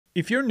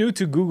If you're new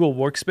to Google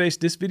Workspace,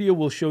 this video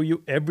will show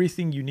you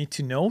everything you need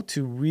to know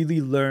to really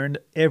learn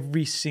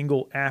every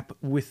single app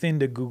within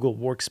the Google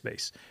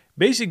Workspace.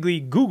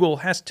 Basically, Google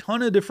has a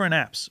ton of different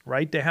apps,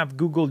 right? They have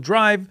Google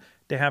Drive,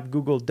 they have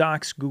Google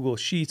Docs, Google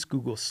Sheets,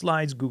 Google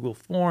Slides, Google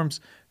Forms,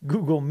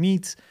 Google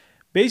Meets.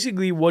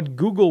 Basically, what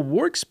Google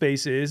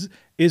Workspace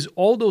is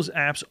all those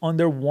apps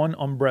under one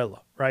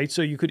umbrella, right?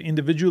 So you could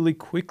individually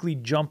quickly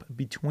jump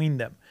between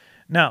them.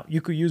 Now,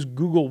 you could use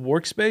Google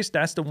Workspace.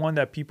 That's the one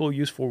that people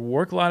use for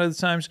work a lot of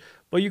the times,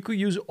 but you could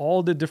use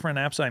all the different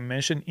apps I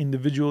mentioned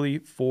individually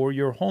for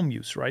your home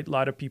use, right? A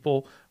lot of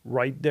people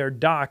write their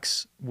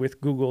docs with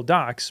Google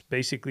Docs.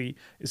 Basically,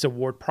 it's a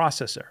word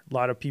processor. A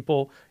lot of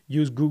people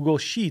use Google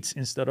Sheets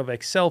instead of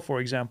Excel, for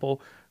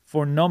example,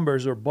 for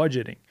numbers or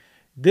budgeting.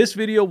 This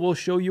video will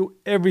show you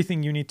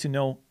everything you need to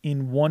know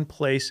in one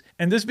place.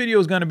 And this video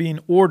is going to be in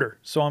order.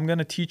 So I'm going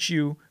to teach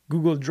you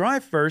Google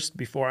Drive first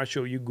before I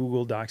show you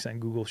Google Docs and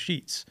Google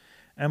Sheets.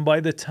 And by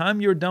the time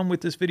you're done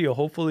with this video,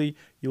 hopefully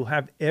you'll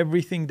have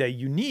everything that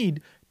you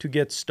need to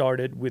get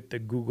started with the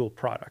Google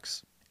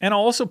products. And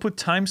I'll also put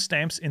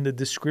timestamps in the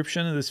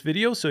description of this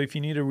video. So if you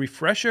need a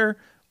refresher,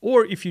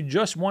 or if you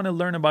just want to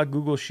learn about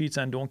Google Sheets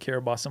and don't care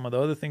about some of the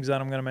other things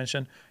that I'm going to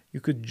mention, you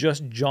could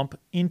just jump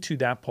into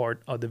that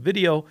part of the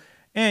video.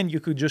 And you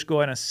could just go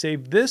ahead and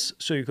save this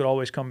so you could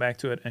always come back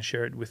to it and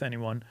share it with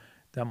anyone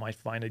that might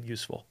find it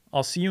useful.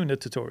 I'll see you in the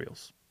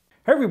tutorials.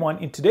 Hey everyone,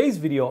 in today's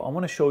video, I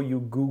want to show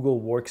you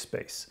Google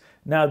Workspace.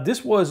 Now,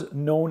 this was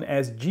known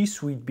as G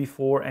Suite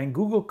before, and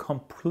Google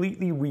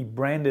completely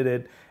rebranded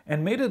it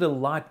and made it a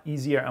lot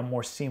easier and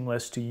more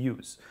seamless to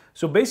use.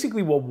 So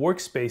basically what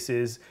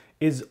Workspace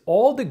is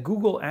all the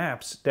Google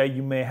apps that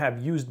you may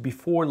have used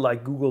before,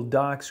 like Google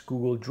Docs,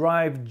 Google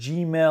Drive,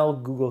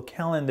 Gmail, Google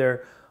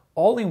Calendar,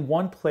 all in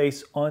one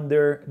place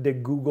under the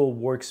Google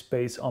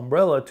Workspace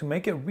umbrella to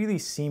make it really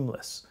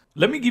seamless.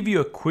 Let me give you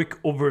a quick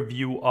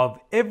overview of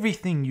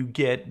everything you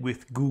get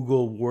with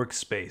Google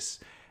Workspace.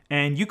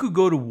 And you could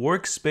go to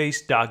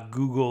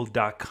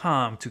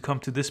workspace.google.com to come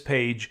to this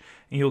page,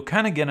 and you'll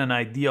kind of get an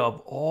idea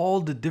of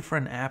all the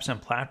different apps and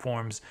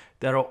platforms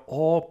that are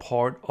all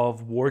part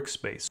of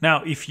Workspace.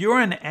 Now, if you're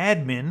an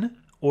admin,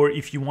 or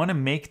if you want to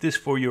make this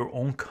for your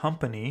own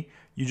company,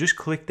 you just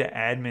click the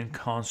admin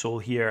console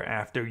here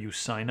after you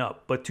sign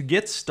up. But to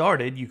get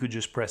started, you could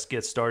just press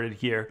get started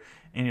here,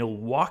 and it'll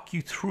walk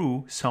you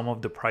through some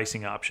of the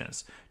pricing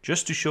options.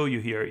 Just to show you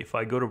here, if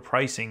I go to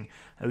pricing,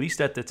 at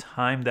least at the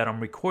time that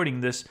I'm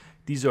recording this,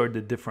 these are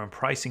the different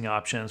pricing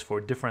options for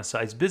different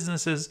size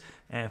businesses,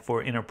 and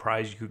for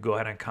enterprise, you could go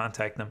ahead and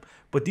contact them.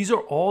 But these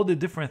are all the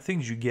different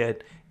things you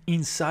get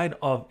inside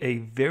of a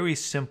very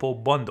simple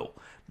bundle.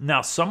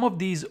 Now, some of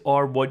these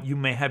are what you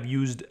may have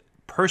used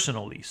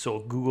personally. So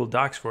Google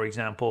Docs, for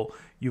example,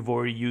 you've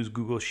already used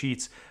Google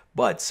Sheets,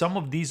 but some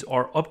of these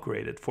are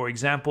upgraded. For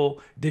example,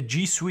 the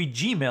G Suite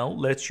Gmail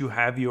lets you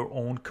have your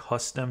own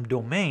custom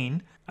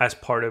domain as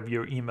part of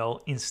your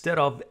email instead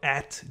of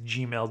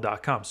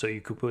 @gmail.com. So you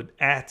could put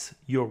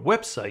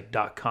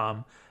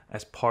 @yourwebsite.com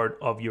as part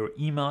of your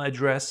email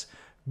address.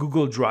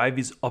 Google Drive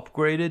is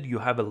upgraded. You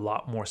have a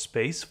lot more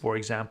space. For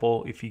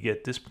example, if you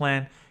get this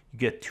plan, you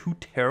get 2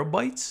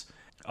 terabytes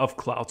of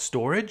cloud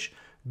storage.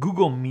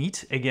 Google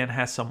Meet, again,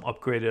 has some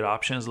upgraded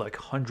options like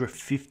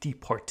 150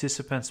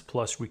 participants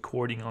plus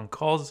recording on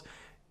calls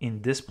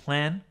in this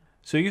plan.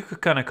 So you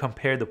could kind of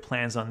compare the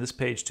plans on this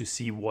page to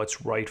see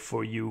what's right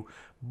for you.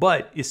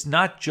 But it's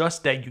not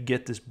just that you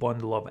get this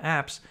bundle of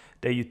apps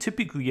that you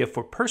typically get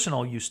for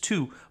personal use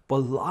too, but a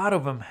lot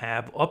of them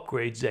have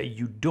upgrades that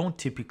you don't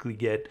typically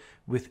get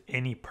with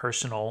any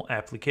personal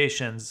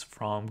applications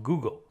from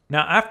Google.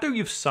 Now, after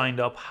you've signed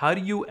up, how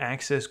do you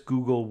access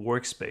Google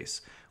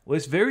Workspace? Well,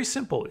 it's very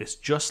simple. It's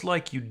just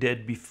like you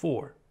did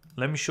before.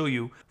 Let me show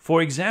you.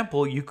 For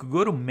example, you could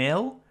go to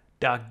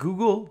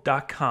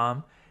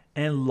mail.google.com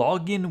and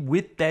log in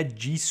with that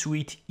G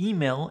Suite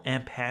email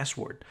and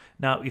password.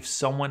 Now, if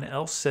someone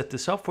else set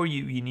this up for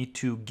you, you need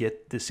to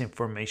get this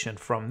information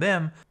from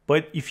them.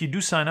 But if you do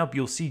sign up,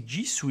 you'll see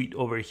G Suite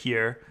over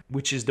here,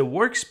 which is the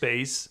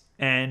Workspace,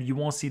 and you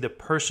won't see the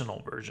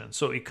personal version.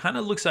 So it kind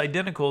of looks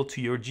identical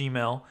to your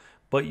Gmail,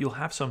 but you'll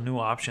have some new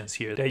options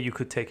here that you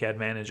could take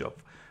advantage of.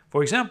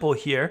 For example,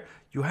 here,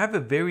 you have a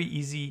very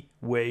easy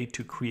way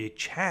to create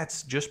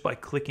chats just by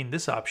clicking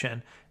this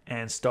option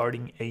and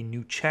starting a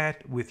new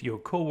chat with your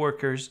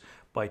coworkers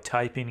by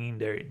typing in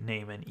their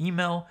name and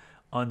email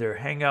under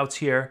Hangouts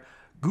here.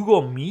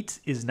 Google Meet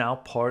is now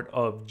part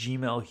of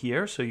Gmail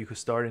here, so you could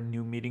start a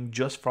new meeting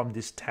just from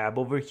this tab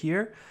over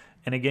here.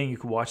 And again, you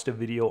could watch the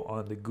video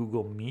on the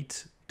Google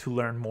Meet to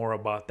learn more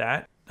about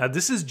that. Now,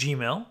 this is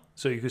Gmail,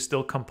 so you could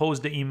still compose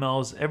the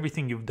emails,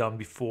 everything you've done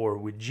before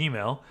with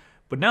Gmail.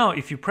 But now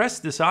if you press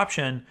this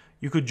option,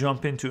 you could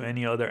jump into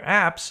any other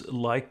apps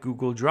like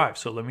Google Drive.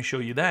 So let me show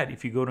you that.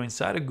 If you go to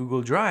inside of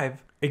Google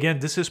Drive, again,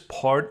 this is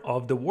part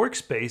of the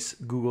Workspace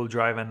Google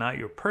Drive and not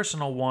your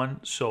personal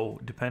one. So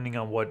depending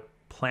on what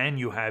plan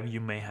you have,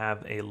 you may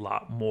have a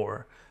lot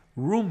more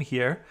room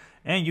here,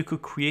 and you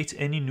could create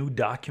any new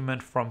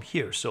document from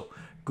here. So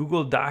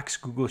Google Docs,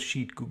 Google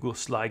Sheet, Google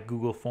Slide,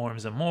 Google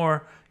Forms, and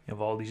more. You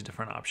have all these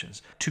different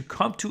options. To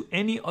come to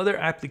any other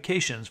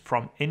applications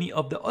from any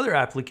of the other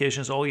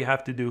applications, all you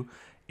have to do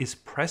is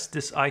press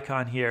this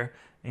icon here,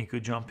 and you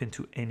could jump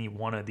into any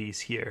one of these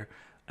here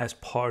as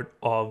part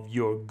of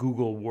your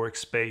Google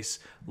Workspace.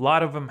 A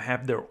lot of them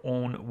have their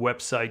own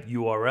website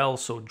URL,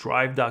 so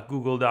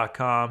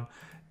drive.google.com.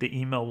 The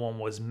email one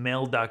was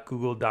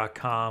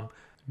mail.google.com.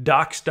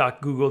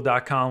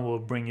 Docs.google.com will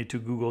bring you to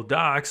Google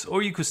Docs,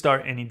 or you could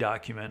start any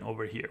document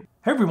over here.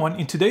 Hey everyone,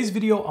 in today's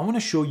video, I want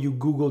to show you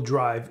Google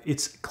Drive.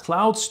 It's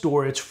cloud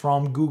storage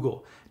from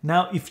Google.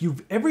 Now, if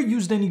you've ever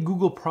used any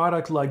Google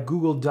product like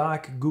Google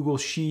Doc, Google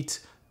Sheets,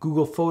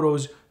 Google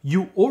Photos,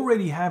 you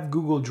already have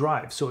Google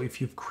Drive. So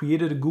if you've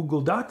created a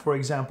Google Doc, for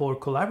example, or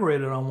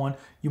collaborated on one,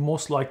 you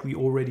most likely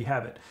already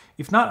have it.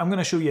 If not, I'm going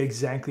to show you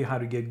exactly how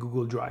to get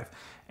Google Drive.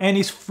 And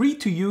it's free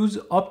to use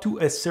up to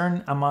a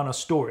certain amount of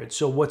storage.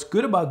 So what's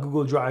good about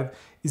Google Drive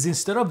is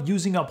instead of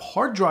using up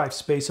hard drive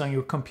space on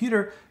your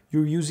computer,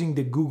 you're using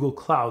the Google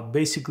Cloud,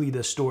 basically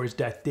the storage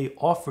that they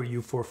offer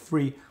you for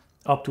free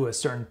up to a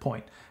certain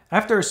point.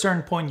 After a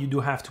certain point, you do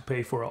have to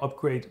pay for an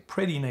upgrade.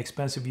 Pretty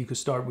inexpensive. You could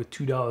start with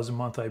 $2 a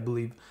month, I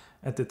believe,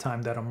 at the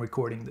time that I'm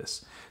recording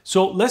this.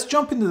 So let's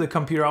jump into the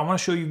computer. I want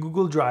to show you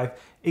Google Drive,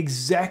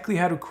 exactly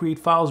how to create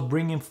files,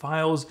 bring in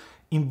files,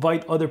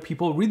 invite other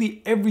people,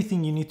 really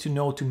everything you need to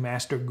know to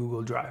master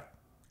Google Drive.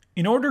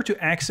 In order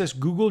to access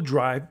Google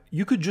Drive,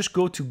 you could just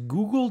go to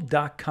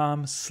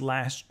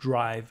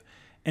google.com/drive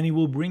and it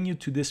will bring you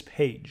to this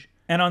page.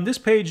 And on this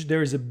page,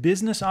 there is a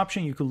business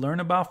option you could learn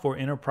about for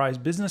enterprise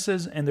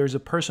businesses, and there's a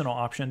personal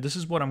option. This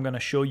is what I'm going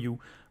to show you,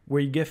 where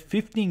you get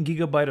 15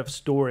 gigabyte of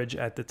storage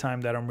at the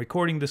time that I'm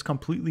recording this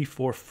completely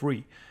for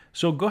free.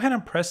 So go ahead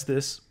and press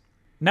this.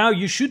 Now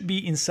you should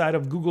be inside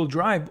of Google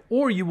Drive,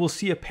 or you will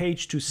see a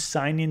page to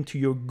sign into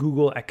your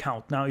Google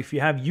account. Now, if you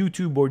have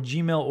YouTube or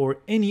Gmail or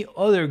any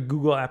other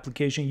Google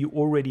application, you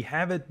already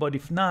have it. But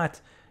if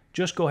not,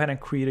 just go ahead and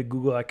create a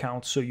Google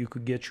account so you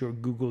could get your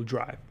Google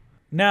Drive.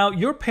 Now,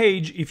 your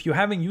page, if you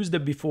haven't used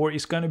it before,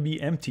 is going to be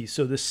empty.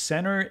 So the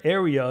center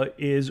area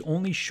is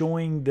only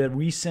showing the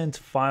recent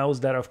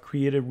files that I've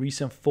created,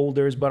 recent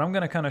folders, but I'm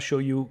going to kind of show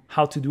you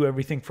how to do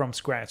everything from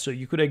scratch. So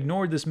you could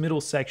ignore this middle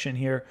section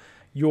here.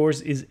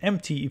 Yours is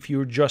empty if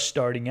you're just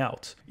starting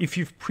out. If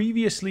you've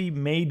previously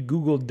made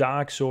Google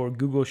Docs or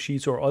Google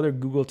Sheets or other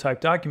Google type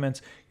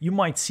documents, you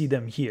might see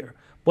them here.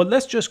 But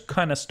let's just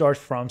kind of start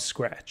from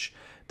scratch.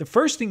 The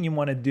first thing you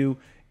want to do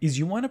is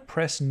you want to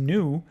press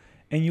New,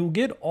 and you'll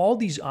get all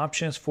these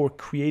options for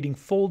creating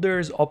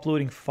folders,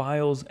 uploading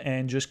files,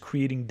 and just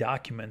creating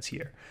documents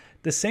here.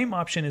 The same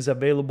option is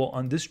available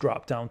on this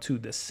drop-down too,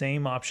 the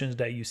same options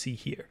that you see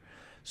here.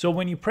 So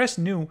when you press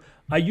New,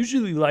 I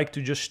usually like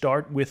to just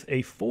start with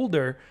a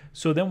folder,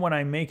 so then when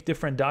I make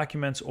different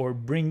documents or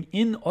bring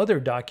in other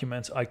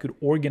documents, I could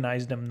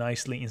organize them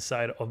nicely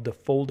inside of the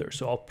folder.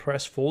 So I'll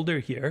press Folder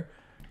here.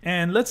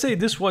 And let's say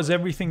this was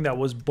everything that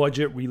was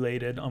budget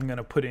related, I'm going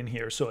to put in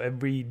here. So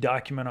every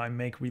document I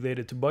make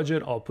related to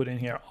budget, I'll put in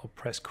here, I'll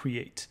press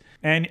Create.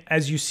 And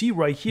as you see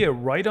right here,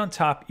 right on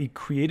top, it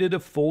created a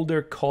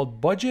folder called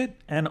Budget,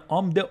 and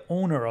I'm the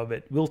owner of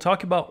it. We'll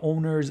talk about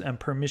owners and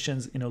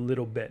permissions in a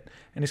little bit.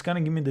 And it's going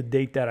to give me the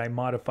date that I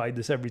modified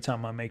this every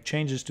time I make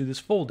changes to this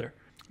folder.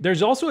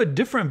 There's also a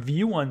different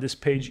view on this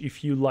page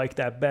if you like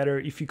that better.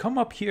 If you come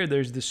up here,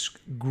 there's this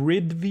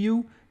grid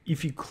view.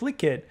 If you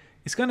click it,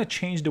 it's going to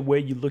change the way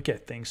you look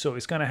at things. So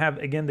it's going to have,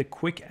 again, the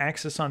quick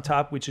access on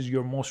top, which is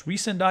your most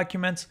recent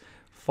documents,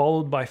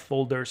 followed by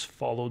folders,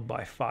 followed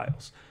by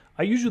files.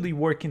 I usually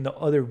work in the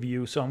other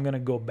view, so I'm going to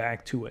go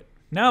back to it.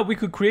 Now we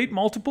could create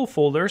multiple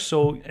folders.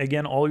 So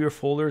again, all your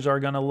folders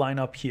are going to line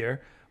up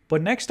here.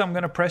 But next I'm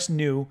going to press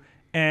New,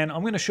 and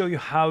I'm going to show you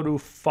how to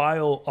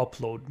file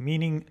upload,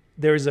 meaning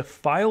there's a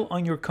file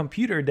on your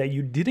computer that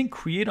you didn't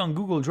create on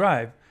Google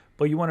Drive,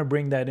 but you want to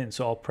bring that in.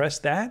 So I'll press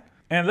that.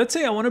 And let's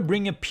say I want to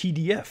bring a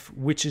PDF,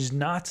 which is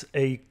not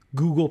a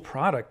Google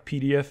product.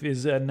 PDF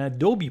is an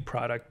Adobe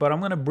product, but I'm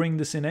going to bring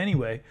this in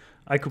anyway.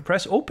 I could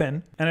press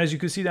Open, and as you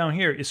can see down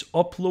here, it's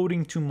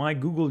uploading to my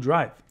Google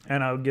Drive.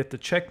 And I'll get the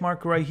check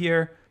mark right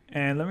here.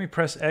 And let me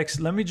press X.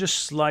 Let me just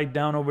slide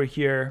down over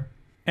here.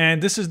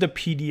 And this is the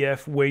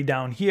PDF way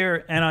down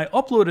here. And I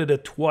uploaded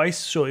it twice,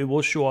 so it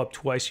will show up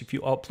twice if you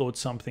upload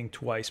something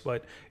twice.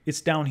 But it's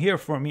down here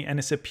for me, and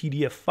it's a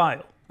PDF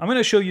file. I'm going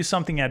to show you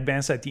something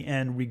advanced at the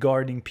end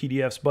regarding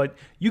PDFs, but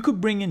you could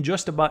bring in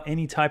just about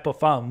any type of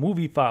file,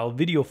 movie file,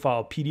 video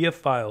file, PDF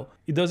file.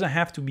 It doesn't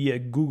have to be a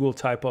Google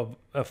type of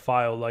a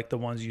file like the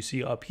ones you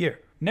see up here.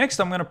 Next,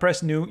 I'm going to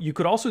press New. You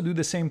could also do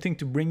the same thing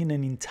to bring in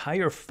an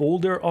entire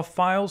folder of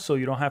files, so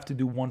you don't have to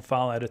do one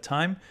file at a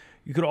time.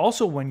 You could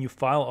also, when you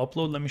file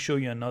upload, let me show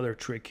you another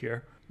trick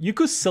here. You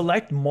could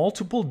select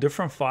multiple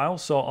different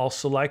files. So I'll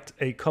select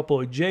a couple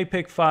of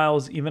JPEG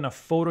files, even a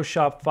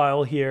Photoshop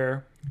file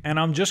here. And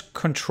I'm just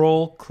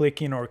control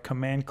clicking or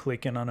command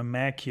clicking on a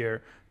Mac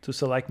here to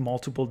select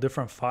multiple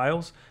different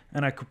files.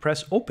 And I could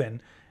press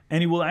Open,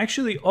 and it will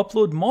actually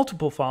upload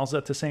multiple files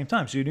at the same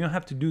time. So you don't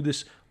have to do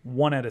this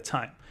one at a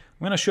time.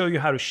 I'm going to show you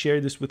how to share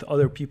this with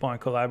other people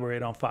and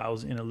collaborate on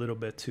files in a little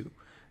bit too.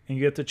 And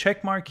you get the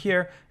check mark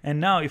here. And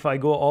now if I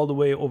go all the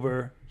way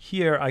over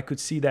here, I could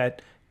see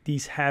that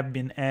these have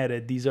been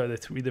added. These are the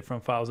 3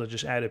 different files I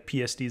just added.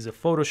 PSD is a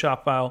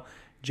Photoshop file.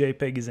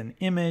 JPEG is an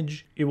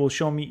image. It will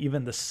show me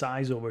even the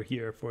size over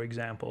here, for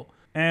example.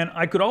 And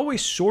I could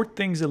always sort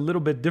things a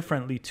little bit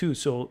differently too.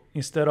 So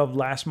instead of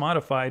last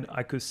modified,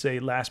 I could say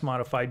last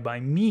modified by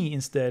me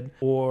instead,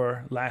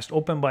 or last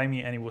opened by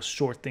me, and it will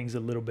sort things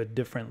a little bit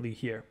differently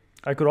here.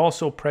 I could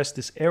also press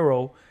this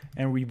arrow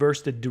and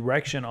reverse the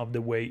direction of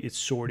the way it's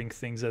sorting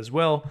things as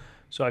well.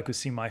 So I could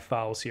see my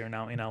files here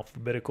now in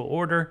alphabetical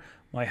order.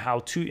 My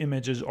how-to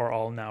images are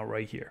all now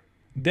right here.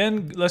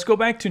 Then let's go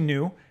back to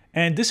new.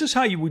 And this is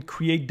how you would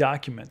create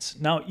documents.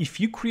 Now, if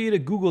you create a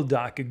Google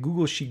Doc, a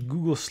Google Sheet,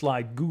 Google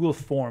Slide, Google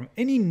Form,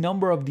 any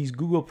number of these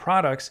Google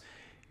products,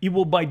 it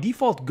will by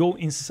default go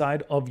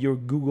inside of your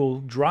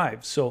Google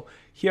Drive. So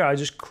here I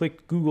just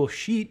clicked Google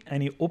Sheet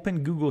and it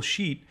opened Google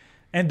Sheet.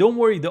 And don't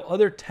worry, the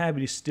other tab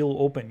is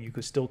still open. You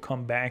could still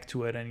come back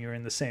to it and you're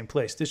in the same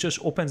place. This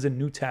just opens a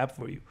new tab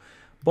for you.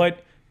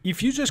 But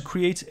if you just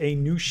create a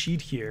new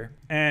sheet here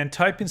and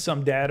type in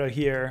some data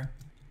here,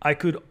 I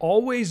could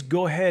always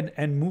go ahead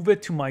and move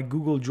it to my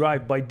Google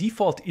Drive. By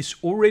default, it's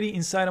already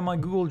inside of my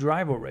Google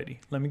Drive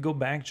already. Let me go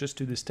back just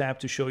to this tab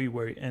to show you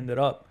where it ended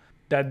up.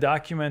 That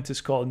document is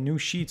called New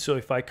Sheet. So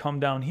if I come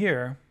down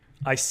here,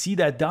 I see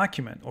that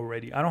document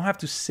already. I don't have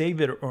to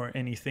save it or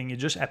anything. It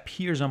just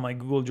appears on my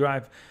Google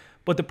Drive.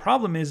 But the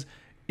problem is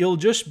it'll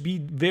just be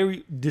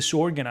very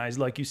disorganized.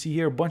 Like you see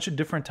here, a bunch of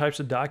different types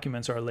of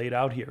documents are laid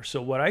out here.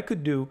 So what I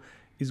could do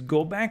is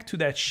go back to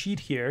that sheet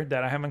here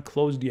that I haven't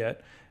closed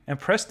yet and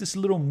press this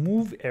little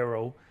move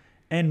arrow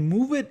and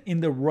move it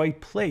in the right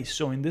place.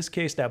 So in this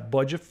case, that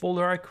budget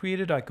folder I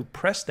created, I could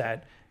press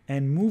that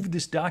and move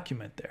this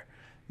document there.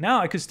 Now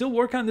I could still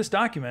work on this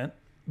document,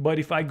 but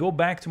if I go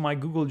back to my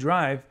Google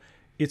Drive,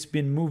 it's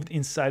been moved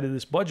inside of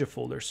this budget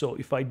folder. So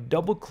if I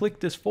double click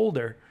this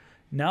folder,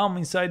 now I'm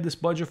inside this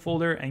budget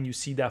folder and you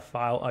see that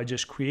file I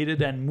just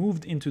created and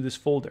moved into this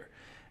folder.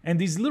 And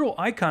these little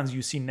icons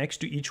you see next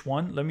to each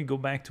one, let me go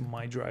back to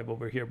my drive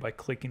over here by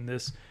clicking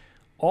this.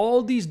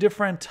 All these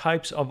different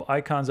types of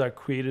icons are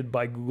created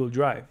by Google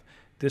Drive.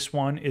 This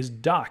one is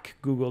Doc,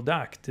 Google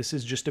Doc. This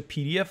is just a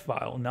PDF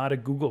file, not a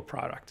Google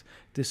product.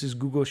 This is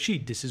Google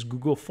Sheet. This is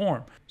Google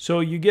Form. So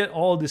you get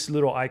all these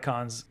little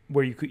icons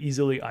where you could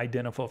easily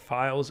identify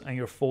files and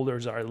your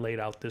folders are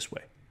laid out this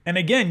way. And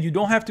again, you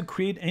don't have to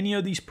create any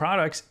of these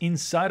products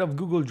inside of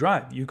Google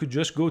Drive. You could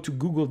just go to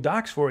Google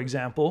Docs, for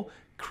example,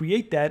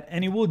 create that,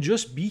 and it will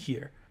just be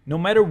here. No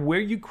matter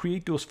where you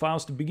create those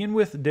files to begin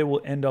with, they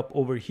will end up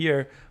over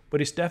here. But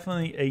it's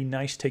definitely a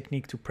nice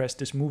technique to press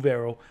this move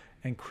arrow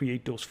and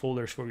create those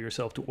folders for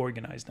yourself to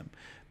organize them.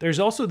 There's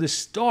also this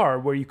star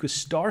where you could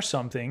star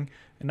something.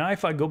 And now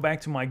if I go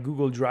back to my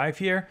Google Drive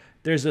here,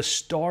 there's a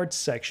starred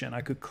section.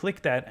 I could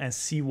click that and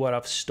see what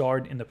I've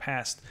starred in the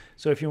past.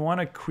 So if you want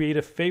to create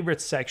a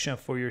favorite section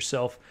for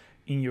yourself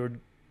in your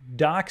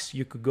docs,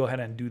 you could go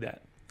ahead and do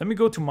that. Let me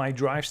go to my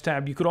Drives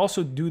tab. You could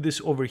also do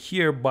this over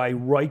here by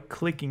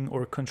right-clicking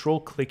or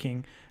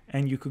control-clicking,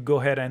 and you could go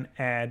ahead and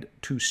add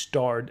to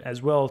starred as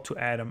well to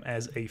add them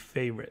as a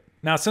favorite.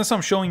 Now, since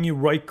I'm showing you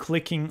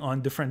right-clicking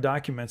on different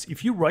documents,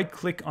 if you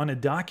right-click on a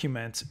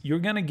document, you're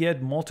gonna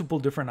get multiple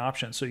different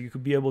options. So you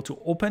could be able to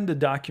open the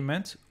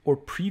document or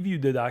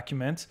preview the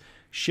document.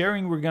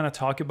 Sharing we're gonna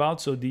talk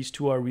about, so these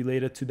two are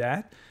related to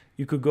that.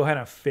 You could go ahead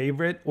and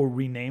favorite or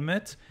rename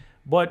it.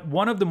 But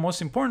one of the most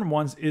important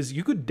ones is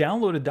you could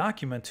download a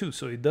document too.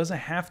 So it doesn't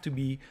have to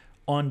be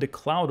on the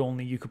cloud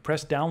only. You could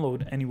press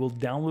download and it will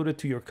download it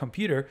to your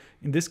computer.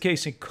 In this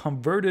case, it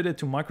converted it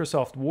to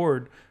Microsoft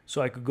Word,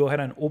 so I could go ahead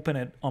and open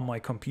it on my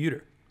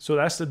computer. So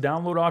that's the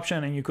download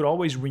option, and you could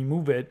always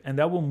remove it, and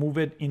that will move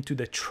it into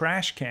the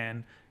trash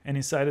can. And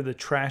inside of the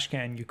trash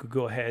can, you could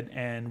go ahead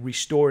and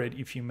restore it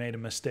if you made a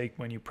mistake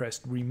when you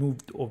pressed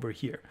removed over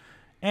here.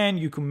 And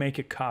you can make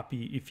a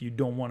copy if you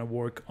don't want to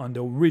work on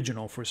the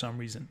original for some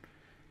reason.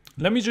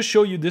 Let me just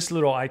show you this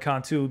little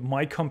icon too,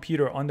 my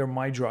computer under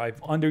my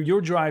drive. Under your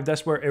drive,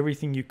 that's where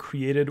everything you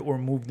created or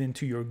moved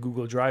into your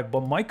Google Drive.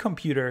 But my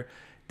computer,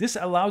 this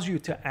allows you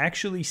to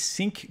actually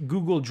sync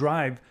Google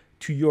Drive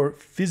to your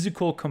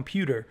physical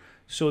computer.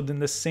 So then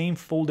the same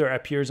folder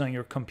appears on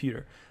your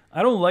computer.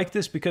 I don't like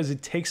this because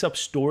it takes up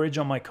storage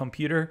on my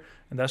computer,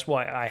 and that's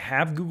why I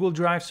have Google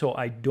Drive, so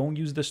I don't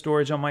use the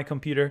storage on my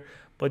computer.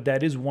 But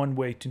that is one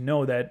way to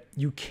know that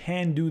you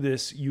can do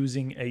this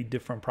using a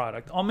different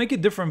product. I'll make a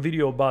different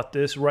video about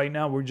this. Right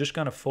now, we're just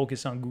gonna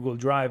focus on Google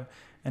Drive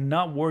and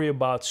not worry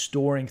about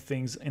storing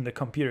things in the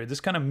computer. This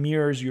kind of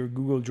mirrors your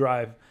Google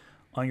Drive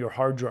on your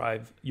hard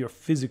drive, your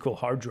physical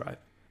hard drive.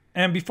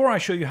 And before I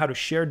show you how to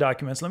share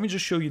documents, let me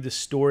just show you the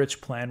storage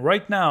plan.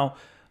 Right now,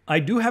 I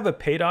do have a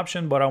paid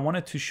option, but I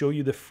wanted to show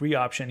you the free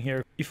option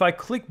here. If I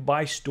click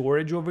buy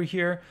storage over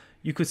here,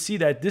 you could see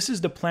that this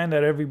is the plan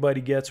that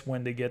everybody gets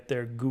when they get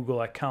their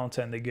Google account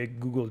and they get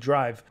Google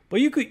Drive.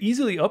 But you could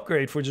easily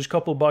upgrade for just a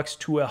couple bucks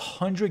to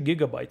 100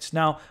 gigabytes.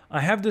 Now,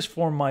 I have this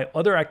for my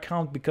other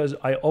account because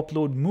I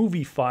upload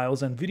movie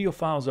files, and video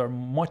files are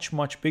much,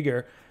 much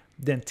bigger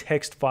than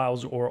text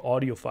files or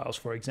audio files,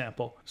 for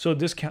example. So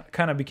this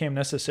kind of became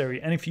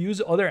necessary. And if you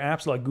use other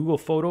apps like Google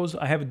Photos,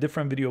 I have a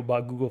different video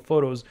about Google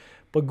Photos,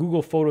 but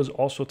Google Photos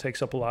also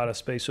takes up a lot of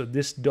space. So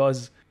this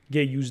does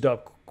get used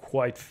up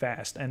quite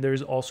fast. And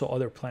there's also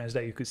other plans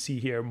that you could see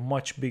here,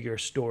 much bigger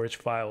storage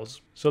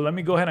files. So let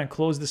me go ahead and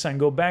close this and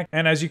go back.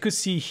 And as you could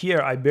see here,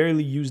 I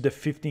barely use the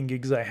 15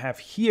 gigs I have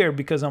here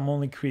because I'm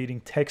only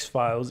creating text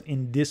files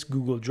in this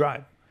Google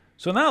Drive.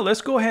 So now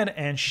let's go ahead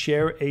and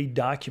share a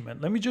document.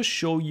 Let me just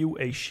show you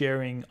a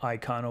sharing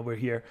icon over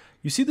here.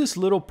 You see this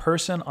little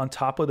person on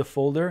top of the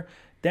folder?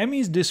 That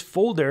means this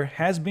folder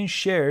has been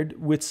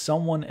shared with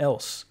someone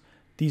else.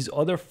 These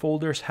other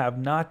folders have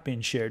not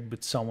been shared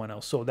with someone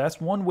else. So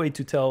that's one way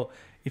to tell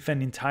if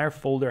an entire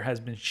folder has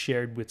been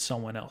shared with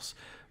someone else.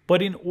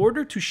 But in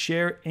order to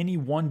share any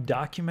one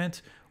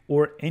document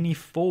or any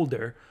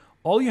folder,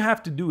 all you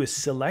have to do is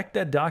select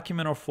that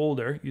document or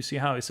folder. You see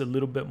how it's a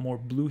little bit more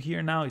blue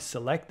here now, it's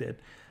selected.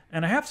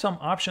 And I have some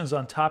options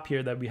on top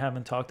here that we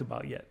haven't talked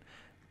about yet.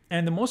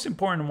 And the most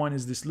important one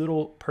is this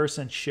little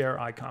person share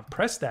icon.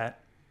 Press that.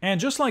 And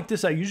just like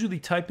this, I usually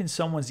type in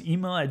someone's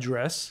email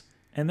address.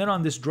 And then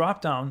on this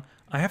drop down,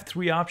 I have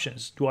three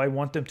options. Do I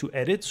want them to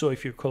edit? So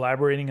if you're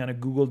collaborating on a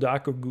Google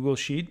Doc or Google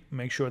Sheet,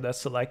 make sure that's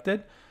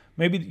selected.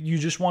 Maybe you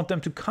just want them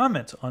to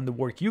comment on the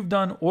work you've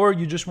done, or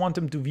you just want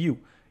them to view.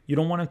 You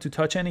don't want them to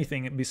touch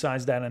anything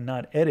besides that and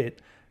not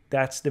edit.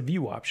 That's the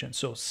view option.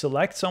 So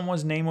select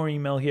someone's name or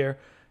email here,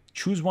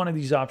 choose one of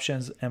these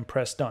options and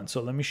press done.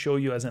 So let me show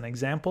you as an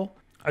example.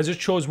 I just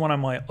chose one of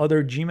my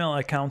other Gmail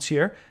accounts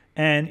here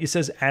and it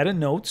says add a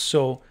note.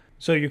 So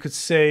you could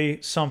say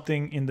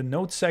something in the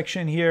notes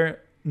section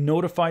here,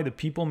 notify the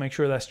people, make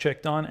sure that's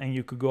checked on, and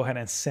you could go ahead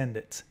and send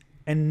it.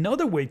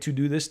 Another way to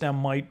do this that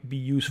might be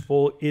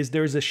useful is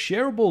there's a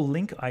shareable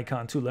link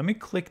icon too. Let me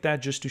click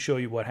that just to show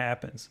you what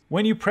happens.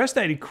 When you press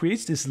that, it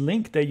creates this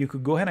link that you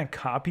could go ahead and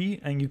copy,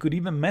 and you could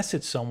even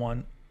message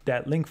someone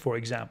that link, for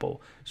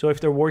example. So if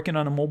they're working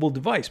on a mobile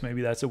device,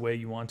 maybe that's a way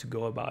you want to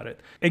go about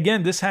it.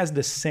 Again, this has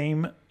the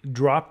same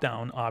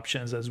drop-down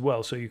options as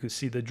well. So you could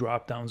see the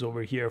drop-downs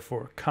over here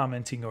for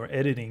commenting or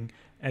editing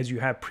as you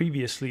had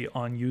previously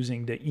on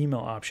using the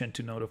email option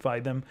to notify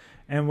them.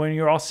 And when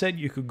you're all set,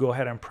 you could go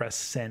ahead and press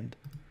send.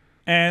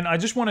 And I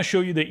just want to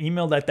show you the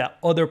email that that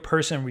other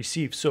person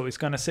received. So it's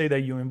going to say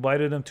that you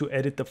invited them to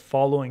edit the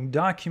following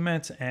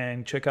document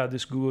and check out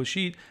this Google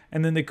Sheet.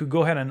 And then they could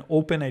go ahead and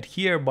open it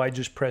here by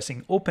just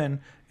pressing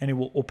open, and it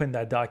will open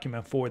that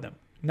document for them.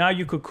 Now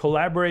you could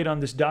collaborate on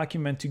this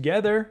document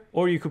together,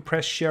 or you could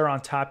press share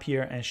on top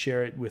here and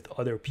share it with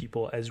other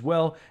people as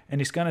well. And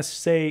it's going to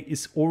say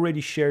it's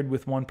already shared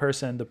with one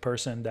person, the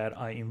person that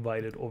I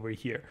invited over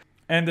here.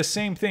 And the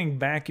same thing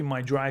back in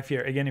my drive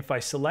here. Again, if I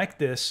select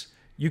this,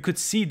 you could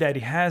see that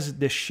it has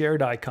the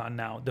shared icon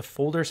now. The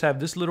folders have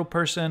this little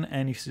person,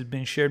 and if it's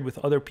been shared with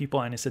other people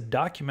and it's a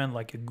document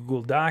like a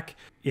Google Doc,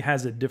 it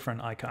has a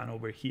different icon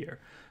over here.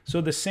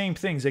 So the same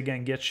things,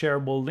 again, get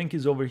shareable link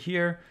is over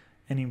here,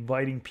 and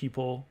inviting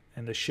people,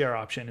 and the share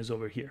option is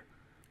over here.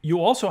 You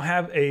also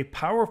have a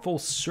powerful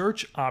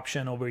search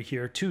option over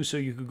here too. So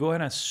you could go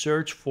ahead and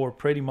search for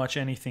pretty much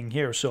anything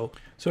here. So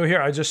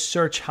here I just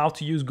searched how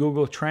to use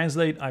Google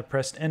Translate. I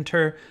pressed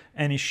enter,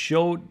 and it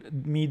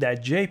showed me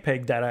that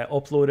JPEG that I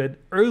uploaded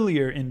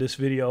earlier in this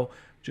video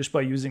just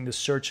by using the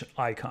search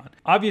icon.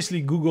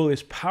 Obviously, Google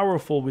is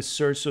powerful with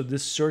search, so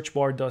this search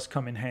bar does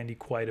come in handy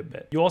quite a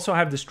bit. You also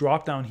have this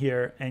drop down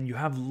here, and you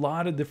have a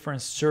lot of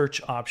different search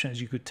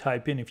options you could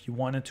type in. If you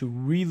wanted to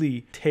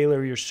really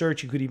tailor your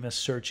search, you could even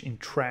search in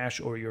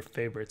trash or your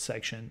favorite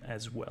section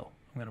as well.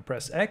 I'm gonna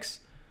press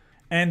X.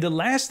 And the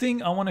last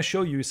thing I wanna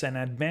show you is an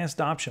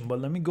advanced option, but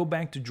let me go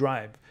back to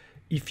Drive.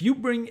 If you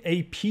bring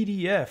a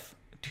PDF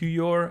to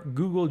your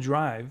Google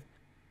Drive,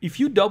 if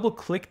you double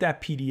click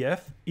that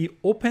PDF, it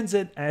opens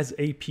it as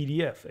a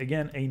PDF.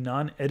 Again, a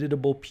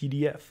non-editable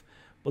PDF.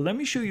 But let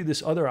me show you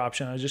this other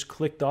option. I just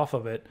clicked off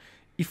of it.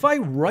 If I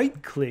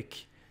right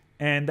click,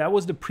 and that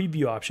was the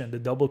preview option, the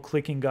double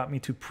clicking got me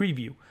to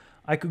preview.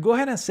 I could go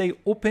ahead and say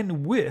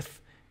open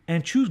with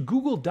and choose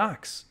Google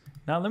Docs.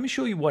 Now let me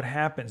show you what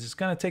happens. It's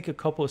gonna take a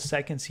couple of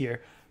seconds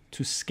here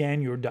to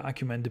scan your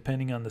document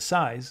depending on the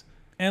size.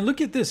 And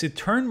look at this, it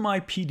turned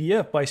my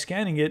PDF by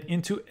scanning it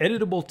into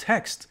editable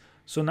text.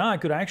 So now I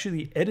could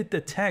actually edit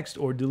the text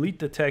or delete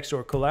the text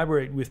or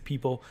collaborate with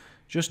people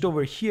just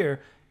over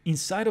here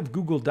inside of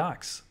Google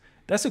Docs.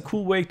 That's a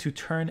cool way to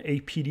turn a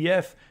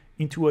PDF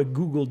into a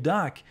Google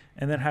Doc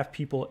and then have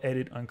people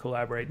edit and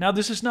collaborate. Now,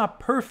 this is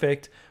not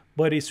perfect,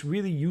 but it's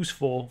really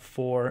useful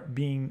for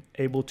being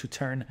able to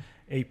turn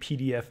a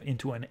PDF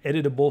into an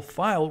editable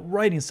file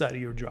right inside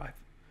of your drive.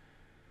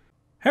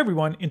 Hey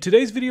everyone, in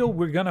today's video,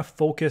 we're gonna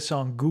focus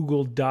on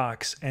Google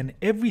Docs and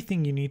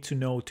everything you need to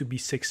know to be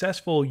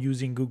successful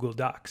using Google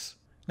Docs.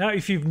 Now,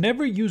 if you've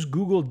never used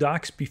Google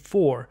Docs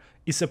before,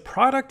 it's a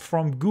product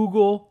from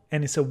Google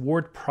and it's a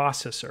word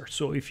processor.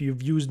 So if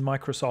you've used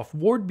Microsoft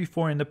Word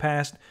before in the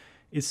past,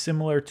 it's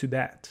similar to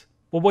that.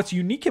 But what's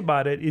unique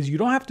about it is you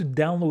don't have to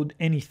download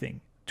anything.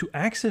 To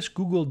access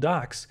Google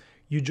Docs,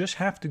 you just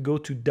have to go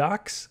to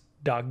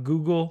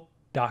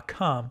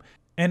docs.google.com.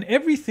 And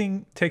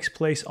everything takes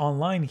place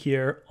online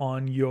here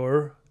on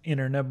your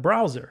internet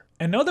browser.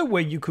 Another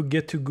way you could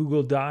get to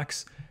Google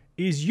Docs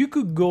is you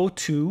could go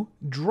to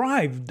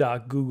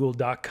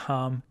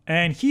drive.google.com,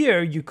 and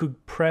here you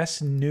could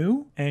press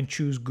new and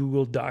choose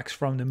Google Docs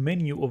from the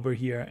menu over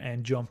here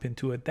and jump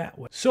into it that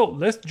way. So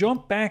let's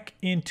jump back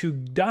into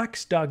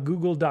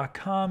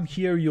docs.google.com.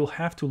 Here you'll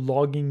have to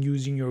log in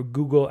using your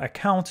Google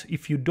account.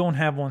 If you don't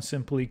have one,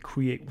 simply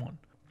create one.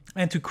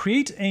 And to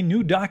create a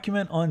new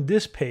document on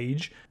this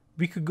page,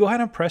 we could go ahead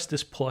and press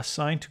this plus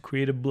sign to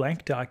create a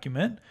blank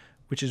document,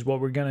 which is what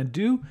we're gonna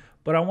do.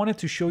 But I wanted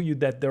to show you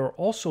that there are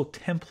also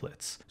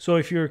templates. So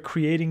if you're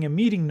creating a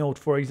meeting note,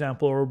 for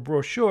example, or a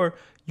brochure,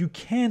 you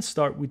can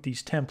start with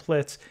these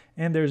templates,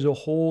 and there's a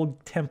whole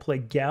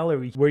template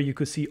gallery where you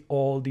could see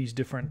all these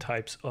different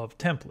types of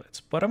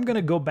templates. But I'm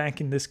gonna go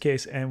back in this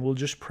case and we'll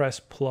just press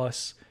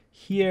plus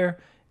here,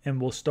 and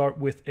we'll start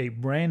with a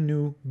brand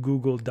new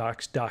Google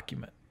Docs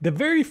document. The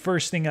very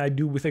first thing I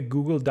do with a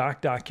Google Doc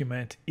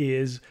document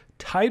is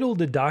title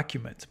the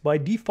document. By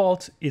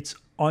default, it's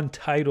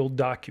untitled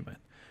document.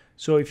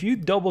 So if you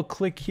double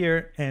click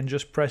here and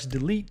just press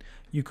delete,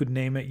 you could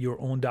name it your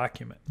own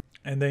document.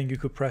 And then you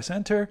could press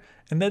enter,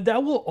 and then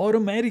that will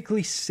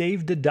automatically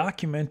save the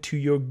document to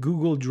your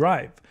Google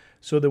Drive.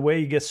 So the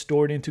way it gets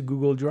stored into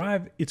Google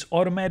Drive, it's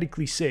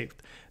automatically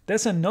saved.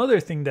 That's another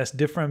thing that's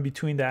different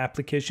between the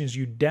applications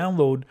you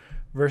download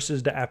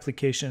versus the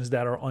applications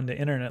that are on the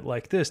internet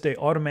like this. They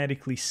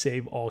automatically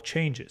save all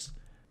changes.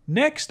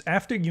 Next,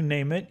 after you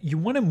name it, you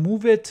want to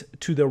move it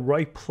to the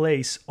right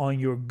place on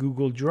your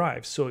Google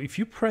Drive. So if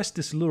you press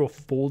this little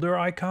folder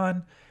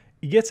icon,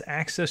 it gets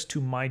access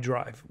to My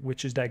Drive,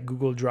 which is that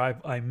Google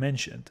Drive I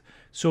mentioned.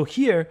 So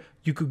here,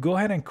 you could go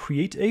ahead and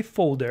create a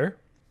folder,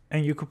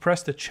 and you could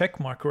press the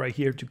check mark right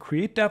here to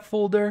create that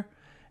folder.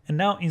 And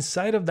now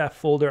inside of that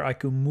folder, I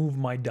could move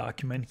my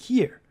document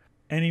here.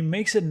 And it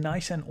makes it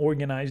nice and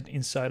organized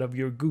inside of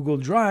your Google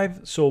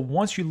Drive. So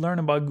once you learn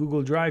about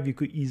Google Drive, you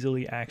could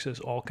easily access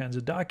all kinds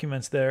of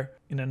documents there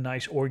in a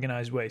nice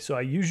organized way. So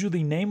I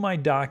usually name my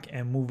doc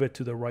and move it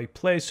to the right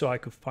place so I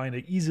could find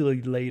it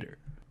easily later.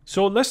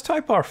 So let's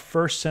type our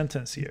first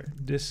sentence here.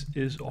 This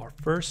is our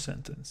first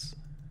sentence.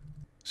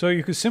 So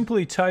you could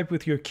simply type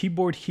with your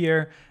keyboard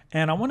here,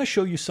 and I want to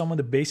show you some of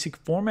the basic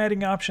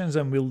formatting options,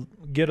 and we'll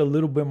get a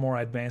little bit more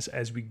advanced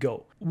as we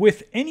go.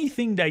 With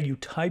anything that you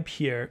type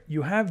here,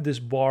 you have this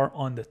bar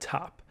on the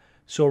top.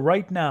 So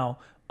right now,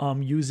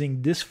 I'm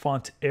using this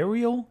font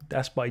Arial,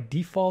 that's by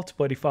default,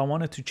 but if I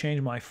wanted to change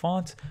my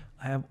font,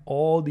 I have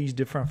all these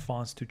different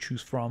fonts to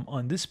choose from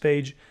on this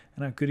page,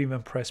 and I could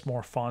even press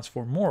more fonts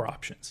for more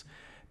options.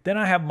 Then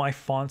I have my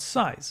font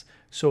size.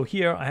 So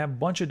here I have a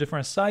bunch of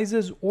different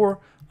sizes, or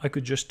I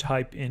could just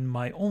type in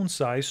my own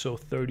size, so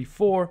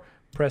 34,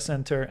 press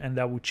enter, and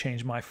that would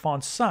change my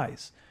font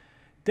size.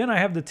 Then I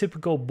have the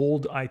typical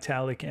bold,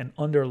 italic, and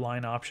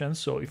underline options.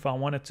 So if I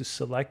wanted to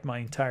select my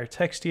entire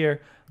text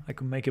here, I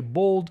could make it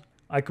bold,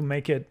 I could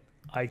make it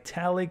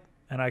italic,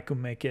 and I could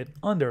make it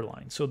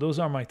underline. So those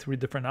are my three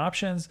different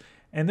options.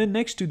 And then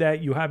next to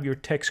that, you have your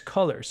text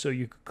color. So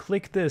you could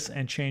click this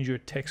and change your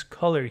text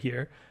color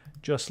here,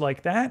 just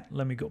like that.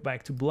 Let me go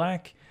back to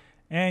black.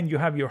 And you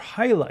have your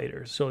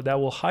highlighter, so that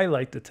will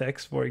highlight the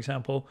text. For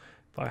example,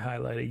 if I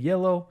highlight a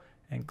yellow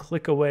and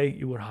click away,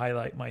 it would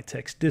highlight my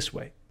text this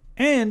way.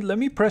 And let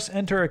me press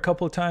enter a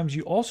couple of times.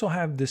 You also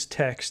have this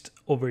text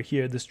over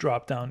here, this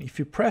drop down. If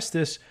you press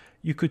this,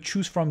 you could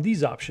choose from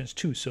these options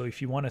too. So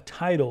if you want a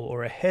title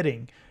or a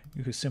heading,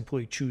 you could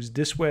simply choose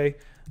this way,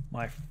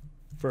 my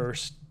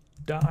first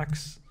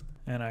docs,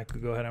 and I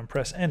could go ahead and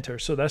press enter.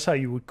 So that's how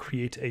you would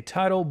create a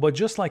title. But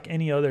just like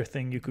any other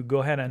thing, you could go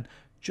ahead and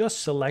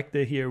just select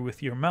it here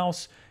with your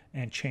mouse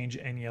and change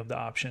any of the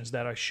options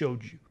that I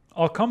showed you.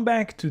 I'll come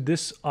back to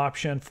this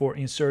option for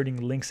inserting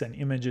links and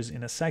images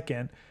in a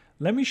second.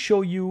 Let me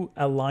show you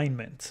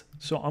alignment.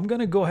 So I'm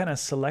gonna go ahead and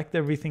select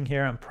everything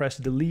here and press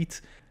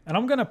delete, and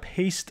I'm gonna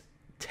paste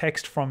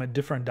text from a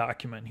different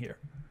document here.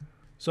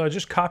 So I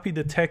just copied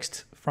the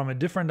text from a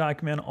different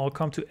document. I'll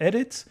come to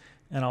edit,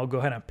 and I'll go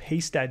ahead and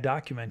paste that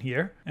document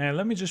here. And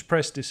let me just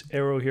press this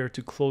arrow here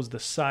to close the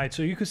side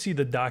so you can see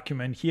the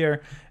document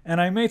here. And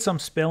I made some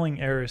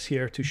spelling errors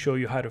here to show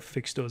you how to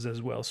fix those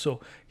as well. So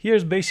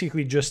here's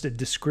basically just a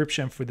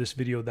description for this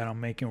video that I'm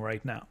making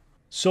right now.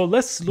 So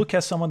let's look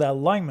at some of the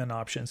alignment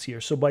options here.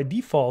 So by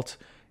default,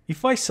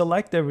 if I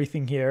select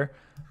everything here,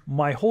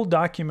 my whole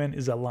document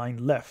is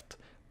aligned left.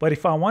 But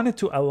if I wanted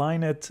to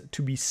align it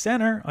to be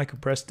center, I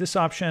could press this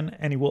option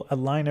and it will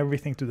align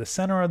everything to the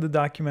center of the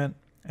document,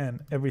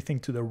 and everything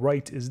to the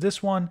right is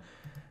this one.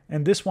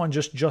 And this one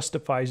just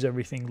justifies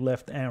everything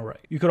left and right.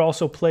 You could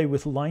also play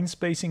with line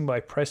spacing by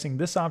pressing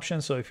this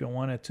option. So if you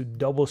wanted to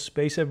double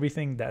space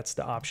everything, that's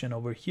the option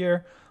over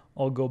here.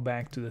 I'll go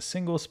back to the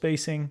single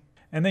spacing.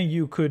 And then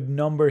you could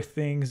number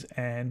things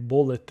and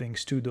bullet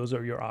things too. Those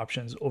are your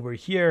options over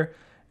here.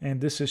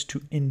 And this is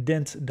to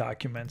indent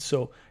documents.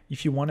 So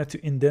if you wanted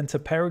to indent a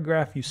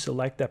paragraph, you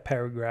select that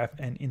paragraph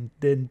and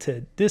indent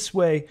it this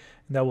way,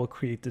 and that will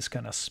create this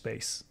kind of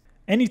space.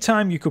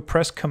 Anytime you could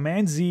press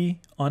Command Z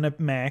on a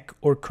Mac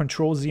or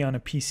Control Z on a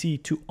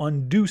PC to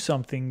undo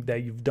something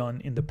that you've done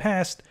in the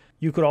past.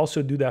 You could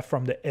also do that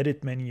from the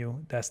edit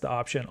menu. That's the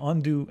option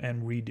undo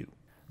and redo.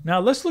 Now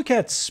let's look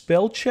at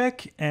spell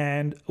check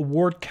and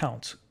word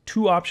count,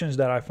 two options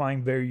that I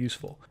find very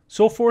useful.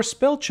 So for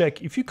spell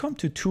check, if you come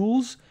to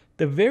tools,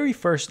 the very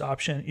first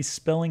option is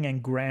spelling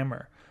and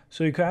grammar.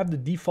 So you could have the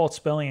default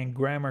spelling and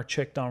grammar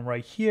checked on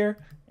right here,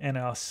 and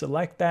I'll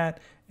select that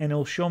and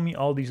it'll show me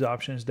all these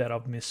options that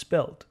I've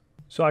misspelled.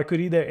 So I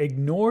could either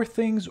ignore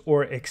things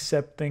or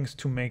accept things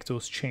to make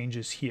those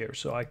changes here.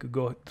 So I could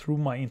go through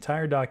my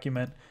entire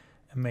document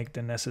and make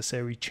the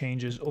necessary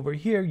changes over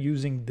here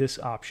using this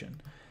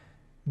option.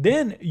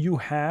 Then you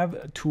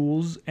have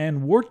tools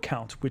and word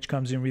count, which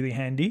comes in really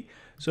handy.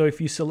 So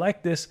if you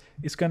select this,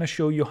 it's going to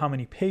show you how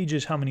many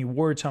pages, how many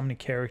words, how many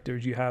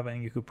characters you have,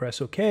 and you could press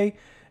OK.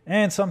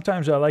 And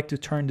sometimes I like to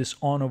turn this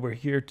on over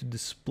here to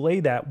display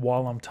that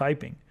while I'm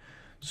typing.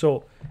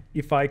 So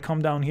if I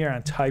come down here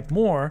and type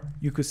more,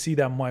 you could see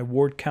that my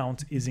word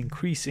count is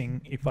increasing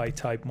if I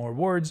type more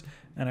words,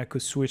 and I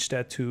could switch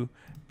that to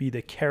be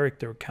the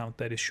character count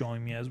that is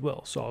showing me as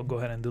well. So I'll go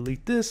ahead and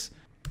delete this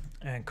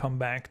and come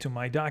back to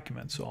my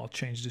document. So I'll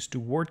change this to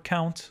word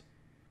count.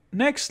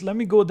 Next, let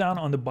me go down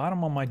on the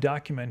bottom of my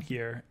document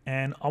here,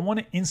 and I want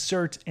to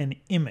insert an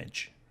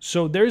image.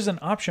 So there's an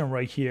option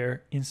right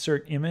here,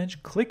 insert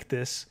image. Click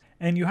this,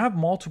 and you have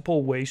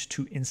multiple ways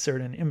to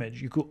insert an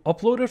image. You could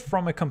upload it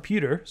from a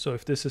computer. So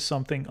if this is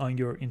something on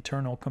your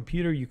internal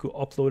computer, you could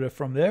upload it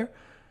from there.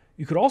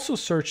 You could also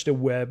search the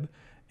web,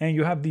 and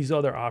you have these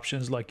other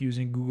options like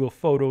using Google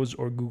Photos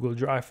or Google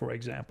Drive, for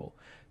example.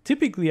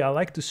 Typically, I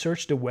like to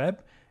search the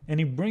web, and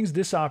it brings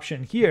this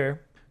option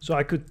here. So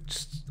I could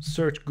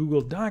search Google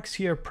Docs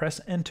here,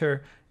 press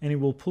enter, and it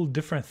will pull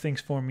different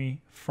things for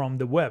me from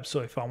the web.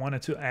 So if I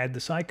wanted to add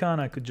this icon,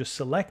 I could just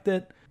select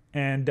it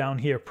and down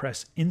here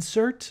press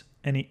insert,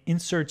 and it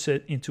inserts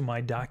it into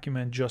my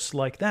document just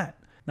like that.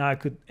 Now I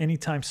could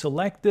anytime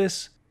select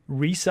this,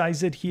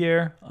 resize it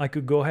here. I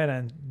could go ahead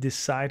and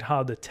decide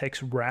how the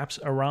text wraps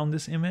around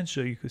this image.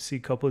 So you could see a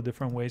couple of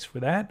different ways for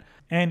that.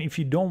 And if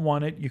you don't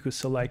want it, you could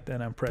select that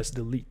and press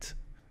delete.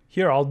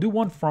 Here, I'll do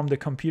one from the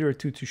computer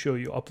too to show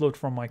you. Upload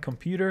from my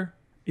computer.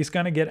 It's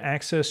going to get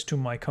access to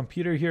my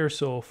computer here.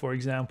 So for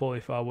example,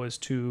 if I was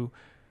to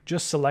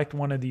just select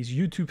one of these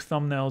YouTube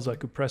thumbnails, I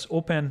could press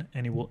open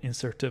and it will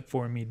insert it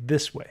for me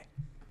this way.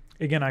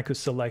 Again, I could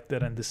select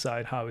it and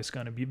decide how it's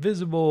going to be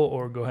visible,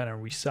 or go ahead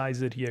and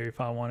resize it here if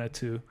I wanted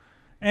to.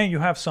 And you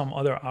have some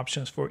other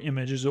options for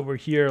images over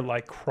here,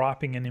 like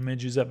cropping an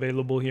image is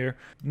available here.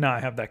 Now I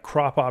have that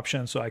crop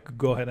option, so I could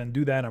go ahead and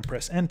do that and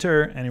press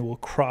enter, and it will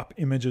crop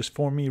images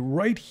for me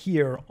right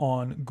here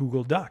on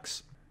Google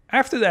Docs.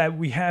 After that,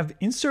 we have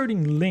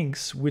inserting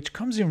links, which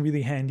comes in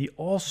really handy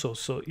also.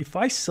 So if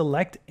I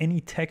select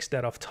any text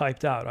that I've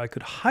typed out, I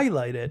could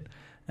highlight it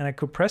and I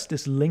could press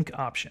this link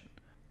option.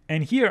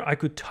 And here I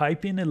could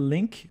type in a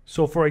link.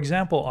 So for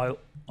example,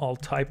 I'll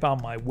type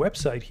out my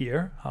website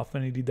here,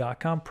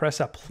 howfinity.com, press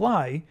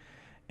apply.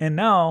 And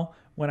now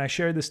when I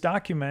share this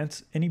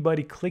document,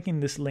 anybody clicking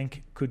this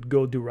link could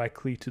go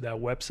directly to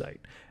that website.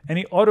 And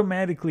it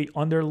automatically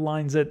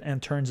underlines it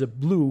and turns it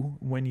blue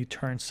when you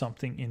turn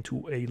something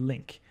into a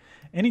link.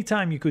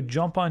 Anytime you could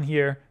jump on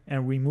here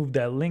and remove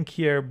that link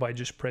here by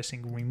just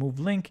pressing remove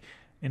link,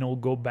 and it will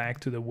go back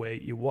to the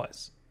way it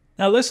was.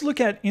 Now let's look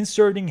at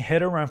inserting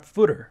header and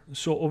footer.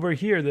 So over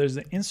here, there's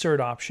the insert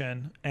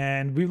option,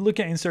 and we look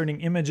at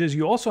inserting images.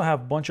 You also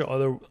have a bunch of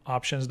other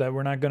options that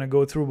we're not going to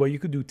go through, but you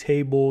could do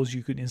tables,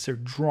 you could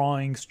insert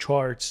drawings,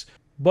 charts.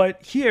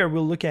 But here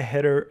we'll look at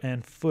header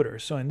and footer.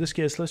 So in this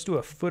case, let's do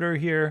a footer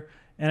here.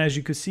 And as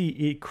you can see,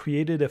 it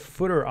created a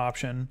footer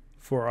option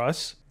for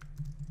us.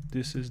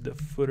 This is the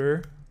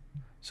footer.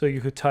 So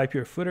you could type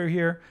your footer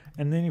here.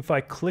 And then if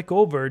I click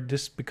over,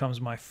 this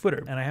becomes my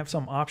footer. And I have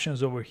some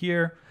options over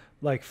here,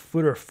 like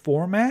footer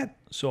format.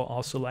 So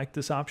I'll select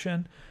this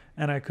option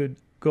and I could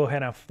go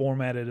ahead and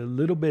format it a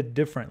little bit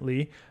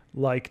differently.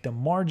 Like the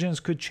margins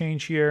could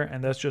change here,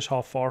 and that's just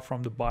how far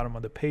from the bottom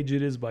of the page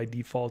it is by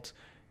default.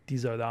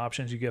 These are the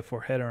options you get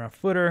for header and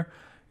footer.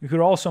 You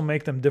could also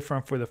make them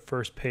different for the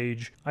first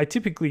page. I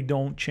typically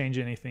don't change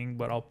anything,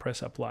 but I'll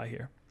press apply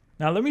here.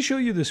 Now let me show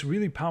you this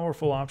really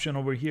powerful option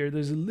over here.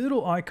 There's a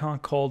little icon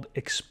called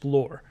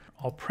Explore.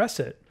 I'll press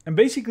it, and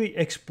basically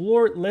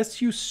Explore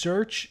lets you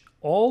search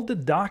all the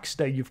docs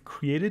that you've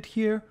created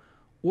here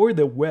or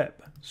the web.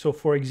 So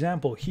for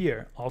example,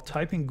 here, I'll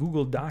type in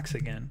Google Docs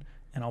again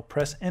and I'll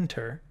press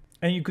enter.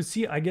 And you could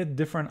see I get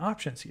different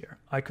options here.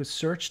 I could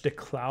search the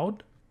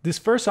cloud, This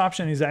first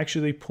option is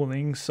actually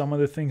pulling some of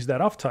the things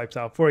that I've typed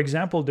out. For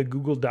example, the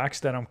Google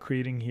Docs that I'm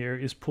creating here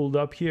is pulled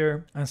up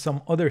here, and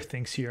some other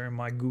things here in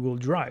my Google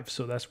Drive.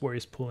 So that's where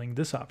it's pulling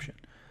this option.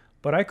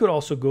 But I could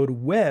also go to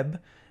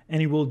web,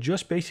 and it will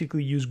just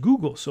basically use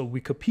Google. So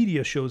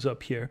Wikipedia shows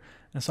up here,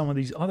 and some of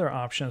these other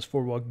options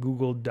for what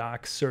Google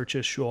Docs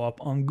searches show up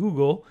on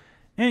Google.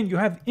 And you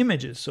have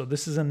images. So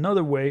this is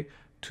another way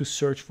to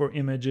search for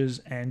images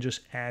and just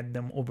add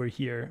them over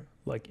here,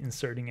 like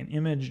inserting an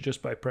image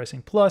just by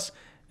pressing plus.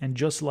 And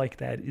just like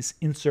that is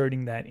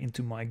inserting that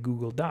into my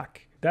Google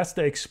Doc. That's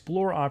the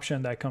Explore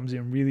option that comes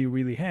in really,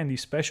 really handy,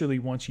 especially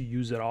once you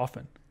use it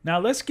often. Now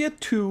let's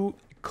get to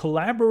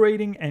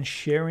collaborating and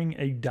sharing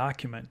a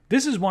document.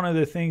 This is one of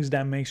the things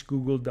that makes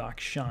Google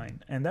Docs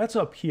shine, and that's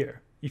up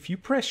here. If you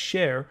press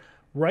share,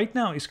 right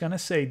now it's gonna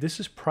say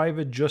this is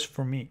private just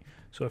for me.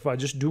 So if I'm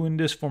just doing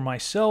this for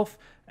myself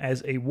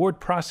as a word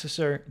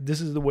processor, this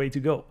is the way to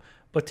go.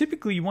 But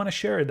typically you want to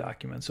share a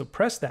document, so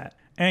press that.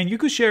 And you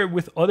could share it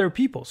with other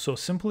people. So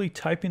simply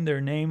type in their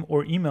name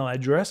or email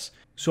address.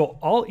 So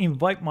I'll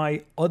invite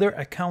my other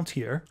account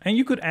here, and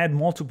you could add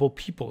multiple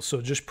people.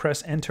 So just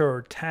press enter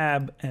or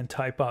tab and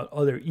type out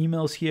other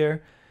emails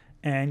here.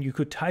 And you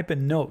could type a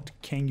note.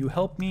 Can you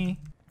help me?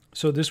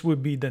 So this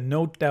would be the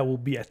note that will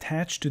be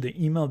attached to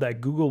the email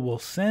that Google will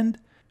send.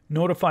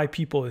 Notify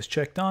people is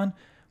checked on,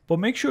 but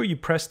make sure you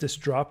press this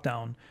drop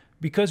down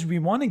because we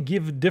want to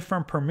give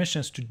different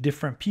permissions to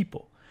different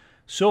people.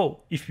 So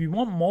if you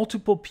want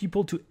multiple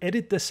people to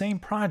edit the same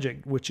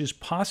project, which is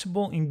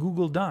possible in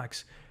Google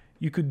Docs,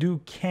 you could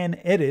do can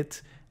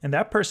edit, and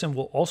that person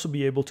will also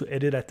be able to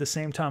edit at the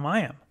same time I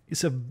am.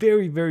 It's a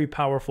very, very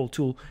powerful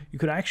tool. You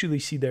could actually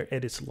see their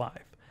edits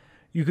live.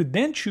 You could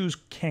then choose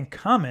can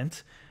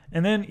comment,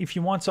 and then if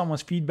you want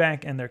someone's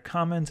feedback and their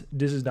comment,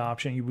 this is the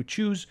option you would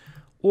choose.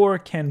 Or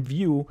can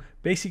view,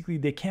 basically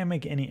they can't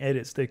make any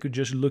edits. They could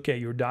just look at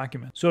your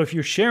document. So if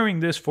you're sharing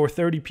this for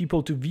 30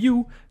 people to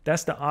view,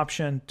 that's the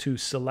option to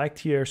select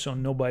here so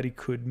nobody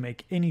could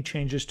make any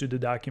changes to the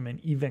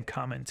document, even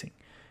commenting.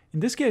 In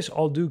this case,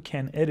 I'll do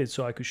can edit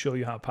so I could show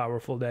you how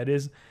powerful that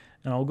is.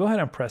 And I'll go ahead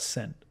and press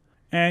send.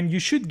 And you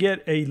should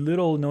get a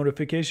little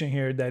notification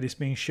here that is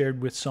being shared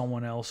with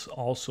someone else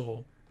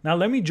also. Now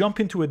let me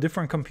jump into a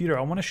different computer.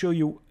 I want to show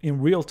you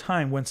in real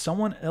time when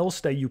someone else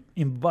that you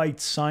invite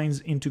signs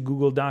into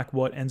Google Doc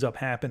what ends up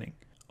happening.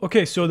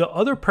 Okay, so the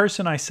other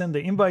person I send the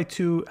invite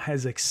to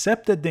has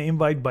accepted the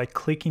invite by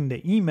clicking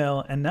the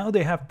email, and now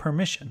they have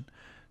permission.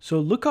 So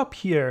look up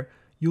here,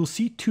 you'll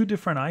see two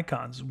different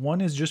icons.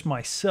 One is just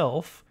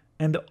myself,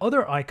 and the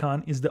other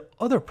icon is the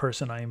other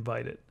person I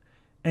invited.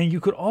 And you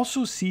could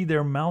also see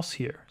their mouse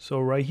here. So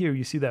right here,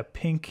 you see that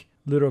pink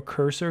little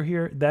cursor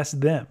here, that's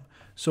them.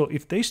 So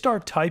if they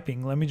start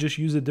typing, let me just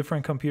use a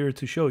different computer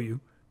to show you.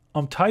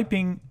 I'm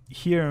typing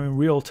here in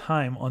real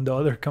time on the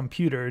other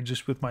computer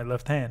just with my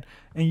left hand.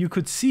 And you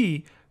could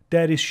see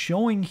that is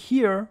showing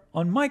here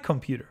on my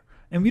computer.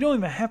 And we don't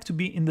even have to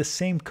be in the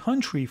same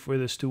country for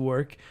this to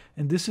work.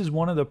 And this is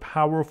one of the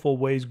powerful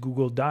ways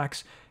Google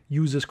Docs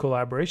uses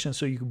collaboration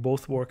so you can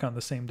both work on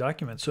the same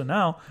document. So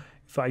now,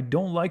 if I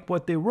don't like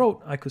what they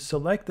wrote, I could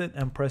select it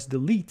and press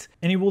delete,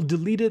 and it will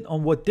delete it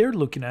on what they're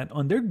looking at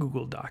on their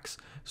Google Docs.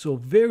 So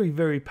very,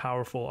 very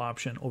powerful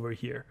option over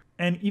here.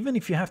 And even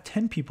if you have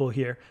 10 people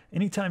here,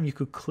 anytime you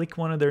could click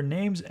one of their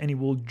names and it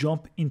will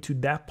jump into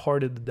that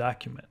part of the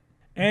document.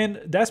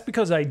 And that's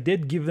because I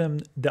did give them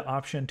the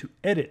option to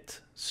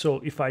edit.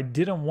 So if I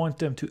didn't want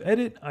them to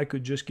edit, I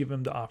could just give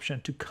them the option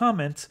to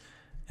comment,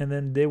 and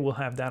then they will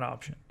have that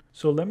option.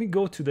 So let me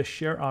go to the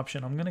share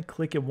option. I'm going to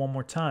click it one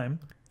more time.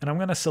 And I'm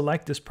going to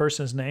select this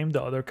person's name,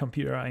 the other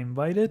computer I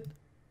invited.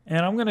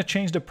 And I'm going to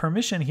change the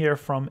permission here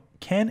from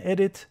can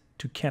edit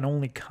to can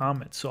only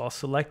comment. So I'll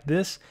select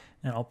this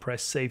and I'll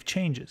press save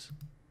changes.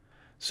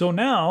 So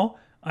now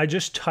I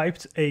just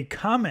typed a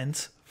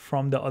comment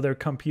from the other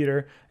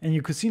computer, and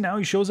you can see now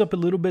he shows up a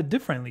little bit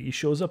differently. He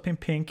shows up in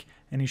pink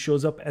and he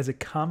shows up as a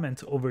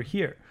comment over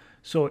here.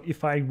 So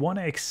if I want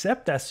to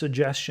accept that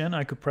suggestion,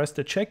 I could press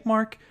the check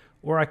mark,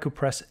 or I could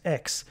press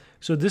X.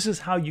 So this is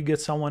how you get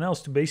someone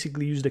else to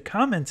basically use the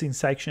commenting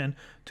section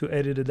to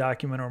edit a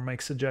document or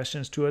make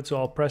suggestions to it. So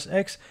I'll press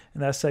X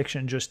and that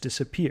section just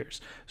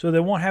disappears. So they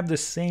won't have the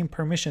same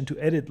permission to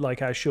edit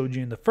like I showed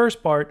you in the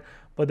first part,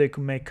 but they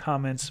could make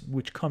comments,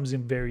 which comes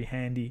in very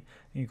handy.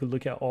 And you can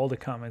look at all the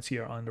comments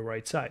here on the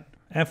right side.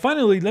 And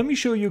finally, let me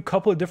show you a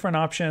couple of different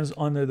options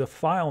under the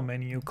file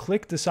menu.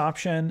 Click this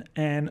option,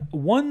 and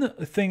one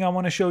thing I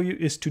want to show you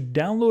is to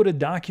download a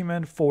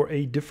document for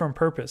a different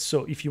purpose.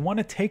 So if you want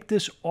to take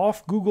this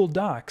off Google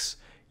Docs,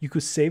 you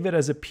could save it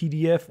as a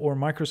PDF or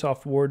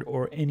Microsoft Word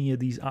or any of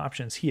these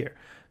options here.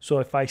 So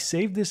if I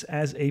save this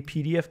as a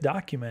PDF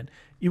document,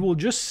 it will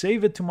just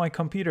save it to my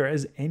computer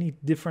as any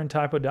different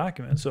type of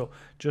document. So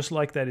just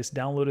like that, it's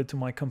downloaded to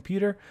my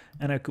computer,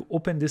 and I could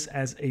open this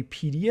as a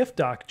PDF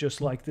doc just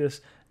like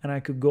this, and I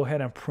could go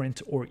ahead and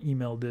print or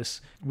email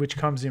this, which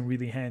comes in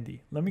really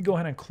handy. Let me go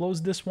ahead and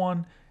close this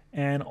one,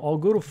 and I'll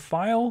go to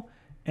File,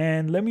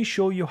 and let me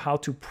show you how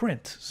to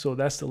print. So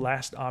that's the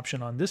last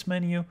option on this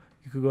menu,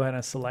 You could go ahead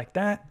and select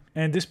that.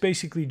 And this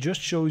basically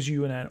just shows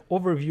you an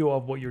overview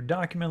of what your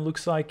document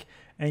looks like.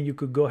 And you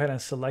could go ahead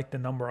and select the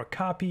number of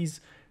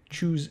copies,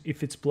 choose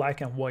if it's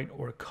black and white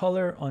or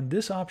color on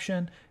this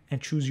option,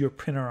 and choose your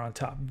printer on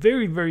top.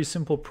 Very, very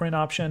simple print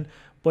option,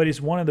 but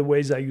it's one of the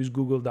ways I use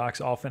Google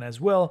Docs often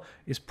as well,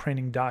 is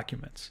printing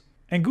documents.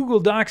 And Google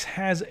Docs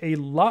has a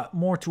lot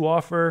more to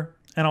offer,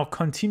 and I'll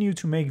continue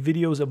to make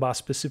videos about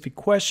specific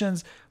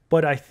questions,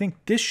 but I think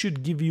this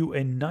should give you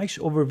a nice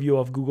overview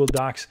of Google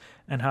Docs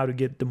and how to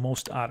get the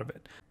most out of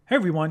it. Hey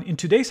everyone, in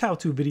today's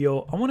how-to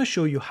video, I want to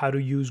show you how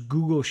to use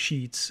Google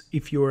Sheets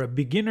if you're a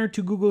beginner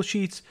to Google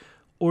Sheets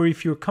or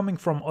if you're coming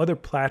from other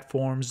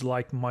platforms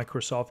like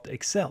Microsoft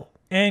Excel.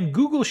 And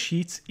Google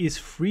Sheets is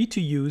free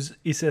to use.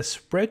 It's a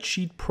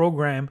spreadsheet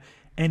program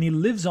and it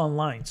lives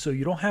online, so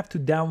you don't have to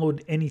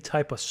download any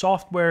type of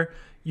software.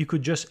 You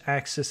could just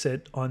access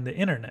it on the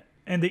internet.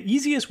 And the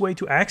easiest way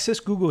to access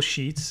Google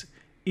Sheets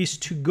is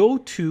to go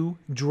to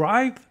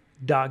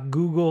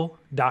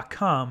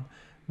drive.google.com,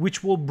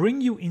 which will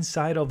bring you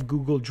inside of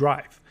Google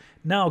Drive.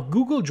 Now,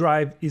 Google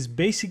Drive is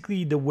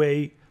basically the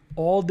way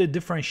all the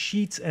different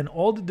sheets and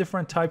all the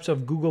different types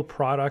of Google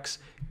products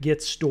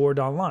get stored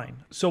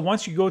online. So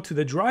once you go to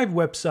the Drive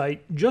website,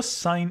 just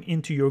sign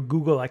into your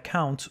Google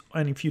account.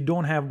 And if you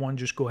don't have one,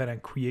 just go ahead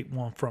and create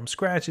one from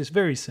scratch. It's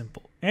very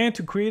simple. And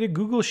to create a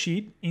Google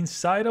Sheet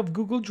inside of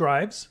Google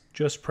Drives,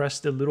 just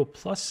press the little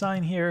plus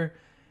sign here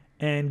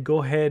and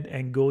go ahead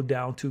and go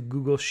down to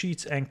Google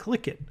Sheets and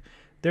click it.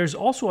 There's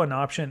also an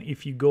option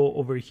if you go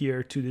over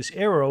here to this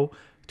arrow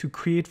to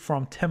create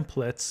from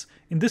templates.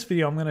 In this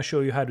video, I'm going to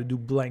show you how to do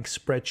blank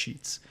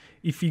spreadsheets.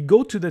 If you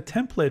go to the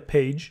template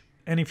page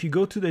and if you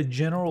go to the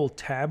general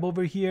tab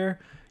over here,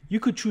 you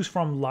could choose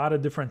from a lot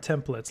of different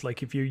templates.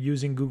 Like if you're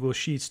using Google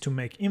Sheets to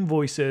make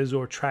invoices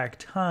or track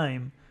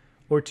time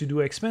or to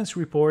do expense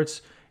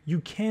reports, you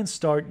can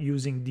start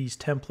using these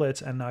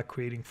templates and not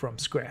creating from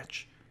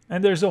scratch.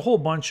 And there's a whole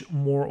bunch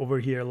more over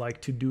here like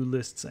to-do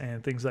lists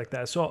and things like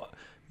that. So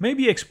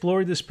maybe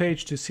explore this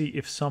page to see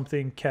if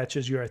something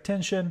catches your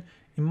attention.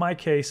 In my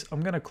case,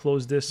 I'm going to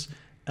close this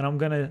and I'm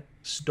going to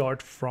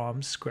start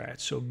from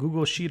scratch. So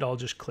Google Sheet, I'll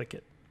just click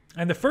it.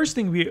 And the first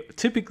thing we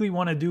typically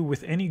want to do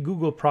with any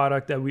Google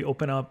product that we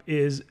open up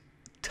is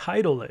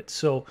title it.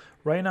 So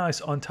right now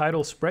it's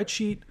Untitled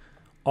Spreadsheet.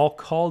 I'll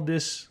call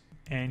this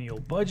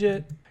Annual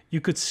Budget. You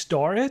could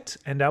star it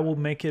and that will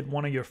make it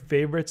one of your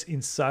favorites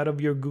inside of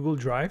your Google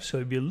Drive. So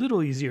it'd be a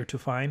little easier to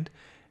find.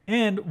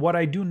 And what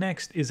I do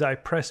next is I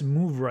press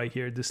move right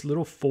here, this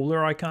little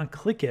folder icon,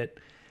 click it.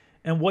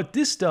 And what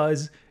this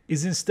does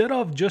is instead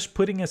of just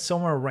putting it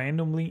somewhere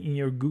randomly in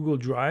your Google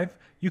Drive,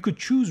 you could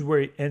choose where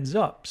it ends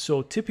up.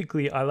 So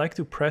typically I like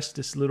to press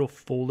this little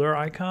folder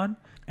icon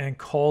and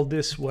call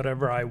this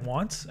whatever I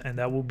want. And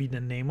that will be the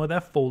name of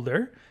that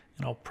folder.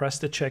 And I'll press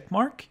the check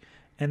mark.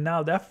 And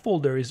now that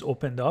folder is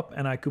opened up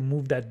and I could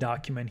move that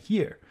document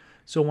here.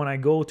 So when I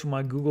go to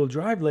my Google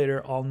Drive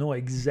later, I'll know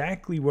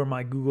exactly where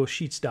my Google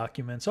Sheets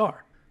documents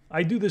are.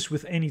 I do this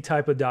with any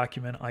type of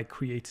document I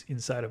create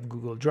inside of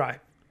Google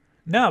Drive.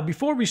 Now,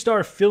 before we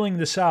start filling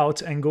this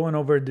out and going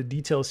over the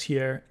details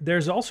here,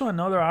 there's also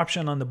another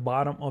option on the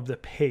bottom of the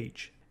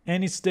page,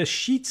 and it's the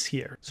Sheets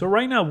here. So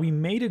right now we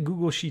made a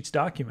Google Sheets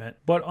document,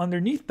 but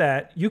underneath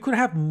that, you could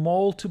have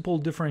multiple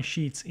different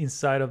sheets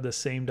inside of the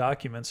same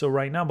document. So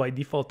right now by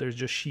default, there's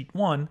just sheet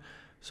 1.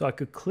 So I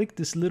could click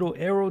this little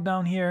arrow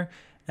down here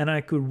and I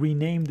could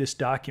rename this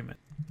document.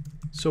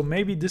 So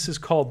maybe this is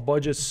called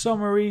Budget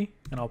Summary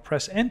and I'll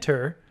press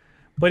enter.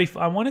 But if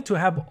I wanted to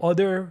have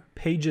other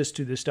pages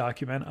to this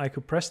document, I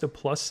could press the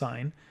plus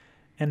sign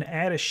and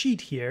add a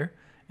sheet here.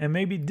 And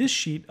maybe this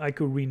sheet I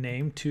could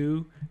rename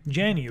to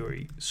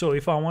January. So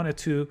if I wanted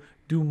to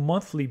do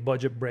monthly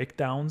budget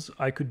breakdowns,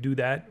 I could do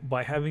that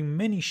by having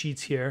many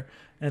sheets here.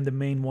 And the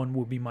main one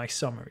will be my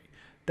summary.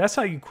 That's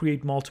how you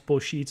create multiple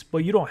sheets,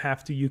 but you don't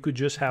have to. You could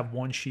just have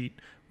one sheet,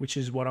 which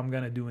is what I'm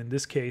going to do in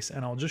this case.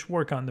 And I'll just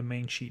work on the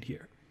main sheet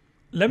here.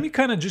 Let me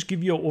kind of just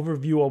give you an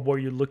overview of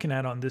what you're looking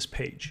at on this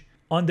page.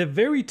 On the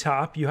very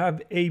top, you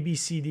have A, B,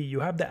 C, D. You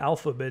have the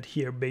alphabet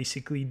here,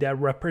 basically, that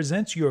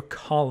represents your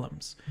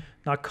columns.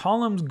 Now,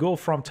 columns go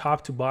from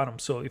top to bottom.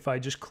 So if I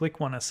just click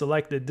one and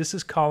select it, this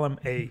is column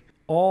A.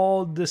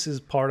 All this is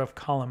part of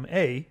column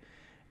A.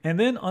 And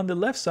then on the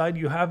left side,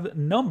 you have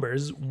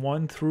numbers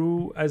 1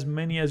 through as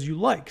many as you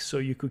like. So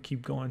you could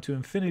keep going to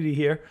infinity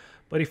here.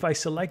 But if I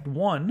select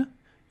 1,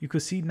 you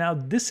could see now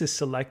this is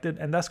selected,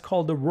 and that's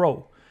called a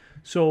row.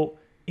 So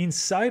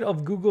inside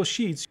of Google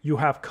Sheets, you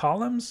have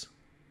columns,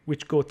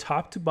 which go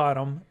top to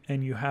bottom,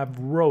 and you have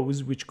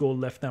rows which go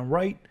left and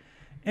right.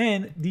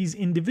 And these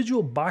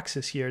individual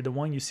boxes here, the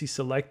one you see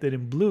selected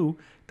in blue,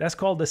 that's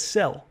called a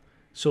cell.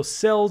 So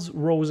cells,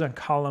 rows, and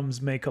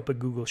columns make up a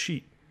Google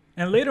Sheet.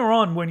 And later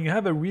on, when you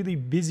have a really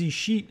busy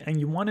sheet and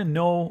you want to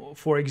know,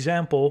 for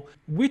example,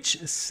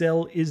 which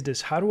cell is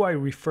this? How do I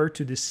refer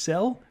to this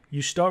cell?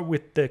 You start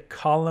with the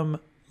column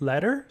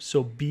letter,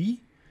 so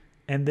B,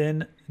 and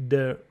then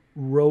the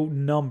row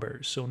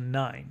number, so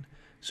 9.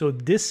 So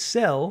this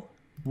cell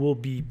will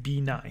be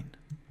B9.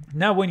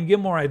 Now, when you get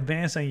more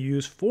advanced and you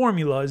use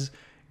formulas,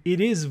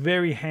 it is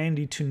very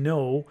handy to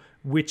know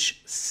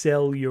which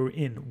cell you're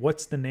in.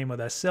 What's the name of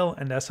that cell?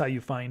 And that's how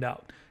you find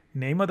out.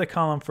 Name of the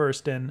column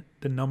first, then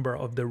the number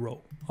of the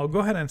row. I'll go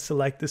ahead and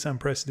select this and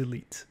press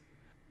delete.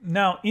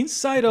 Now,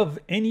 inside of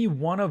any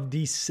one of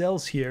these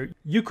cells here,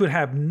 you could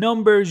have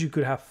numbers, you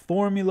could have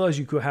formulas,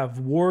 you could have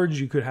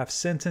words, you could have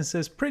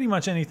sentences. Pretty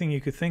much anything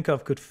you could think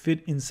of could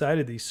fit inside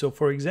of these. So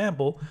for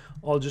example,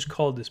 I'll just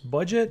call this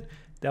budget.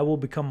 That will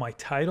become my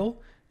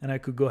title. And I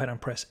could go ahead and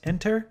press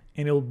enter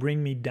and it'll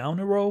bring me down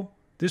a row.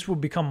 This will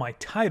become my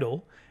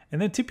title. And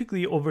then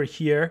typically over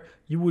here,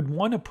 you would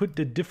want to put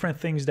the different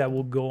things that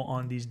will go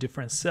on these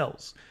different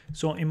cells.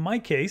 So in my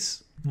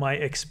case, my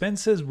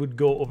expenses would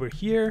go over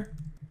here.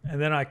 And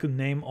then I could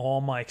name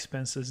all my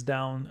expenses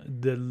down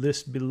the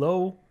list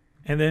below.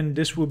 And then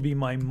this would be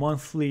my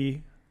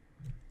monthly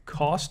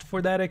cost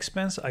for that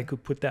expense. I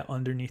could put that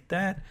underneath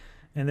that.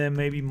 And then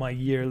maybe my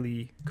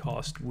yearly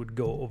cost would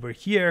go over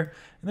here.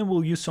 And then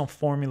we'll use some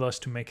formulas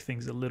to make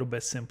things a little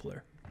bit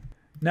simpler.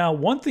 Now,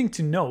 one thing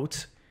to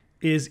note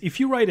is if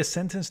you write a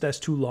sentence that's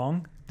too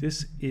long,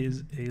 this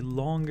is a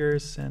longer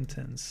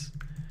sentence.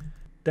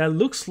 That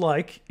looks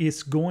like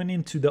it's going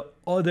into the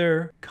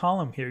other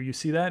column here. You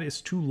see that?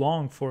 It's too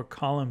long for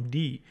column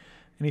D.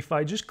 And if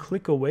I just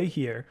click away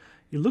here,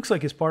 it looks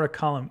like it's part of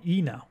column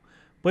E now.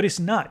 But it's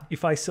not.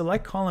 If I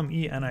select column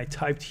E and I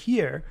typed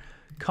here,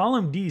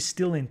 column D is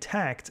still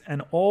intact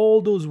and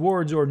all those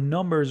words or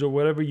numbers or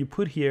whatever you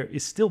put here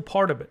is still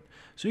part of it.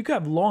 So you could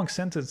have long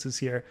sentences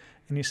here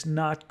and it's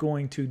not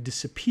going to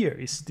disappear.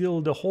 It's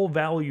still, the whole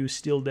value is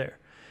still there.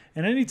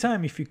 And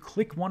anytime if you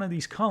click one of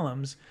these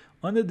columns,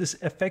 under this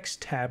FX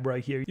tab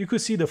right here, you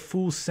could see the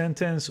full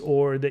sentence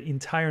or the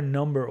entire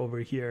number over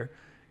here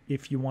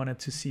if you wanted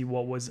to see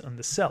what was on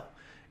the cell.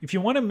 If you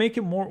want to make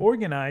it more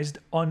organized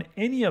on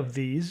any of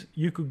these,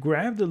 you could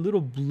grab the little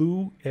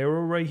blue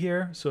arrow right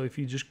here. So if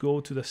you just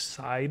go to the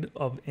side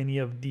of any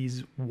of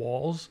these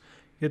walls,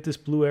 hit this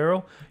blue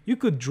arrow, you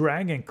could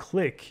drag and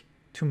click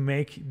to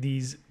make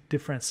these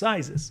different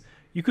sizes.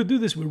 You could do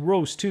this with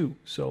rows too.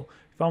 So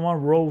if I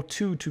want row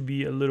 2 to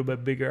be a little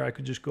bit bigger, I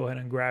could just go ahead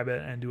and grab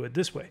it and do it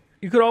this way.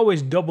 You could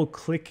always double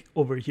click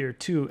over here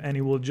too, and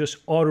it will just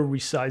auto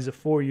resize it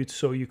for you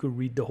so you could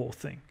read the whole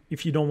thing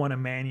if you don't want to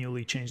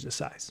manually change the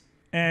size.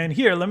 And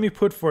here, let me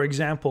put, for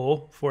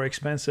example, for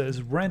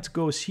expenses, rent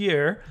goes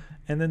here,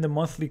 and then the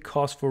monthly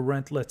cost for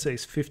rent, let's say,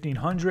 is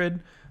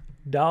 $1,500.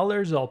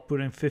 I'll put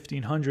in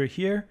 $1,500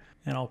 here,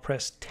 and I'll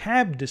press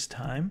tab this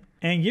time.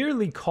 And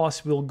yearly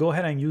costs, we'll go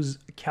ahead and use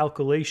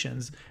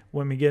calculations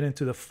when we get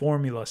into the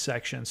formula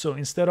section. So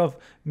instead of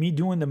me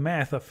doing the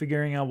math of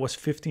figuring out what's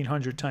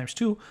 1,500 times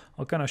 2,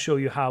 I'll kind of show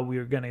you how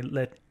we're going to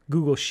let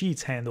Google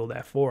Sheets handle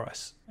that for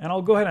us. And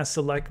I'll go ahead and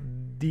select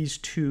these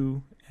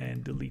two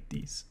and delete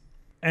these.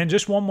 And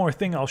just one more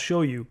thing I'll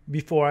show you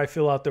before I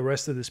fill out the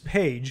rest of this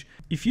page.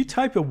 If you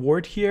type a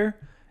word here,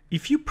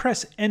 if you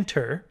press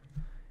enter,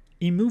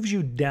 it moves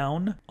you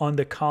down on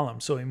the column.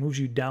 So it moves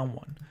you down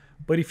one.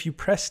 But if you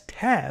press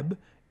tab,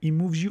 it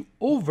moves you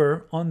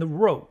over on the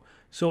row.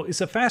 So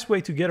it's a fast way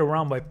to get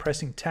around by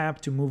pressing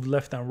tab to move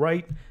left and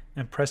right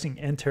and pressing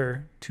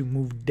enter to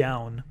move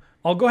down.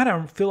 I'll go ahead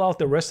and fill out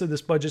the rest of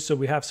this budget so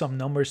we have some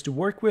numbers to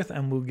work with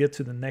and we'll get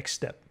to the next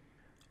step.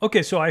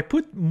 Okay, so I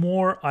put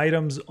more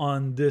items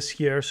on this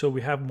here so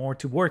we have more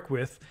to work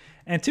with.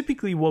 And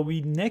typically what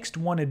we next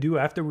want to do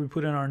after we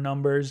put in our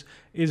numbers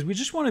is we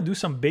just want to do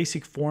some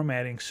basic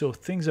formatting so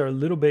things are a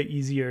little bit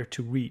easier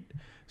to read.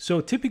 So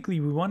typically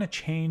we want to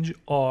change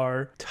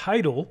our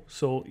title.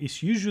 So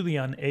it's usually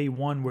on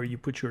A1 where you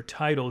put your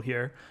title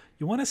here.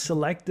 You want to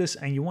select this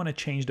and you want to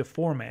change the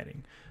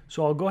formatting.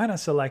 So I'll go ahead and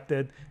select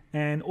it.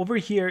 And over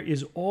here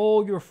is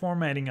all your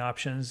formatting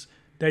options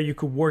that you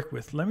could work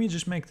with. Let me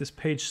just make this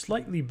page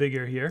slightly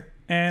bigger here.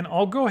 And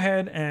I'll go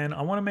ahead and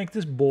I want to make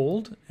this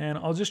bold and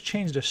I'll just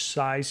change the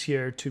size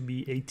here to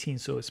be 18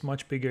 so it's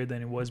much bigger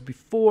than it was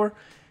before.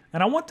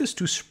 And I want this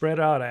to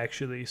spread out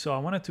actually, so I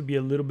want it to be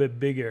a little bit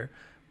bigger.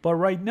 But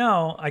right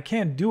now I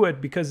can't do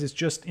it because it's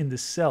just in the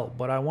cell,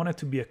 but I want it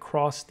to be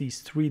across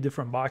these 3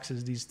 different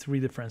boxes, these 3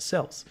 different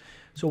cells.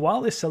 So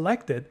while it's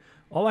selected,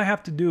 all I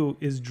have to do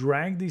is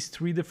drag these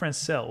 3 different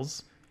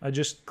cells. I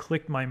just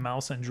click my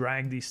mouse and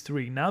drag these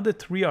 3. Now the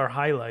 3 are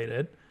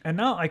highlighted. And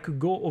now I could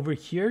go over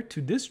here to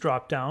this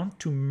drop down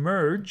to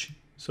merge.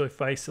 So if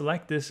I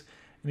select this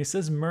and it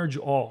says merge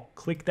all,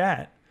 click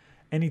that.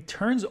 And it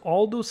turns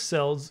all those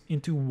cells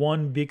into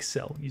one big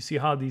cell. You see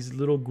how these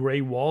little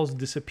gray walls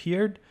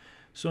disappeared?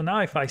 So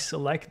now if I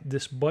select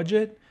this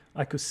budget,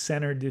 I could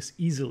center this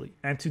easily.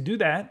 And to do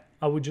that,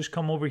 I would just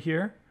come over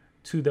here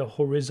to the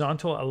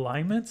horizontal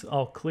alignment.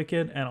 I'll click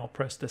it and I'll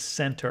press the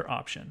center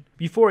option.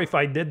 Before, if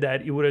I did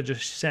that, it would have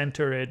just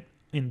centered it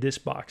in this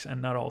box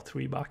and not all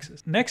 3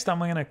 boxes. Next, I'm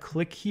gonna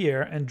click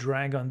here and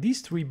drag on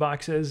these 3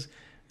 boxes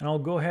and I'll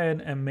go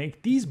ahead and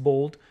make these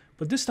bold,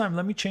 but this time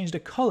let me change the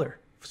color.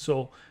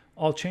 So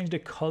I'll change the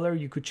color.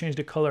 You could change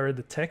the color of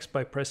the text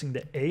by pressing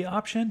the A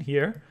option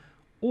here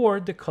or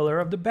the color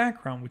of the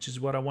background, which is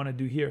what I wanna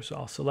do here. So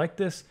I'll select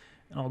this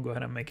and I'll go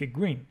ahead and make it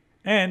green.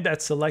 And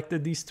that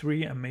selected these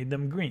three and made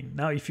them green.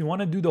 Now, if you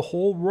want to do the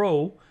whole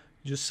row,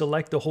 just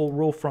select the whole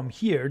row from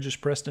here,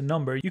 just press the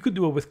number. You could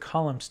do it with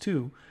columns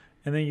too.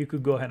 And then you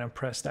could go ahead and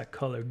press that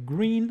color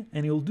green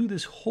and it'll do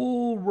this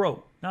whole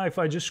row. Now, if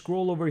I just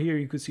scroll over here,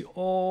 you could see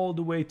all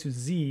the way to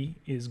Z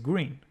is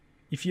green.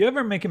 If you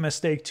ever make a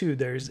mistake too,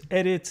 there's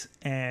edit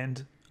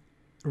and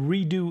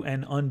redo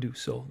and undo.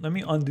 So let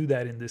me undo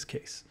that in this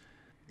case.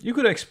 You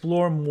could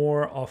explore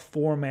more of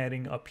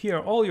formatting up here.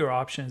 All your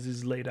options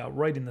is laid out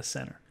right in the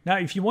center. Now,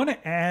 if you want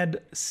to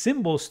add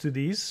symbols to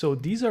these, so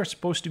these are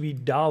supposed to be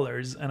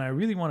dollars and I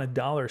really want a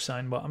dollar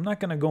sign, but I'm not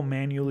going to go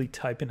manually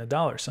type in a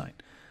dollar sign.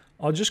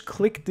 I'll just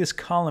click this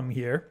column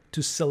here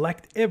to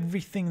select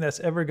everything that's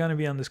ever going to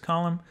be on this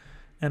column.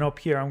 And up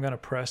here, I'm going to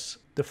press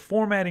the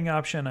formatting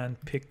option and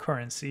pick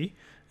currency.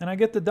 And I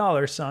get the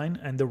dollar sign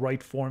and the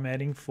right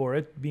formatting for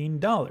it being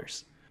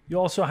dollars. You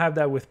also have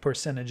that with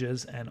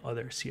percentages and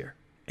others here.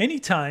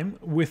 Anytime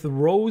with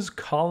rows,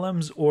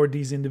 columns, or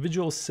these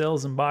individual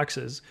cells and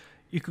boxes,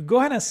 you could go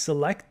ahead and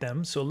select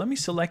them. So let me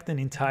select an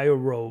entire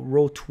row,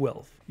 row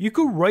 12. You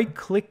could right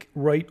click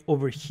right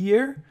over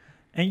here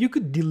and you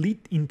could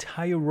delete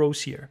entire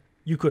rows here.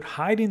 You could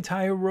hide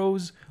entire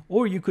rows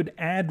or you could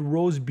add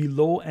rows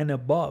below and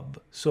above.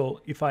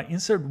 So if I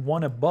insert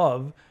one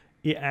above,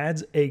 it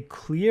adds a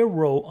clear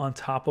row on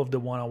top of the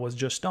one I was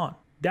just on.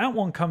 That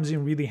one comes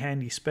in really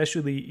handy,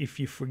 especially if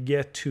you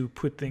forget to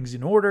put things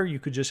in order. You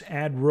could just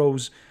add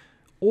rows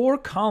or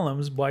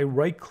columns by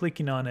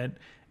right-clicking on it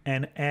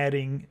and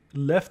adding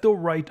left or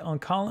right on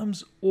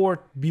columns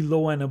or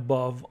below and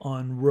above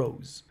on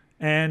rows.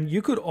 And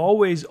you could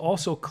always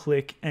also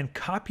click and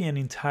copy an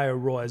entire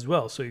row as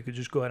well. So you could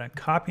just go ahead and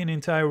copy an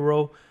entire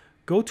row,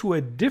 go to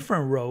a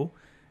different row,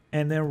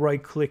 and then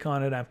right click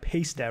on it and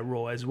paste that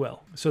row as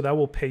well. So that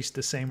will paste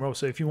the same row.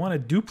 So if you want to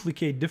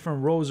duplicate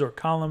different rows or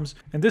columns,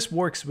 and this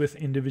works with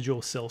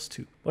individual cells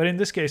too. But in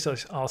this case,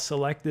 I'll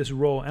select this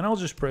row and I'll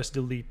just press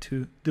delete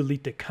to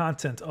delete the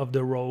content of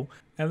the row.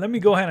 And let me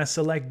go ahead and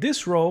select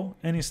this row.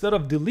 And instead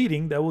of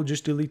deleting, that will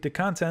just delete the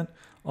content.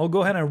 I'll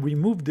go ahead and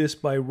remove this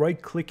by right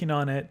clicking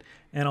on it.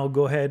 And I'll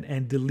go ahead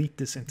and delete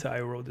this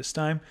entire row this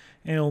time.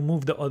 And it'll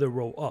move the other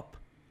row up.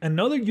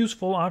 Another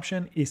useful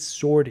option is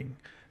sorting.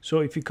 So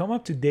if you come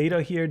up to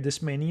data here,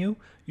 this menu,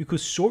 you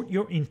could sort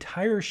your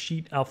entire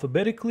sheet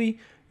alphabetically.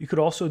 You could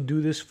also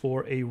do this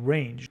for a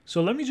range.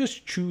 So let me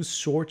just choose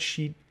sort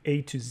sheet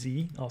A to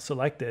Z. I'll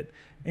select it.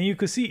 And you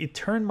can see it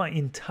turned my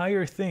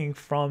entire thing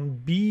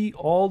from B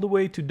all the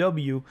way to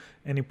W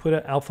and it put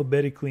it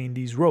alphabetically in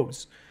these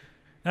rows.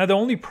 Now the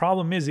only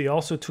problem is it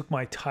also took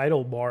my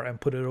title bar and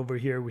put it over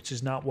here, which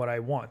is not what I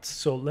want.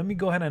 So let me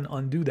go ahead and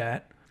undo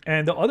that.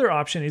 And the other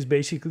option is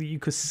basically you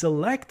could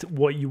select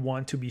what you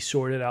want to be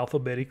sorted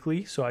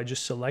alphabetically. So I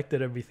just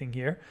selected everything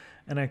here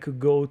and I could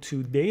go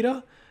to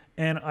data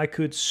and I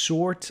could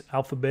sort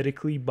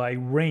alphabetically by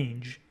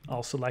range.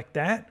 I'll select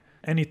that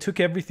and it took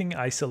everything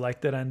I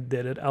selected and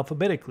did it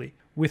alphabetically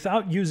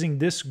without using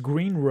this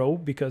green row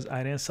because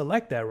I didn't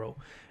select that row.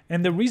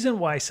 And the reason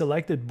why I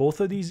selected both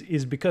of these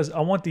is because I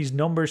want these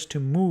numbers to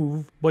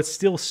move but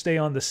still stay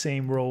on the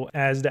same row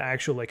as the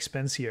actual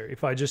expense here.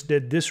 If I just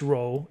did this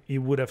row, it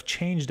would have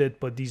changed it,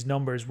 but these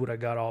numbers would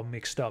have got all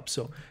mixed up.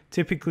 So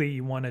typically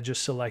you want to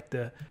just select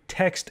the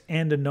text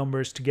and the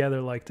numbers together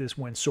like this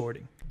when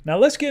sorting. Now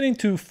let's get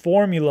into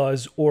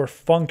formulas or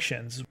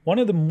functions, one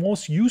of the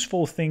most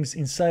useful things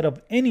inside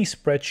of any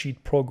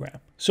spreadsheet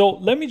program. So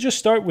let me just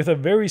start with a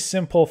very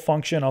simple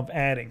function of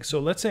adding. So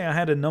let's say I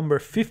had a number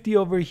 50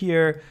 over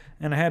here,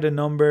 and I had a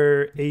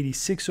number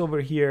 86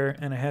 over here,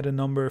 and I had a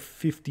number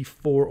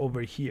 54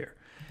 over here.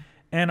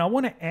 And I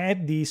want to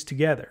add these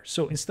together.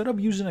 So instead of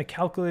using a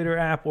calculator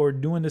app or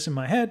doing this in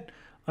my head,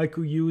 I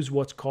could use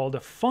what's called a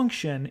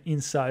function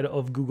inside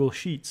of Google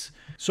Sheets.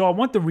 So I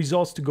want the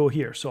results to go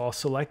here. So I'll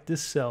select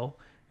this cell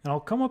and I'll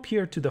come up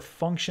here to the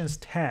functions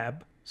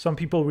tab. Some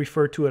people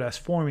refer to it as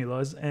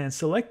formulas, and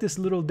select this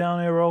little down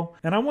arrow.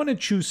 And I want to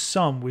choose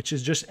sum, which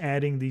is just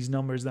adding these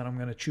numbers that I'm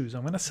going to choose.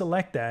 I'm going to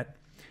select that.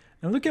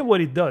 And look at what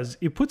it does.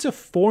 It puts a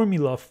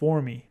formula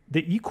for me,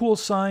 the equal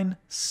sign,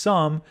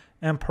 sum,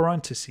 and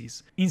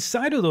parentheses.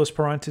 Inside of those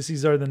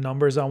parentheses are the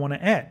numbers I want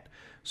to add.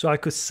 So I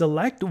could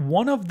select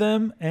one of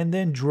them and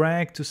then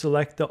drag to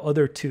select the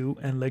other two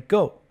and let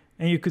go.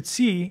 And you could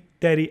see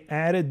that it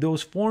added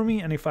those for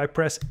me. And if I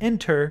press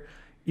enter,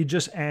 it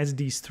just adds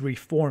these three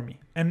for me.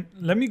 And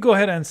let me go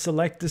ahead and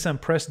select this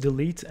and press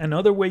delete.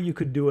 Another way you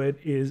could do it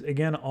is,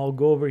 again, I'll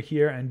go over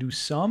here and do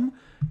sum.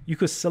 You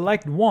could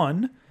select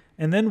one,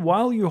 and then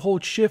while you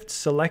hold shift,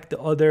 select the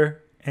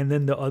other and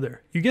then the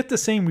other. You get the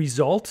same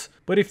result,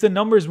 but if the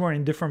numbers were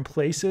in different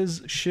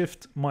places,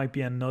 shift might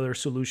be another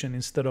solution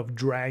instead of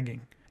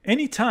dragging.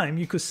 Anytime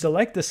you could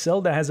select the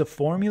cell that has a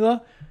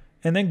formula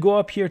and then go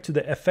up here to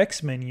the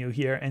FX menu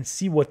here and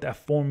see what that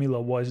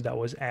formula was that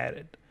was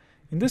added.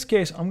 In this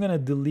case, I'm going to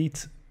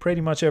delete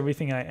pretty much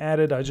everything I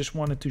added. I just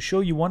wanted to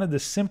show you one of the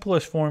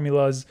simplest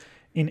formulas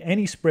in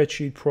any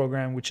spreadsheet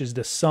program, which is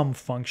the sum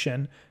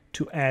function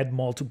to add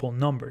multiple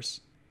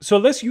numbers. So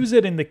let's use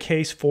it in the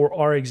case for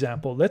our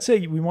example. Let's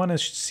say we want to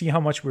see how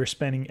much we're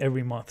spending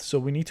every month. So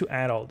we need to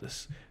add all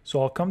this.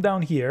 So I'll come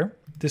down here.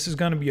 This is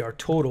going to be our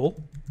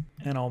total.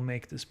 And I'll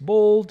make this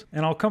bold.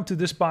 And I'll come to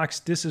this box.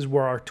 This is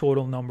where our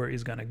total number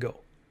is going to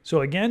go.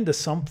 So again, the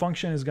sum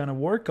function is going to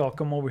work. I'll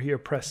come over here,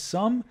 press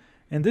sum.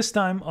 And this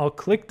time I'll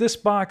click this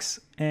box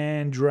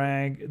and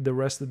drag the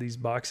rest of these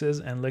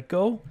boxes and let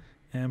go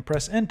and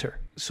press enter.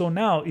 So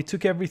now it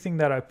took everything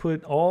that I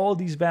put, all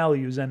these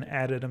values, and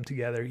added them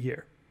together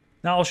here.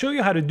 Now I'll show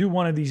you how to do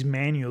one of these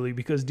manually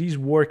because these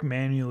work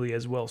manually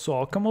as well. So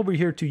I'll come over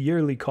here to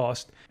yearly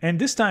cost. And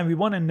this time we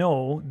want to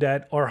know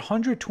that our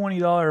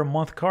 $120 a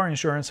month car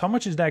insurance, how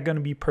much is that going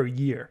to be per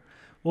year?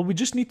 Well, we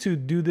just need to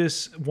do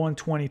this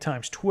 120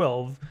 times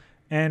 12.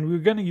 And we're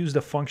going to use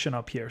the function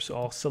up here. So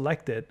I'll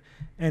select it.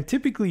 And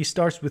typically it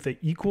starts with an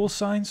equal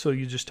sign. So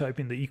you just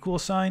type in the equal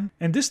sign.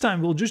 And this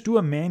time we'll just do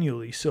it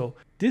manually. So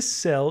this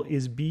cell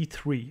is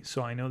B3.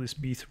 So I know this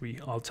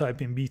B3. I'll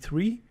type in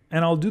B3.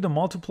 And I'll do the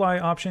multiply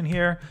option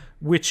here,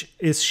 which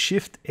is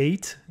Shift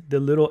 8, the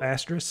little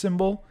asterisk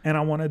symbol. And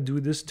I want to do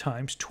this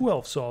times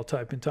 12. So I'll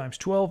type in times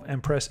 12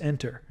 and press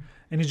enter.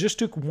 And it just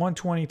took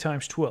 120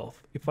 times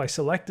 12. If I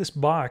select this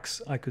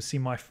box, I could see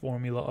my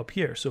formula up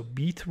here. So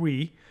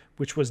B3,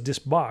 which was this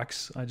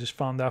box, I just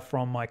found that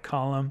from my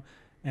column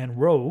and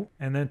row,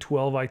 and then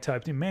 12 I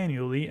typed in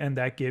manually, and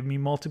that gave me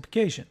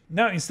multiplication.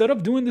 Now, instead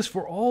of doing this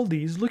for all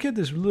these, look at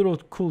this little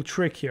cool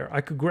trick here.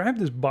 I could grab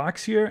this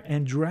box here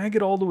and drag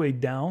it all the way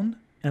down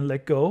and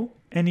let go,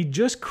 and it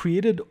just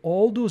created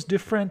all those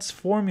different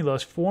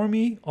formulas for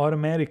me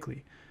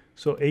automatically.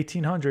 So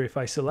 1800, if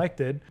I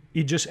selected,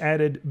 it just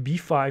added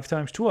B5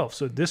 times 12.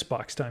 So this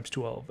box times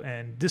 12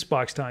 and this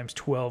box times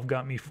 12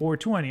 got me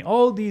 420.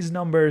 All these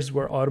numbers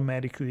were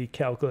automatically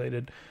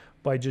calculated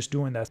by just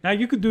doing that. Now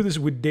you could do this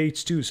with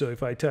dates too. So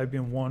if I type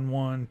in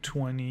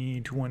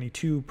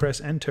 1/1/2022, press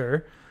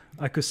enter,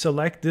 I could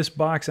select this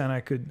box and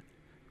I could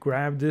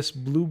grab this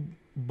blue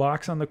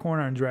box on the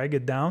corner and drag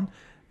it down,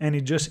 and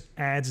it just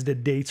adds the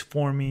dates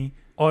for me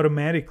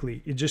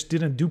automatically. It just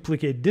didn't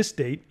duplicate this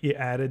date, it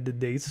added the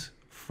dates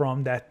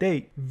from that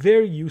date.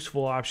 Very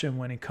useful option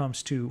when it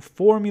comes to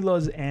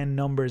formulas and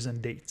numbers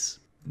and dates.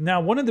 Now,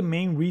 one of the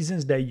main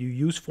reasons that you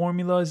use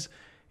formulas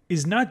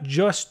is not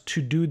just to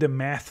do the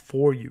math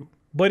for you,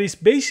 but it's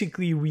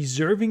basically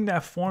reserving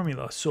that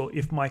formula. So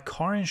if my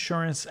car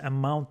insurance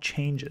amount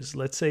changes,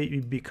 let's say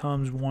it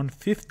becomes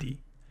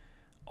 150,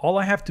 all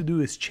I have to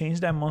do is change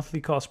that monthly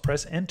cost,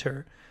 press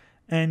enter,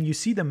 and you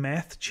see the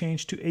math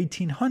change to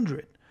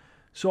 1800.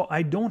 So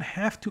I don't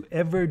have to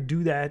ever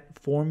do that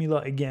formula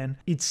again.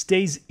 It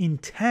stays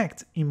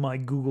intact in my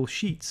Google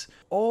Sheets.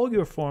 All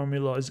your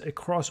formulas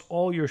across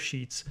all your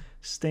sheets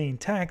stay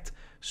intact.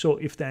 So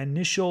if the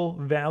initial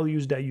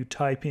values that you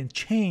type in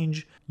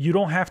change, you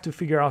don't have to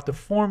figure out the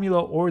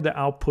formula or the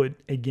output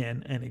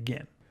again and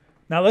again.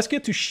 Now let's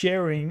get to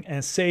sharing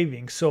and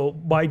saving. So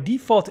by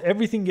default,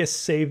 everything gets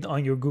saved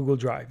on your Google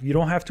Drive. You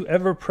don't have to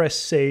ever press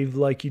save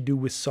like you do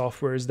with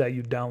softwares that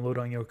you download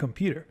on your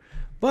computer.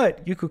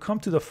 But you could come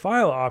to the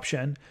file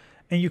option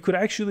and you could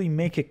actually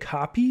make a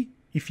copy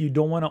if you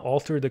don't want to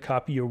alter the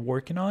copy you're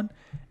working on,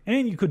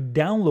 and you could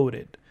download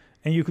it.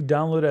 And you could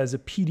download it as a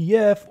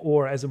PDF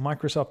or as a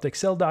Microsoft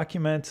Excel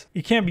document.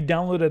 It can't be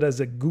downloaded as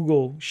a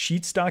Google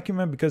Sheets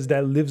document because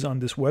that lives on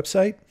this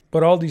website,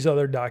 but all these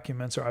other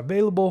documents are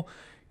available.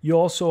 You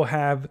also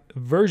have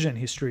version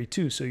history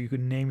too, so you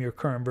could name your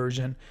current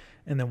version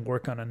and then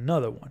work on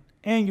another one.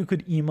 And you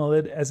could email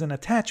it as an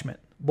attachment.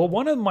 But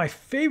one of my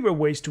favorite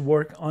ways to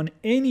work on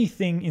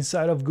anything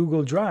inside of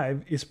Google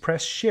Drive is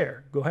press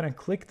share. Go ahead and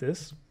click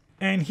this.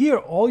 And here,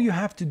 all you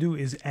have to do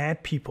is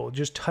add people.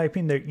 Just type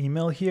in their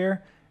email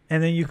here,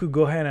 and then you could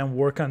go ahead and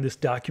work on this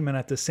document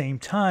at the same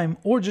time,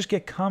 or just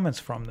get comments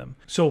from them.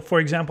 So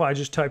for example, I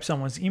just type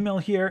someone's email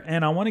here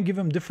and I want to give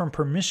them different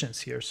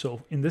permissions here.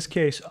 So in this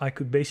case, I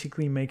could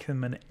basically make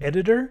them an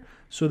editor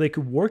so they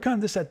could work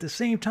on this at the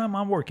same time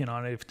I'm working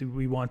on it if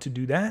we want to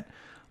do that.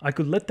 I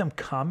could let them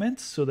comment,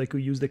 so they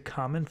could use the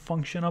comment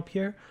function up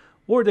here,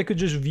 or they could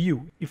just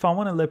view if I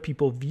want to let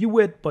people view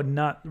it but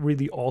not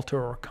really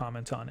alter or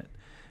comment on it.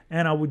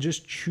 And I would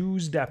just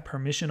choose that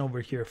permission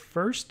over here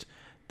first.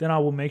 Then I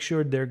will make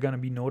sure they're going to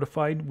be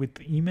notified with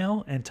the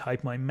email and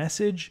type my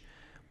message.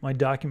 My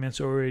document's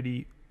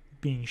already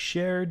being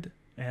shared,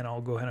 and I'll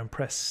go ahead and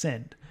press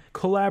send.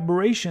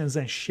 Collaborations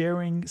and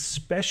sharing,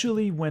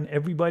 especially when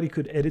everybody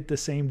could edit the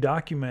same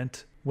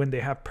document when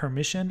they have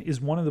permission, is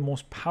one of the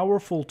most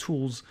powerful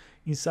tools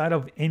inside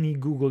of any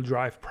Google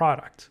Drive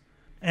product.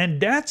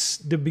 And that's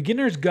the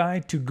beginner's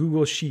guide to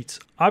Google Sheets.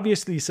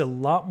 Obviously, it's a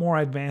lot more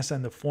advanced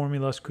and the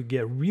formulas could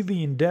get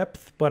really in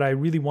depth, but I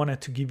really wanted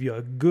to give you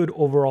a good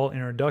overall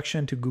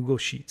introduction to Google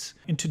Sheets.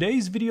 In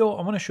today's video,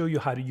 I want to show you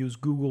how to use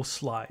Google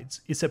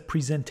Slides. It's a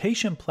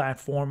presentation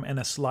platform and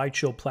a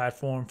slideshow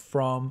platform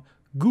from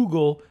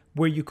Google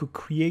where you could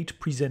create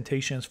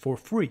presentations for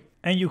free.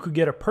 And you could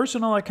get a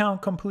personal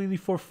account completely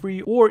for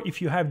free, or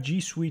if you have G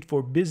Suite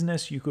for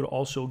Business, you could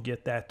also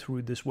get that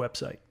through this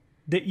website.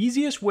 The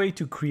easiest way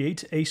to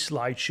create a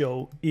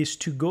slideshow is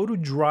to go to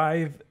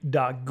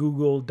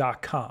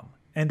drive.google.com,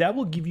 and that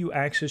will give you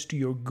access to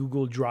your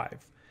Google Drive.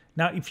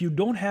 Now, if you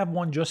don't have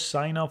one, just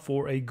sign up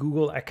for a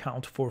Google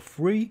account for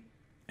free.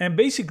 And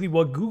basically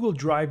what Google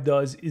Drive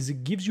does is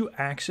it gives you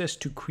access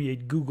to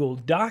create Google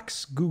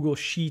Docs, Google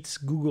Sheets,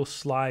 Google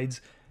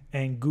Slides,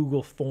 and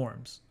Google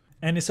Forms.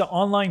 And it's an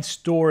online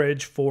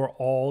storage for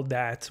all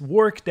that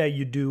work that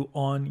you do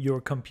on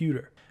your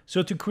computer.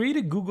 So to create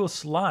a Google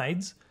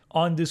Slides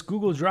on this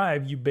Google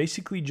Drive, you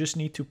basically just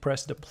need to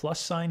press the plus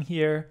sign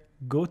here,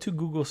 go to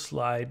Google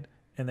Slide,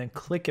 and then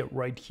click it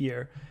right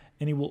here.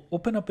 And it will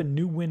open up a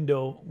new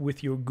window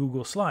with your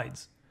Google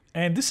Slides.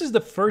 And this is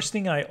the first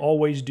thing I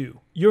always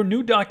do. Your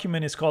new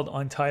document is called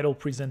Untitled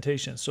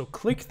Presentation. So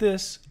click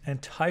this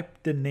and type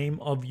the name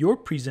of your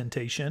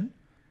presentation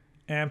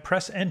and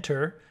press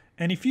enter.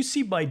 And if you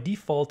see by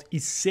default,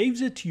 it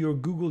saves it to your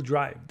Google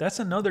Drive. That's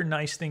another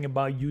nice thing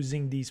about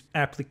using these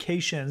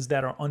applications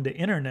that are on the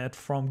internet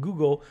from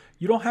Google.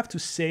 You don't have to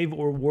save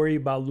or worry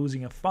about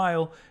losing a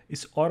file.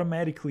 It's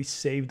automatically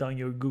saved on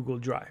your Google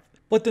Drive.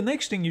 But the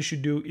next thing you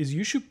should do is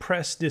you should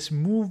press this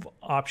move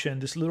option,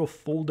 this little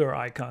folder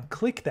icon,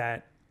 click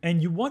that,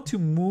 and you want to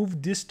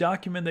move this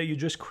document that you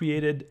just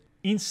created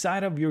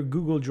inside of your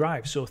Google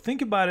Drive. So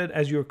think about it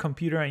as your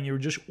computer and you're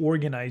just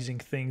organizing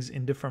things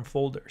in different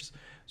folders.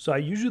 So I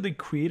usually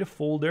create a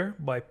folder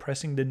by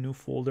pressing the new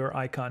folder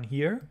icon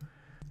here,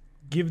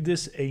 give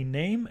this a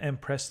name and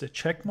press the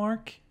check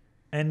mark.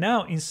 And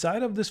now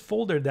inside of this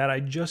folder that I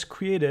just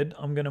created,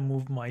 I'm gonna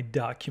move my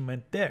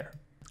document there.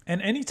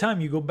 And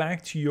anytime you go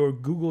back to your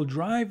Google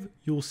Drive,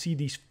 you'll see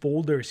these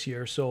folders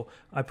here. So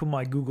I put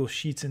my Google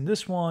Sheets in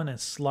this one and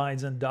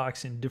Slides and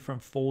Docs in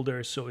different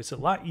folders. So it's a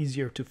lot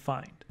easier to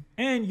find.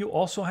 And you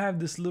also have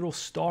this little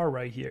star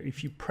right here.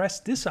 If you press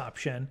this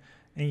option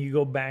and you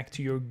go back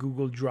to your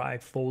Google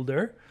Drive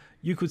folder,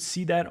 you could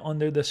see that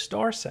under the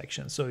star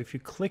section. So if you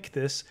click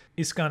this,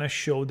 it's gonna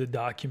show the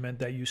document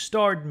that you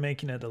started,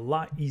 making it a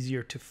lot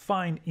easier to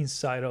find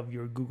inside of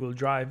your Google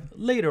Drive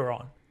later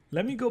on.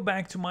 Let me go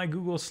back to my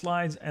Google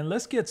Slides and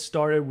let's get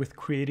started with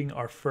creating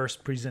our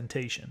first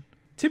presentation.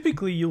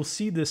 Typically, you'll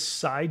see this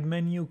side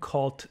menu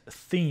called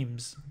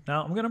Themes.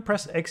 Now, I'm gonna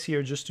press X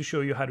here just to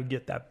show you how to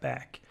get that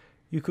back.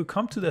 You could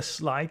come to the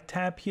Slide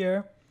tab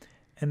here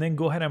and then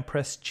go ahead and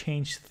press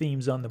Change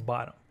Themes on the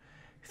bottom.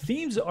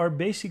 Themes are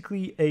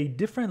basically a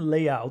different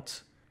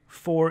layout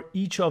for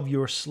each of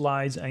your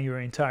slides and your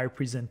entire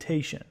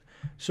presentation.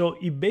 So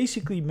it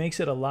basically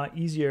makes it a lot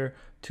easier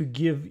to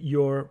give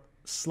your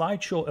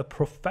slideshow a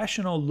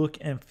professional look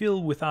and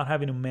feel without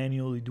having to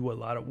manually do a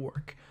lot of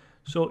work.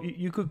 So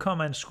you could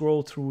come and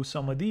scroll through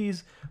some of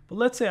these, but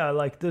let's say I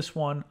like this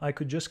one, I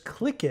could just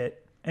click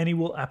it and it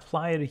will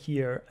apply it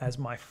here as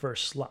my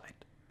first slide.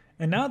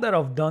 And now that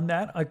I've done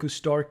that, I could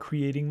start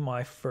creating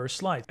my first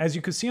slide. As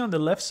you can see on the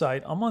left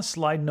side, I'm on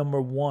slide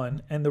number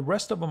 1 and the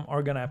rest of them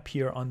are gonna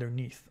appear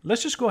underneath.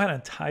 Let's just go ahead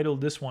and title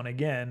this one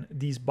again.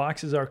 These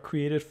boxes are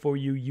created for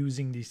you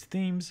using these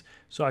themes.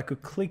 So I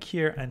could click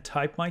here and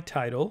type my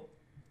title,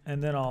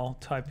 and then I'll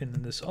type in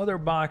this other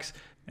box,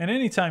 and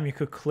anytime you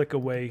could click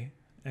away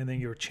and then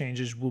your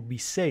changes will be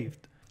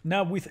saved.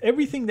 Now with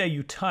everything that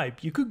you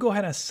type, you could go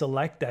ahead and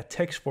select that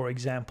text, for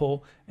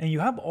example, and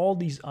you have all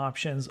these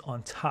options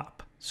on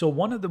top. So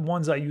one of the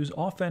ones I use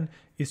often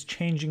is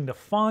changing the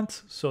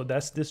font. So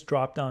that's this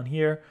drop down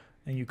here,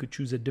 and you could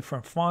choose a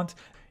different font.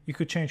 You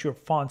could change your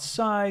font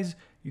size,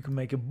 you can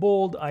make it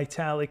bold,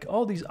 italic,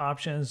 all these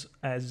options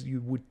as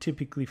you would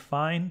typically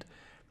find.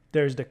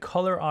 There's the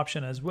color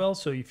option as well.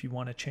 So if you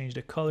want to change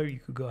the color, you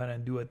could go ahead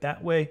and do it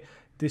that way.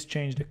 This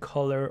changed the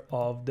color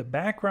of the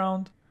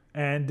background.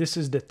 And this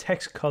is the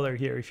text color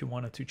here. If you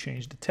wanted to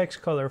change the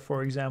text color,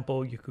 for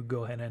example, you could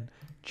go ahead and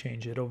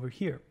change it over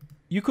here.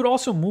 You could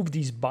also move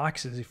these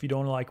boxes if you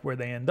don't like where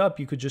they end up.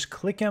 You could just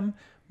click them.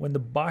 When the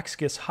box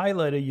gets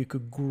highlighted, you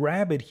could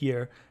grab it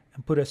here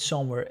and put it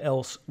somewhere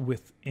else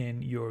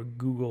within your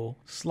Google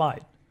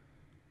slide.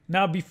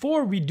 Now,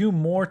 before we do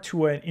more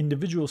to an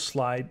individual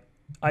slide,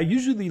 I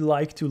usually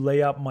like to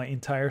lay out my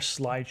entire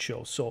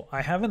slideshow. So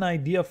I have an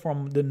idea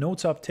from the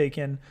notes I've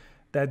taken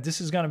that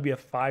this is going to be a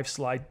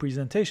 5-slide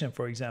presentation,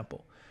 for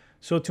example.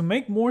 So to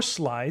make more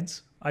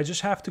slides, I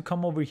just have to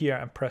come over here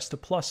and press the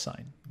plus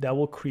sign. That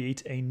will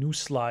create a new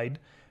slide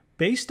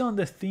based on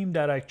the theme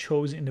that I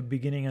chose in the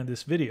beginning of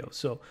this video.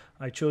 So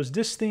I chose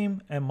this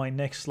theme and my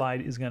next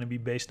slide is going to be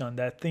based on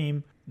that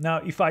theme. Now,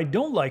 if I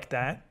don't like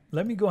that,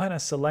 let me go ahead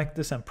and select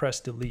this and press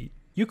delete.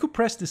 You could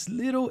press this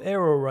little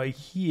arrow right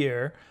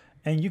here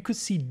and you could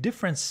see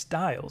different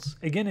styles.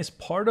 Again, it's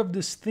part of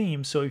this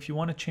theme. So if you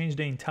want to change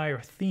the entire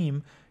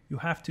theme, you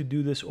have to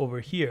do this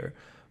over here.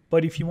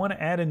 But if you want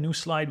to add a new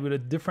slide with a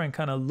different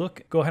kind of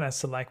look, go ahead and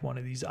select one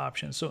of these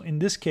options. So in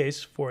this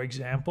case, for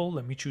example,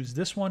 let me choose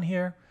this one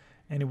here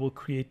and it will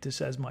create this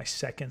as my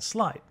second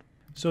slide.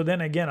 So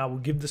then again, I will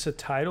give this a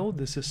title.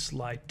 This is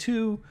slide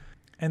 2.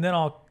 And then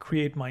I'll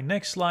create my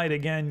next slide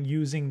again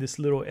using this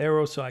little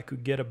arrow so I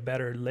could get a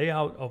better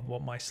layout of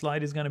what my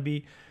slide is going to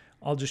be.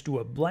 I'll just do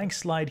a blank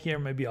slide here.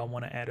 Maybe I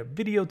want to add a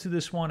video to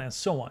this one and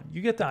so on.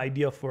 You get the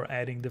idea for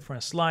adding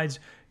different slides.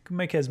 You can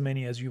make as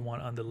many as you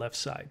want on the left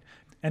side.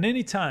 And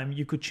anytime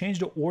you could change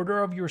the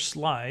order of your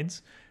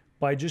slides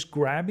by just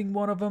grabbing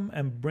one of them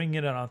and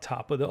bringing it on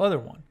top of the other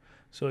one.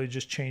 So it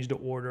just changed the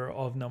order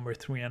of number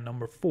 3 and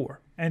number 4.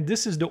 And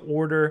this is the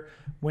order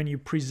when you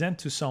present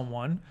to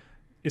someone.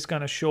 It's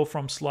going to show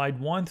from slide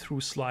 1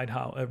 through slide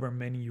however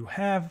many you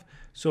have.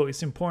 So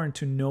it's important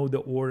to know the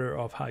order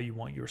of how you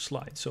want your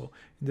slides. So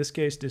in this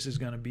case, this is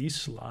going to be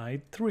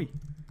slide 3.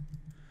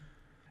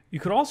 You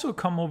could also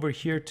come over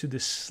here to the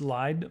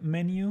slide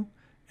menu.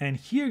 And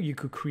here you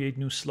could create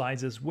new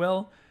slides as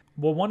well.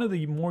 Well, one of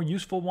the more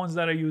useful ones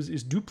that I use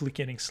is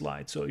duplicating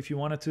slides. So if you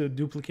wanted to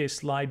duplicate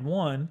slide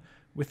 1,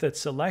 with it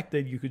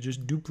selected, you could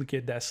just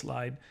duplicate that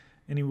slide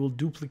and it will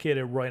duplicate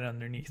it right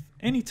underneath.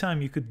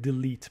 Anytime you could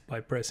delete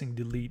by pressing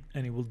delete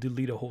and it will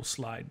delete a whole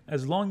slide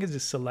as long as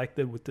it's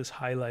selected with this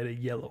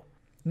highlighted yellow.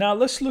 Now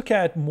let's look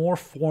at more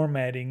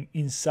formatting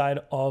inside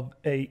of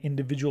an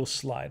individual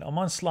slide. I'm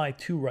on slide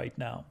 2 right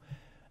now.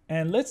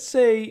 And let's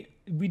say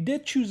we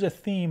did choose a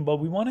theme, but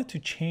we wanted to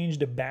change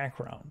the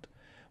background.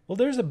 Well,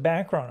 there's a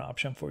background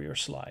option for your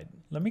slide.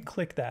 Let me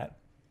click that.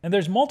 And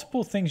there's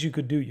multiple things you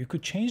could do. You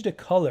could change the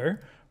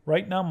color.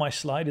 Right now my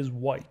slide is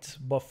white,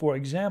 but for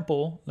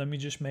example, let me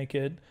just make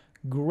it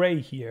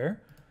gray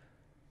here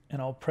and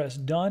I'll press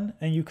done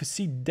and you can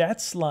see that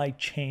slide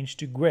changed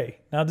to gray.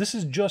 Now this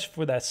is just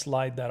for that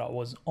slide that I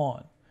was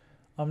on.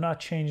 I'm not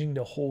changing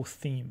the whole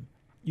theme.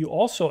 You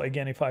also,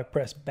 again, if I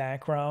press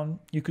background,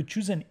 you could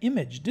choose an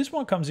image. This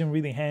one comes in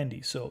really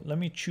handy. So let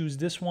me choose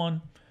this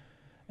one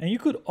and you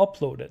could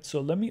upload it.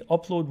 So let me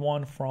upload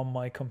one from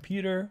my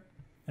computer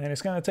and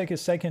it's going to take a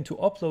second to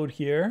upload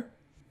here.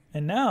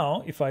 And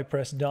now if I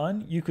press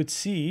done, you could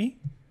see,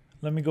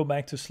 let me go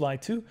back to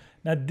slide 2.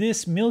 Now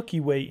this Milky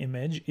Way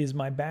image is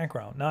my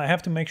background. Now I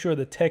have to make sure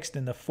the text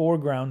in the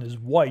foreground is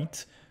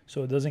white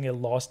so it doesn't get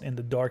lost in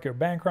the darker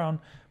background,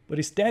 but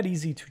it's that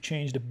easy to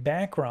change the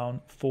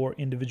background for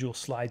individual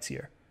slides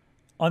here.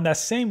 On that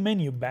same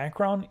menu,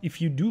 background,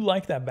 if you do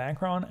like that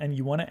background and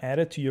you want to add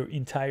it to your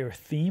entire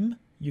theme,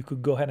 you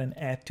could go ahead and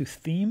add to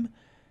theme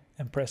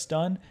and press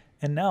done.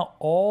 And now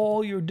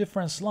all your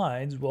different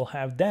slides will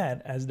have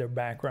that as their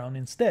background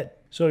instead.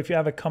 So if you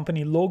have a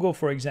company logo,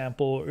 for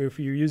example, or if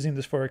you're using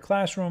this for a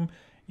classroom,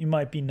 it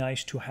might be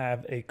nice to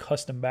have a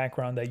custom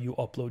background that you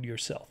upload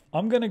yourself.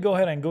 I'm going to go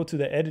ahead and go to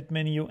the edit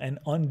menu and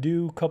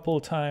undo a couple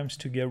of times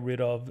to get rid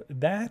of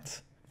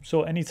that.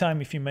 So anytime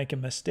if you make a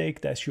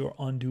mistake, that's your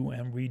undo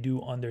and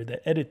redo under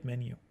the edit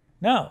menu.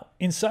 Now,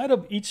 inside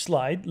of each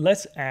slide,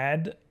 let's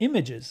add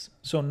images.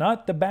 So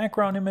not the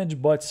background image,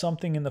 but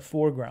something in the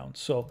foreground.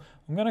 So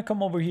I'm going to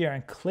come over here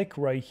and click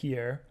right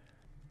here.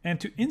 And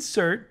to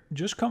insert,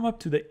 just come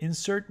up to the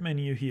insert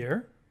menu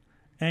here.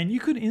 And you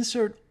could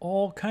insert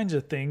all kinds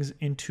of things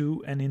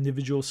into an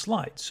individual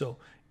slide. So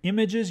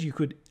images, you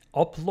could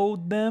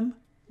upload them,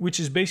 which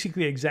is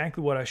basically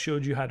exactly what I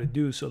showed you how to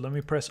do. So let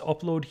me press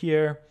upload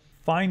here.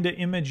 Find the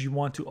image you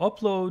want to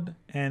upload,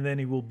 and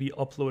then it will be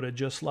uploaded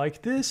just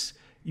like this.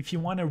 If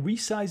you want to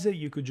resize it,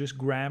 you could just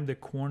grab the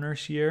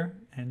corners here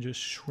and just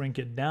shrink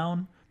it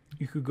down.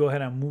 You could go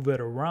ahead and move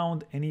it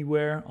around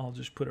anywhere. I'll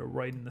just put it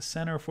right in the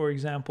center, for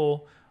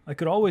example. I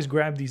could always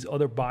grab these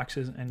other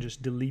boxes and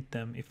just delete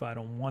them if I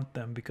don't want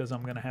them because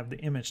I'm going to have the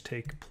image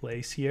take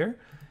place here.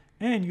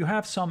 And you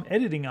have some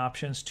editing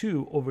options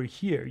too over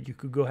here. You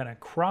could go ahead and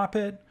crop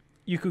it.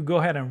 You could go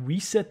ahead and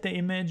reset the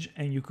image,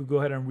 and you could go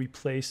ahead and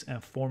replace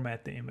and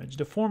format the image.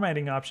 The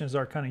formatting options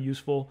are kind of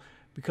useful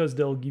because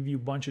they'll give you a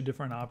bunch of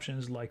different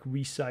options like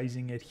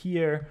resizing it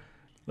here.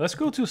 Let's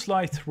go to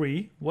slide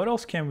 3. What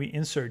else can we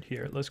insert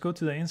here? Let's go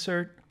to the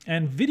insert,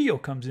 and video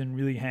comes in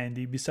really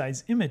handy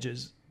besides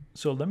images.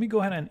 So let me go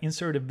ahead and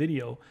insert a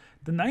video.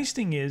 The nice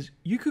thing is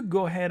you could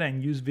go ahead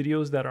and use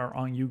videos that are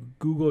on your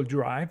Google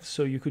Drive.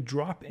 So you could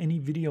drop any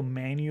video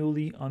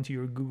manually onto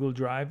your Google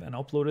Drive and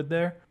upload it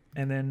there,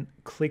 and then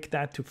click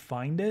that to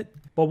find it.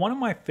 But one of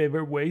my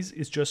favorite ways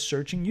is just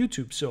searching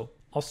YouTube. So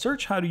I'll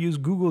search how to use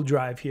Google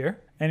Drive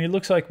here, and it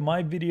looks like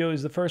my video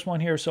is the first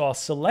one here. So I'll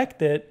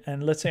select it,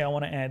 and let's say I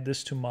want to add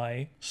this to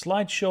my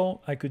slideshow.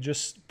 I could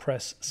just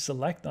press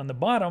select on the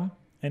bottom,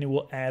 and it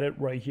will add it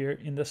right here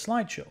in the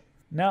slideshow.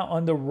 Now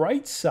on the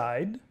right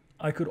side,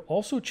 I could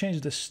also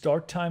change the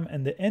start time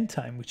and the end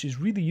time, which is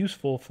really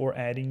useful for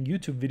adding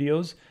YouTube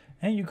videos.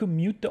 And you could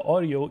mute the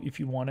audio if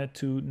you wanted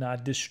to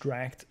not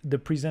distract the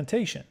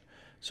presentation.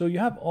 So you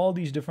have all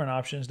these different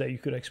options that you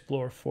could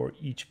explore for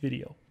each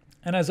video.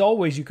 And as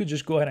always, you could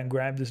just go ahead and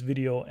grab this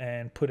video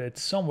and put it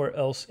somewhere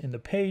else in the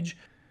page.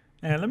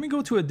 And let me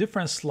go to a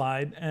different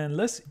slide and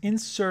let's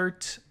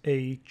insert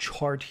a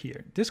chart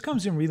here. This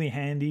comes in really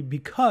handy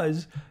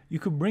because you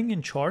could bring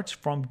in charts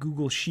from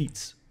Google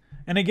Sheets.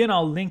 And again,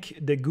 I'll link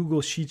the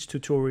Google Sheets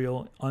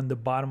tutorial on the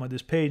bottom of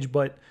this page,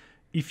 but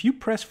if you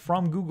press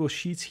from Google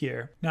Sheets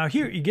here, now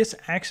here it gets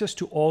access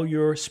to all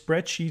your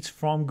spreadsheets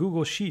from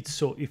Google Sheets.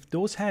 So if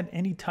those had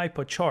any type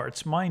of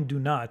charts, mine do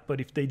not, but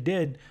if they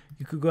did,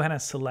 you could go ahead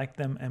and select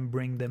them and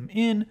bring them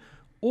in,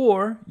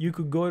 or you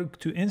could go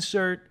to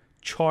insert,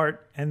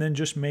 chart and then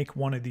just make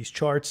one of these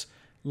charts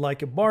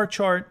like a bar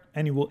chart,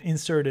 and it will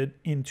insert it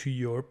into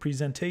your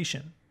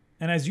presentation.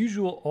 And as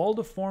usual, all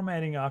the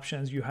formatting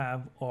options you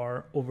have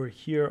are over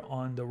here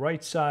on the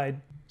right side.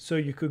 So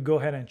you could go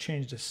ahead and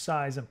change the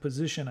size and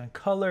position and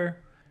color.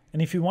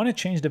 And if you want to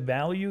change the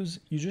values,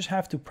 you just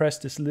have to press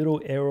this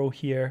little arrow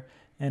here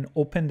and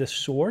open the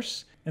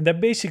source. And that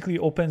basically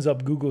opens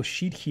up Google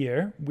Sheet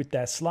here with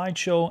that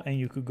slideshow, and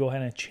you could go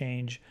ahead and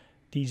change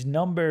these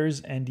numbers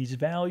and these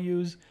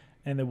values,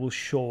 and it will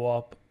show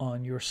up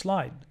on your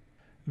slide.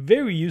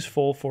 Very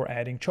useful for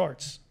adding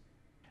charts.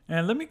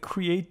 And let me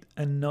create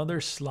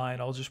another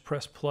slide. I'll just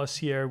press plus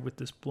here with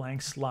this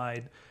blank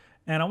slide.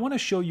 And I want to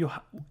show you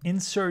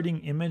inserting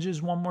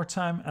images one more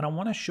time. And I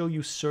want to show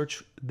you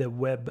search the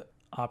web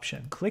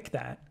option. Click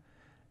that.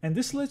 And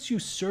this lets you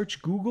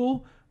search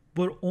Google,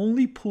 but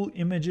only pull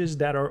images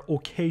that are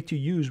okay to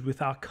use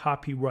without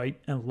copyright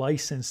and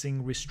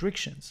licensing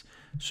restrictions.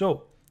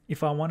 So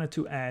if I wanted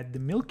to add the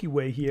Milky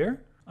Way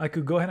here, I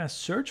could go ahead and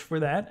search for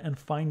that and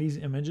find these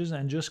images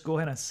and just go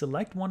ahead and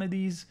select one of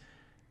these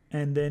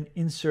and then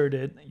insert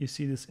it. You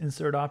see this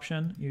insert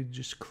option, you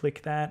just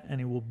click that and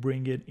it will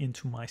bring it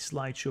into my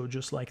slideshow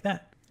just like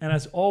that. And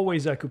as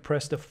always, I could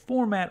press the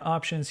format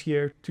options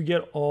here to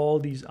get all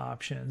these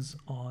options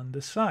on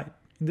the side.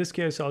 In this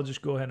case, I'll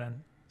just go ahead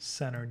and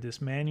center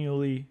this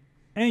manually.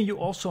 And you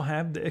also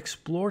have the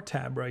Explore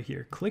tab right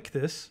here. Click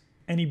this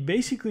and it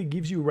basically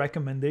gives you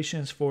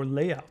recommendations for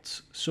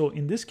layouts. So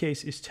in this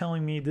case, it's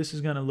telling me this is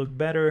gonna look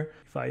better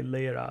if I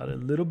lay it out a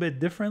little bit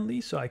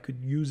differently. So I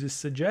could use this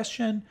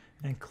suggestion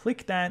and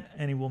click that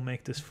and it will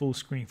make this full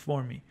screen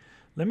for me.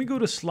 Let me go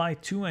to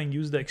slide 2 and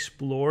use the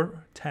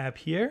Explore tab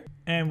here.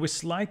 And with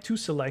slide 2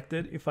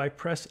 selected, if I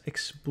press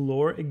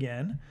Explore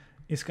again,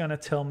 it's gonna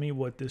tell me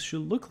what this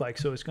should look like.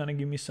 So it's gonna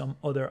give me some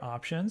other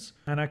options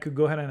and I could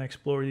go ahead and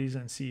explore these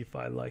and see if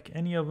I like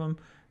any of them.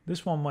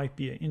 This one might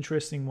be an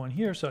interesting one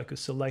here, so I could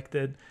select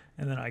it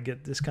and then I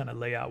get this kind of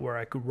layout where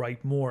I could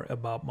write more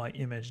about my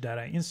image that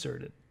I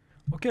inserted.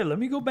 Okay, let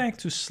me go back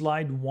to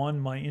slide 1,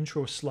 my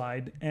intro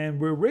slide, and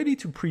we're ready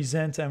to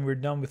present and we're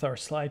done with our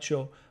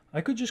slideshow.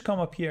 I could just come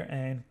up here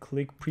and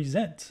click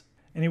present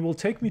and it will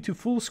take me to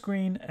full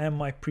screen and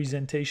my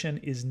presentation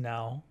is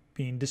now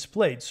being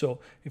displayed. So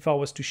if I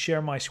was to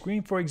share my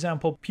screen, for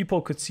example,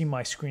 people could see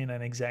my screen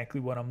and exactly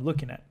what I'm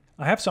looking at.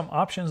 I have some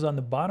options on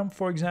the bottom.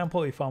 For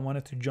example, if I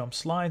wanted to jump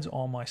slides,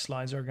 all my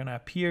slides are going to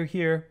appear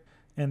here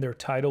and their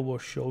title will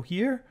show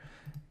here.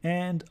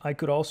 And I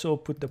could also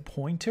put the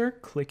pointer,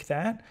 click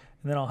that,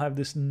 and then I'll have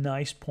this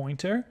nice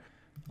pointer.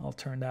 I'll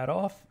turn that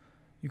off.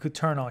 You could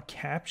turn on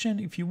caption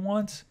if you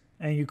want,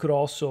 and you could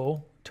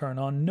also turn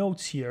on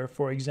notes here,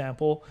 for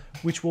example,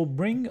 which will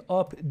bring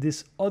up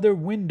this other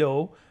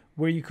window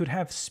where you could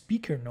have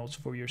speaker notes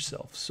for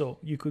yourself. So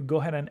you could go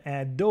ahead and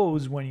add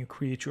those when you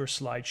create your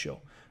slideshow.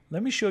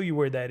 Let me show you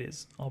where that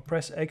is. I'll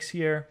press X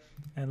here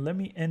and let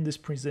me end this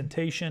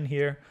presentation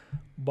here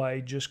by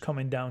just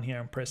coming down here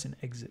and pressing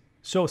exit.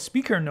 So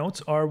speaker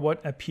notes are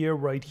what appear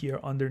right here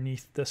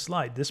underneath the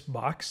slide, this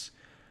box.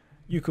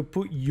 You could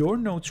put your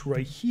notes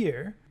right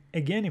here.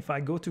 Again, if I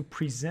go to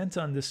present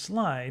on this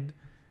slide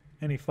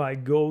and if I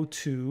go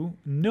to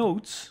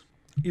notes,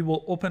 it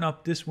will open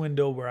up this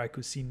window where I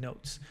could see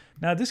notes.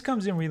 Now this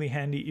comes in really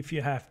handy if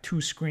you have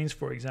 2 screens,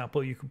 for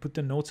example. You could put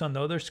the notes on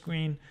the other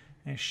screen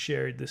and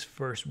share this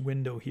first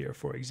window here,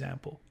 for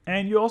example.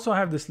 And you also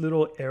have this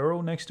little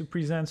arrow next to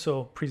present.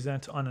 So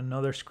present on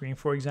another screen,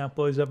 for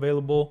example, is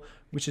available,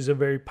 which is a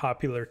very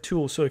popular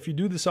tool. So if you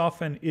do this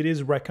often, it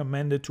is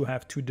recommended to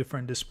have 2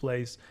 different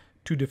displays,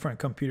 2 different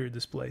computer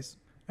displays.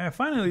 And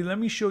finally, let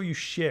me show you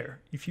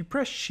share. If you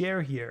press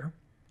share here,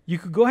 you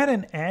could go ahead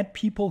and add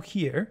people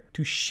here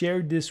to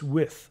share this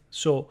with.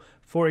 So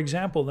for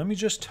example, let me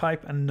just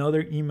type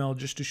another email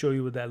just to show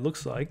you what that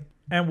looks like.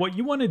 And what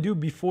you want to do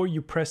before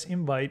you press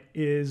invite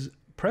is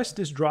press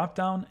this drop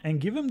down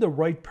and give them the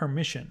right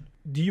permission.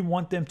 Do you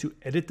want them to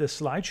edit the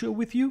slideshow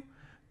with you?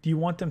 Do you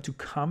want them to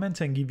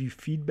comment and give you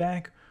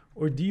feedback?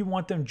 Or do you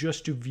want them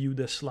just to view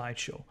the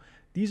slideshow?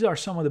 These are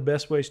some of the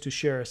best ways to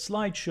share a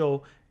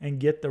slideshow and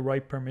get the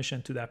right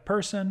permission to that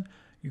person.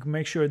 You can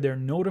make sure they're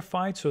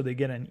notified so they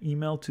get an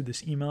email to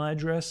this email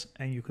address,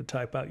 and you could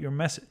type out your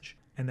message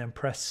and then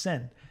press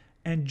send.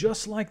 And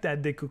just like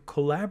that, they could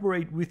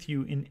collaborate with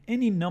you in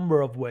any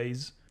number of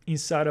ways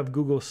inside of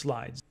Google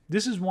Slides.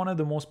 This is one of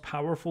the most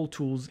powerful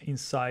tools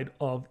inside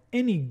of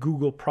any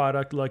Google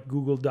product like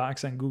Google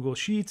Docs and Google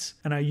Sheets,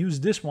 and I use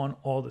this one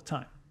all the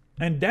time.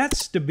 And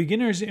that's the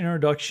beginner's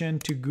introduction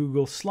to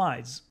Google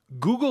Slides.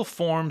 Google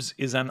Forms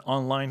is an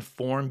online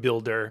form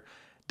builder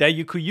that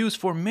you could use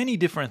for many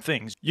different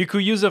things. You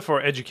could use it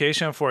for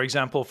education, for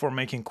example, for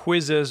making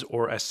quizzes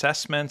or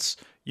assessments.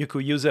 You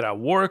could use it at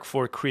work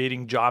for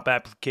creating job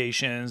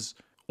applications,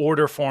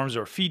 order forms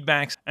or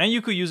feedbacks. And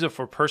you could use it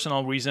for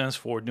personal reasons,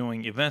 for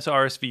doing events,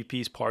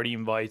 RSVPs, party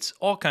invites,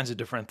 all kinds of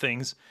different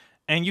things.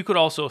 And you could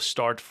also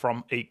start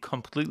from a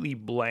completely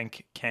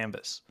blank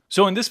canvas.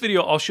 So in this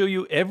video, I'll show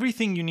you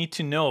everything you need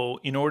to know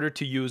in order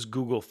to use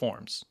Google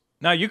Forms.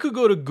 Now you could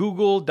go to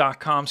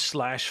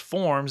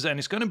google.com/forms and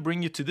it's going to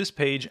bring you to this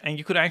page, and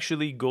you could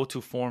actually go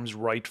to forms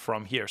right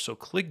from here. So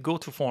click go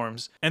to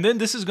forms, and then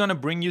this is going to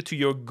bring you to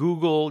your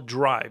Google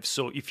Drive.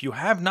 So if you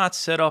have not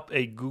set up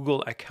a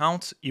Google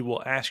account, it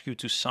will ask you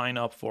to sign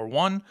up for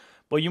one,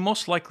 but you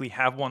most likely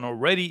have one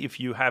already if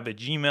you have a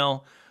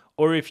Gmail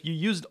or if you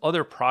used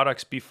other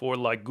products before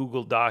like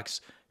Google Docs,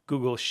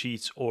 Google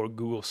Sheets, or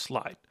Google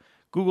Slide.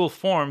 Google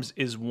Forms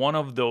is one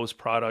of those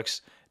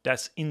products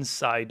that's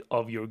inside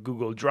of your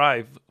Google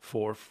Drive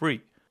for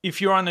free. If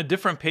you're on a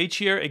different page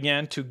here,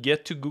 again, to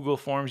get to Google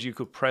Forms, you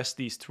could press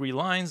these 3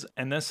 lines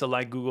and then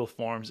select Google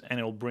Forms, and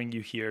it'll bring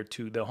you here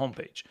to the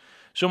homepage.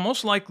 So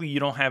most likely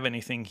you don't have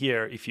anything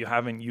here if you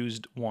haven't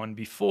used one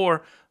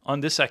before.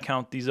 On this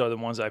account, these are the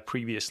ones I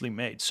previously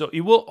made. So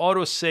it will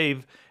auto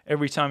save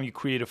every time you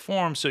create a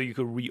form, so you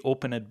could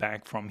reopen it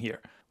back from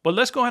here. But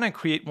let's go ahead and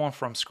create one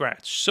from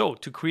scratch. So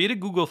to create a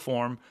Google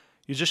form,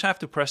 you just have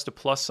to press the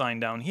plus sign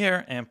down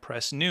here and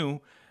press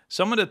new.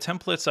 Some of the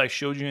templates I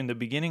showed you in the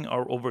beginning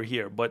are over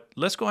here, but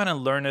let's go ahead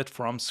and learn it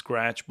from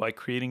scratch by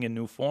creating a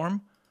new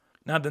form.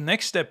 Now the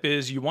next step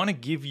is you want to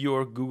give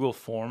your Google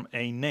form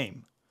a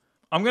name.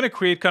 I'm going to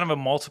create kind of a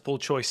multiple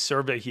choice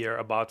survey here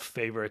about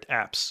favorite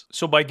apps.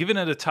 So by giving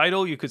it a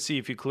title, you could see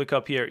if you click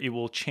up here, it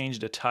will change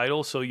the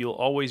title. So you'll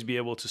always be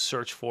able to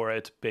search for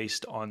it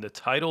based on the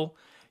title.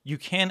 You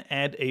can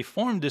add a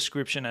form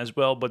description as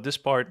well, but this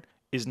part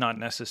is not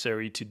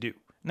necessary to do.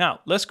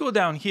 Now, let's go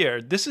down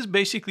here. This is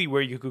basically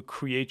where you could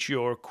create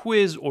your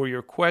quiz or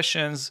your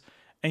questions,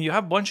 and you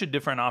have a bunch of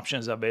different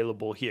options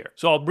available here.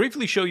 So I'll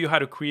briefly show you how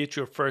to create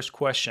your first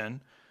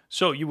question.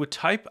 So you would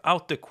type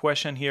out the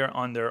question here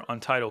under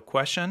Untitled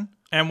Question.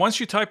 And once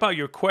you type out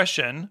your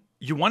question,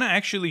 you want to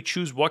actually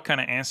choose what kind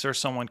of answer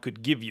someone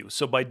could give you.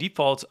 So by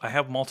default, I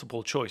have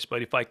multiple choice,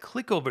 but if I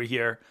click over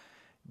here,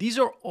 these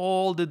are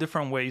all the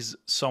different ways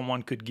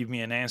someone could give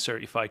me an answer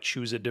if I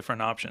choose a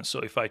different option. So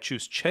if I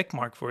choose check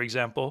mark, for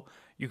example,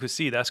 you could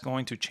see that's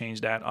going to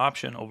change that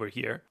option over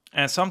here.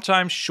 And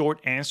sometimes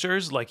short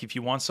answers, like if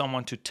you want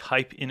someone to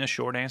type in a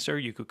short answer,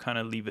 you could kind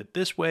of leave it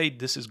this way.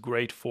 This is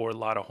great for a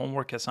lot of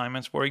homework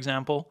assignments, for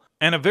example.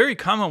 And a very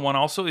common one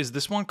also is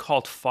this one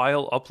called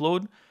file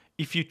upload.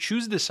 If you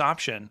choose this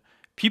option,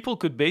 people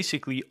could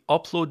basically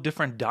upload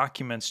different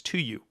documents to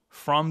you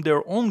from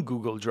their own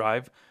Google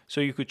Drive, so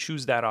you could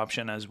choose that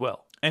option as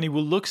well. And it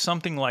will look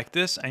something like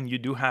this, and you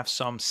do have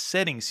some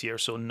settings here.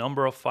 So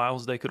number of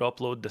files they could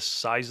upload, the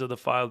size of the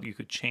file, you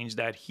could change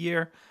that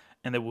here,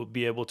 and they will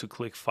be able to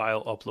click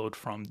file upload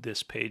from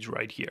this page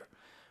right here.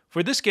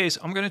 For this case,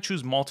 I'm going to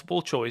choose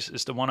multiple choice.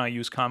 It's the one I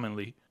use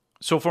commonly.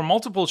 So for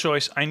multiple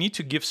choice, I need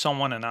to give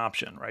someone an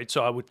option, right?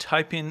 So I would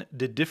type in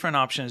the different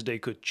options they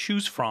could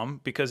choose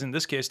from, because in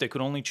this case, they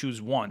could only choose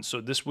one.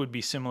 So this would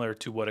be similar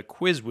to what a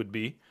quiz would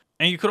be.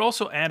 And you could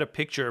also add a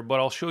picture,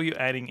 but I'll show you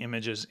adding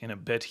images in a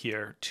bit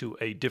here to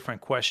a different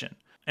question.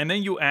 And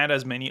then you add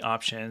as many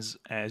options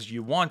as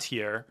you want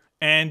here.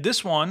 And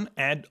this one,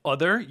 add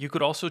other, you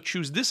could also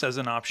choose this as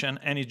an option,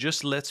 and it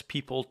just lets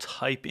people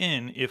type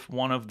in if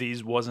one of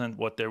these wasn't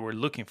what they were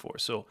looking for.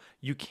 So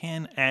you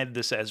can add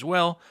this as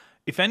well.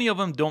 If any of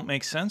them don't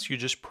make sense, you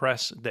just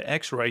press the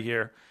X right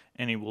here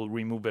and it will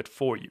remove it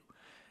for you.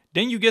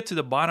 Then you get to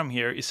the bottom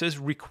here, it says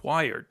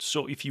required.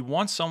 So if you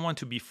want someone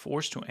to be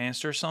forced to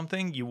answer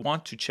something, you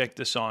want to check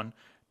this on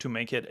to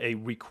make it a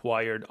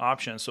required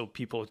option, so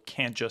people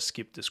can't just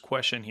skip this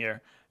question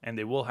here and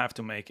they will have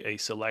to make a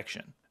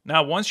selection.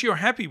 Now, once you're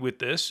happy with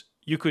this,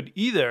 you could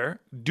either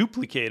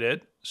duplicate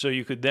it, so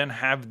you could then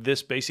have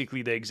this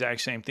basically the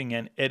exact same thing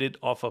and edit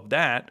off of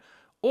that,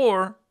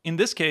 or in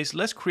this case,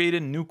 let's create a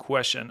new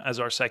question as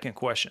our second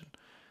question.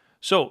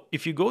 So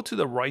if you go to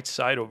the right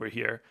side over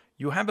here,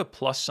 you have a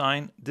plus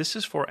sign. This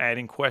is for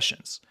adding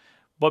questions.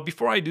 But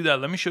before I do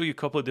that, let me show you a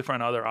couple of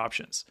different other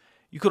options.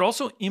 You could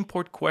also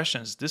import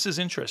questions. This is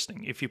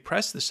interesting. If you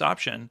press this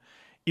option,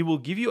 it will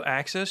give you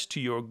access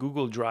to your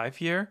Google Drive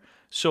here.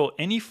 So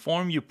any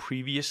form you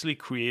previously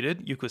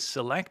created, you could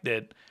select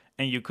it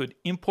and you could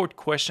import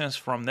questions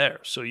from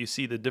there. So you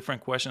see the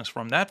different questions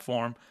from that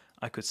form.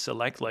 I could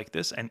select like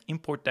this and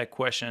import that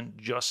question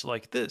just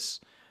like this.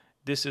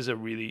 This is a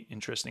really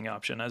interesting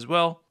option as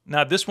well.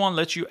 Now this one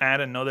lets you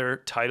add another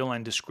title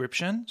and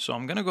description. So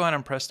I'm gonna go ahead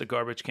and press the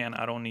garbage can.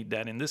 I don't need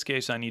that in this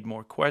case, I need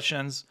more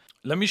questions.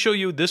 Let me show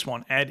you this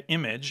one, add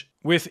image.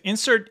 With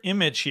insert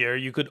image here,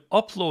 you could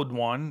upload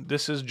one.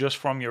 This is just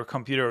from your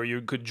computer, or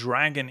you could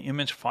drag an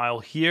image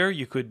file here.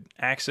 You could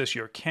access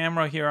your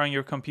camera here on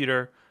your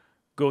computer,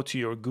 go to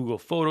your Google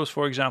Photos,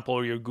 for example,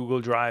 or your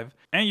Google Drive,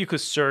 and you could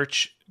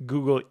search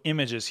Google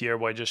Images here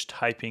by just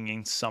typing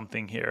in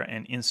something here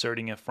and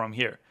inserting it from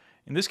here.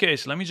 In this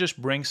case, let me just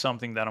bring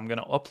something that I'm going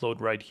to upload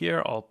right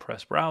here. I'll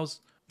press browse.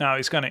 Now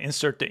it's going to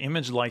insert the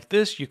image like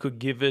this. You could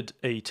give it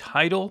a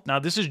title. Now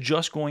this is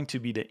just going to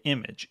be the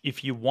image.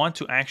 If you want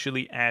to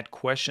actually add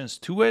questions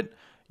to it,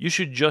 you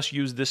should just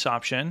use this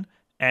option,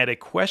 add a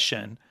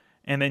question,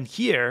 and then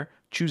here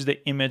choose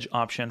the image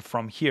option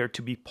from here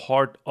to be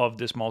part of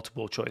this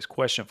multiple choice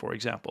question, for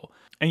example.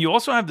 And you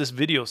also have this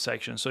video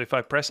section. So if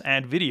I press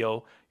add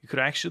video, you could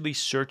actually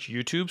search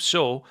YouTube.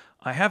 So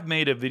I have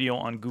made a video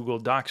on Google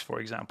Docs, for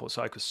example.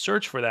 So I could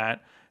search for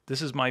that.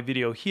 This is my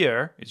video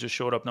here. It just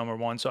showed up number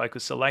 1. So I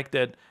could select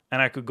it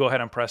and I could go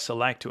ahead and press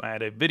select to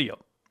add a video.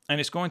 And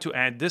it's going to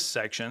add this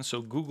section.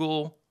 So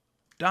Google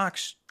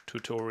Docs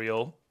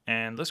tutorial.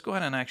 And let's go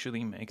ahead and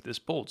actually make this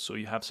bold. So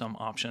you have some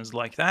options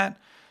like that.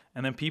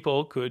 And then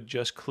people could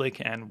just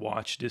click and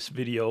watch this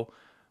video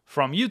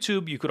from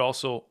YouTube. You could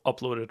also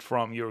upload it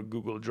from your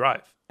Google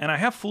Drive. And I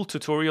have full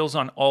tutorials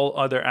on all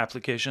other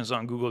applications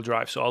on Google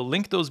Drive. So I'll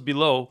link those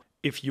below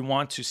if you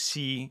want to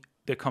see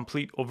the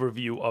complete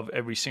overview of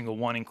every single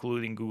one,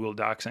 including Google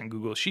Docs and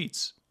Google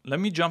Sheets. Let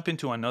me jump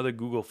into another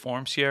Google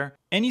Forms here.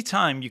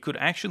 Anytime you could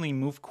actually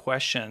move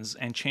questions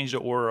and change the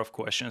order of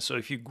questions. So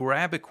if you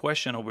grab a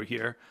question over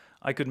here,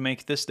 I could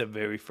make this the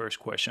very first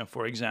question,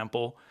 for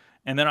example.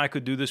 And then I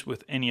could do this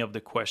with any of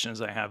the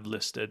questions I have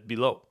listed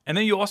below. And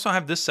then you also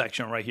have this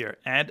section right here,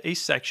 add a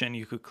section.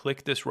 You could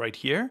click this right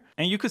here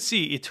and you could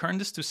see it turned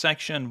this to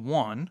section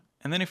 1.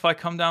 And then if I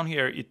come down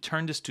here, it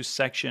turned this to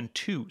section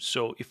 2.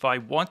 So if I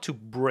want to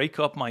break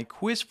up my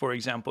quiz, for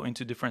example,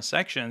 into different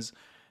sections,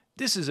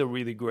 this is a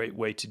really great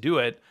way to do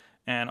it.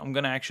 And I'm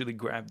gonna actually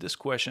grab this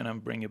question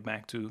and bring it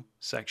back to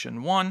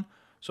section 1.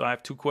 So I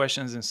have 2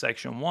 questions in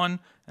section 1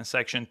 and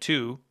section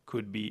 2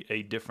 could be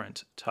a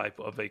different type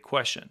of a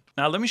question.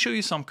 Now let me show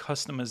you some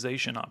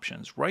customization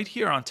options. Right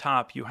here on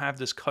top, you have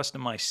this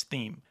customized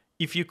theme.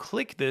 If you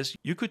click this,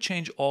 you could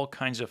change all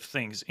kinds of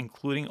things,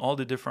 including all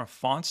the different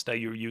fonts that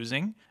you're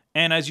using.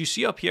 And as you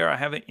see up here, I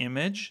have an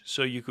image.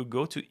 So you could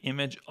go to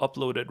image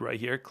uploaded right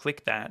here,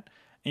 click that,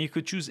 and you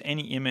could choose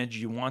any image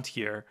you want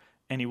here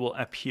and it will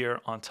appear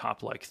on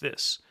top like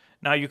this.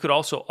 Now you could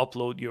also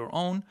upload your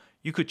own.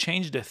 You could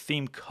change the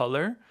theme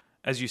color.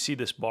 As you see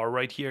this bar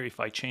right here,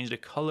 if I change the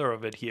color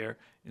of it here,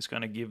 it's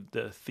going to give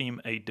the theme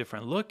a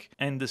different look.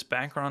 And this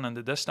background on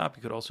the desktop,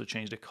 you could also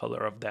change the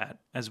color of that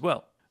as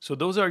well. So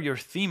those are your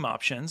theme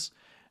options.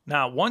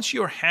 Now, once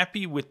you're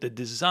happy with the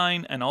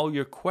design and all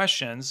your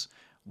questions,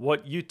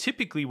 what you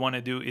typically want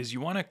to do is you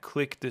want to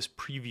click this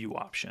preview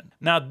option.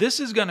 Now,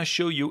 this is going to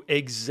show you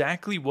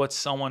exactly what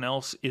someone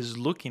else is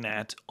looking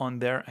at on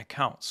their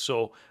account.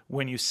 So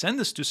when you send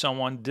this to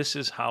someone, this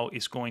is how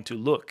it's going to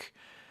look.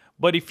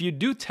 But if you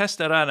do test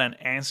that out and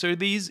answer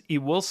these, it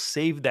will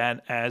save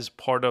that as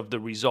part of the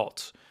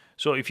results.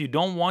 So if you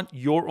don't want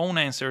your own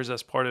answers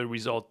as part of the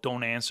result,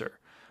 don't answer.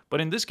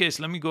 But in this case,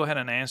 let me go ahead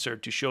and answer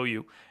to show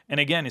you. And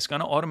again, it's going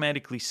to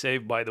automatically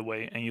save, by the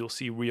way, and you'll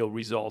see real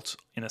results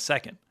in a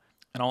second.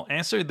 And I'll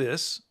answer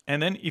this.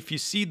 And then if you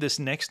see this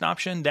next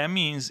option, that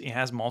means it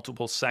has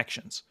multiple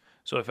sections.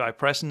 So if I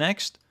press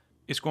next,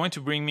 it's going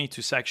to bring me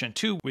to section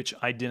 2, which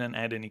I didn't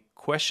add any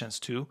questions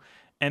to.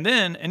 And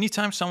then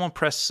anytime someone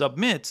press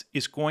submit,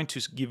 it's going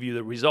to give you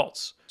the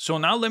results. So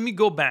now let me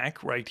go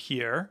back right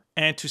here.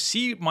 And to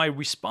see my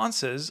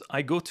responses,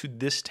 I go to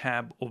this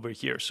tab over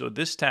here. So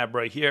this tab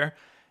right here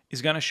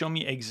is going to show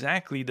me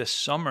exactly the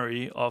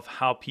summary of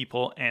how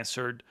people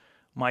answered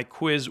my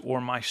quiz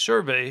or my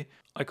survey.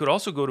 I could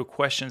also go to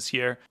questions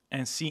here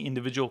and see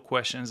individual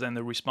questions and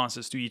the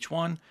responses to each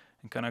one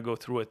and kind of go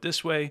through it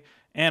this way.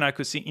 And I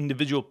could see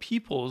individual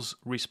people's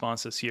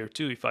responses here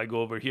too. If I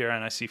go over here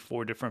and I see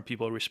 4 different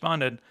people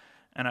responded,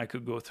 and I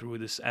could go through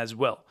this as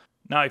well.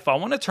 Now, if I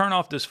want to turn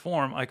off this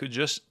form, I could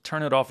just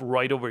turn it off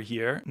right over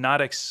here,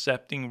 not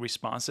accepting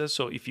responses.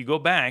 So if you go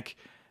back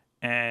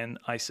and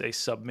I say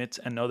submit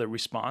another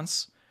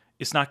response,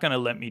 it's not going to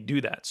let me do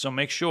that. So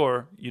make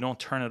sure you don't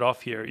turn it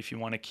off here if you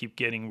want to keep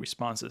getting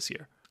responses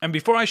here. And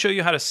before I show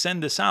you how to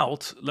send this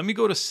out, let me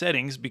go to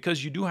settings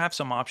because you do have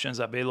some options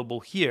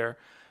available here.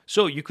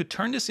 So you could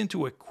turn this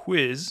into a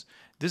quiz.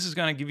 This is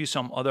going to give you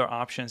some other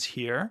options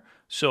here.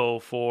 So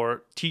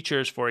for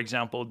teachers, for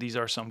example, these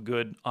are some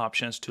good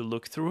options to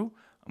look through.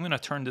 I'm going to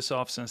turn this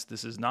off since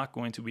this is not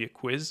going to be a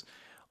quiz.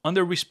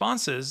 Under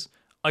responses,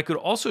 I could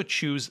also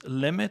choose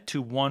limit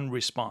to 1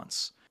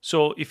 response.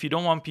 So if you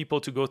don't want people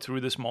to go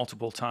through this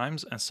multiple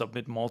times and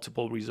submit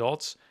multiple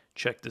results,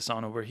 check this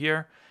on over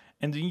here.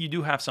 And then you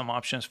do have some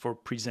options for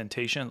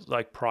presentations,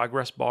 like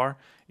progress bar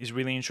is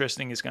really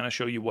interesting. It's going to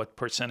show you what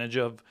percentage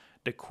of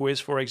the quiz,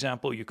 for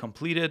example, you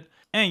completed.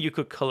 And you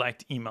could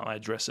collect email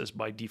addresses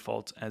by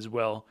default as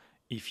well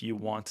if you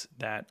want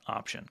that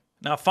option.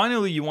 Now,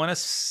 finally, you want to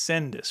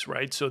send this,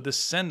 right? So the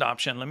send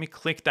option, let me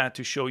click that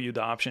to show you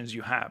the options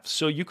you have.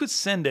 So you could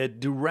send it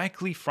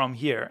directly from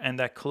here, and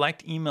that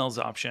collect emails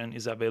option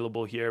is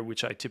available here,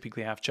 which I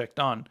typically have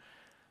checked on.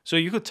 So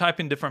you could type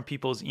in different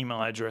people's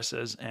email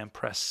addresses and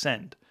press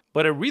send.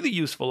 But a really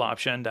useful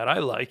option that I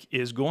like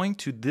is going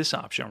to this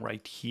option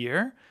right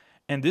here.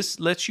 And this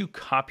lets you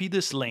copy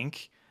this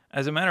link.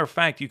 As a matter of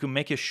fact, you can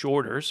make it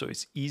shorter so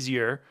it's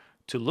easier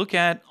to look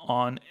at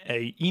on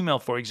an email,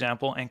 for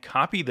example, and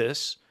copy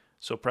this.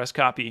 So press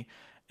copy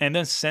and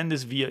then send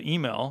this via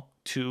email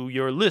to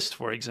your list,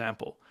 for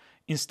example.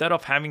 instead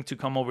of having to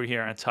come over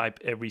here and type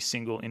every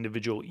single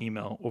individual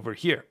email over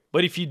here.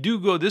 But if you do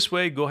go this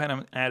way, go ahead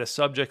and add a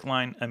subject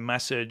line, a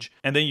message,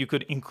 and then you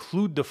could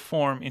include the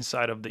form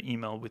inside of the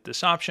email with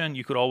this option.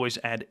 You could always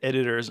add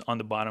editors on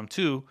the bottom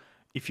too,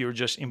 if you're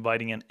just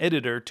inviting an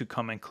editor to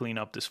come and clean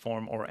up this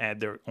form or add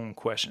their own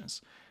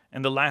questions.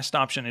 And the last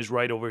option is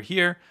right over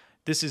here.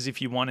 This is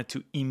if you wanted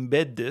to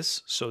embed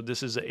this. So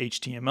this is a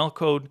HTML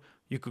code.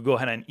 You could go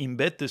ahead and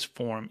embed this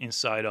form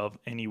inside of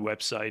any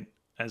website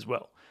as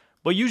well.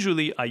 But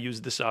usually I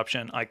use this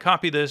option. I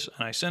copy this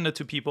and I send it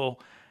to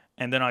people,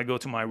 and then I go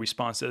to my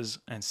responses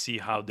and see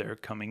how they're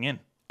coming in.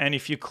 And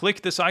if you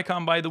click this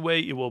icon, by the way,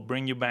 it will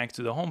bring you back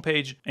to the home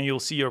page and you'll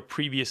see your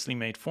previously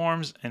made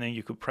forms. And then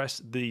you could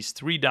press these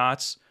three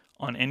dots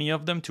on any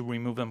of them to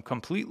remove them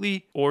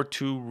completely or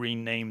to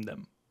rename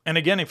them. And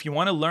again, if you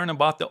want to learn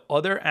about the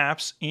other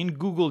apps in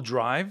Google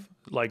Drive,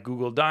 like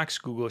Google Docs,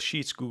 Google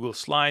Sheets, Google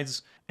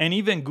Slides, and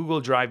even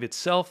Google Drive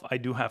itself, I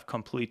do have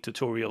complete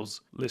tutorials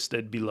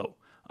listed below.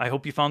 I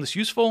hope you found this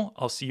useful.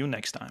 I'll see you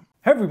next time.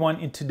 Hey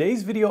everyone, in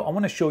today's video, I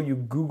want to show you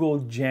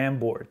Google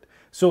Jamboard.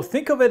 So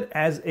think of it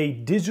as a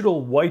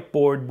digital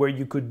whiteboard where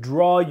you could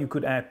draw, you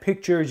could add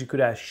pictures, you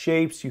could add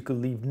shapes, you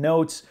could leave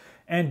notes.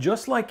 And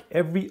just like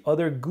every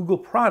other Google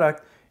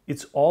product,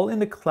 it's all in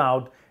the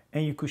cloud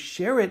and you could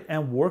share it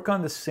and work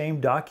on the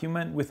same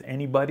document with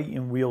anybody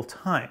in real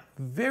time.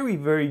 Very,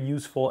 very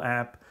useful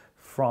app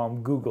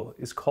from Google.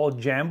 It's called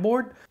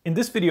Jamboard. In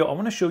this video, I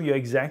want to show you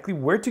exactly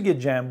where to get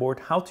Jamboard,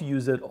 how to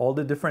use it, all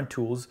the different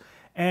tools.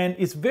 And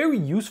it's very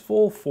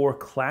useful for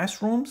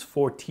classrooms,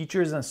 for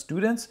teachers and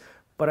students,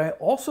 but I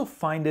also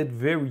find it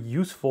very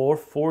useful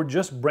for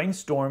just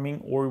brainstorming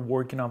or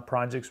working on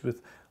projects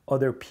with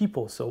other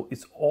people. So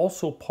it's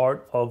also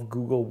part of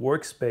Google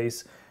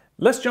Workspace.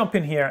 Let's jump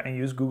in here and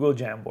use Google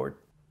Jamboard.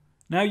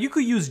 Now you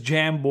could use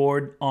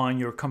Jamboard on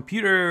your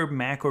computer,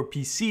 Mac or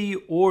PC,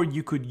 or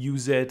you could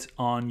use it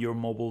on your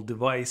mobile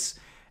device.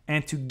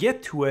 And to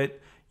get to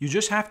it, you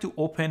just have to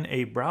open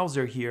a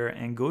browser here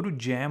and go to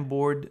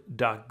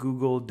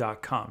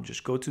jamboard.google.com.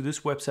 Just go to this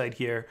website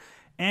here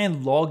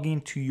and log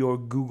into your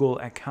Google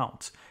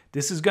account.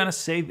 This is gonna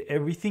save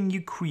everything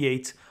you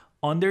create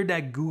under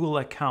that Google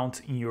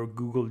account in your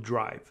Google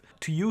Drive.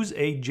 To use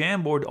a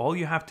Jamboard, all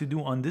you have to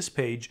do on this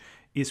page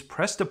is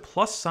press the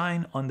plus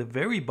sign on the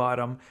very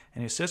bottom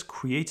and it says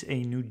create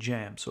a new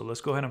jam. So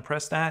let's go ahead and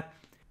press that.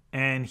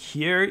 And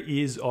here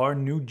is our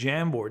new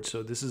Jamboard.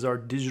 So this is our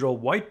digital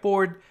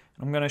whiteboard.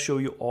 I'm gonna show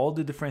you all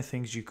the different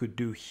things you could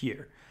do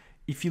here.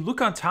 If you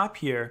look on top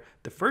here,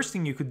 the first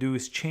thing you could do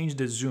is change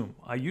the zoom.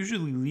 I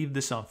usually leave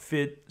this on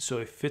fit so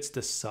it fits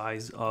the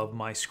size of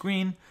my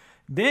screen.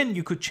 Then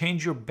you could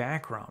change your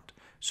background.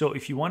 So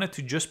if you wanted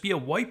to just be a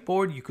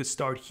whiteboard, you could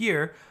start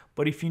here.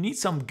 But if you need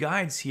some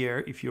guides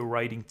here, if you're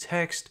writing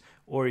text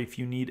or if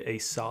you need a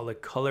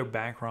solid color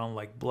background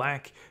like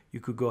black, you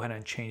could go ahead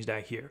and change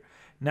that here.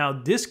 Now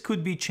this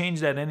could be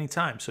changed at any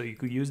time. So you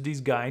could use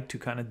these guides to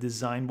kind of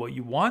design what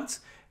you want.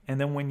 And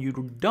then when you're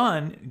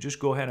done, just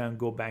go ahead and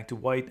go back to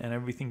white and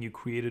everything you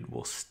created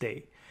will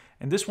stay.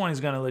 And this one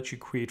is gonna let you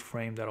create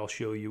frame that I'll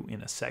show you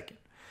in a second.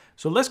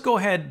 So let's go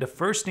ahead. The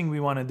first thing we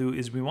wanna do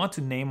is we want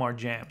to name our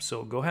jam.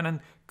 So go ahead and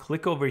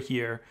click over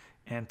here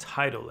and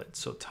title it.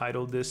 So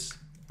title this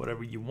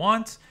whatever you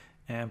want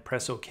and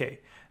press OK.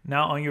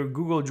 Now on your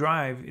Google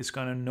Drive, it's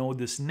gonna know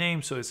this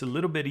name. So it's a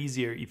little bit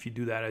easier if you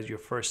do that as your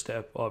first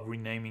step of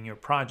renaming your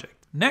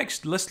project.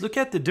 Next, let's look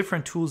at the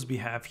different tools we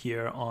have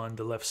here on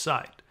the left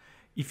side.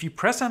 If you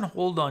press and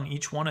hold on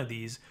each one of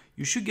these,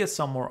 you should get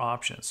some more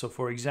options. So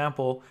for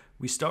example,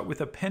 we start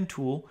with a pen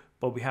tool,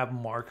 but we have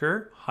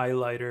marker,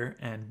 highlighter,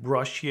 and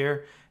brush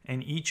here,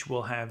 and each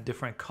will have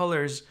different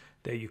colors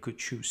that you could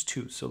choose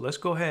too. So let's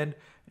go ahead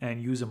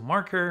and use a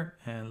marker,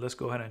 and let's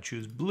go ahead and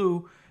choose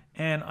blue,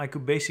 and I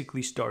could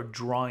basically start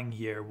drawing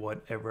here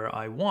whatever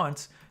I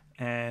want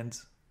and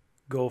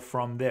go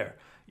from there.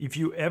 If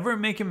you ever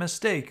make a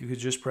mistake, you could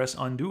just press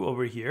undo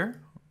over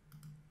here,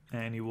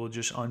 and it will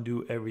just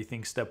undo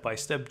everything step by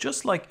step,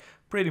 just like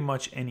pretty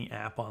much any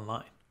app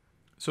online.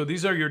 So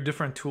these are your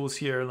different tools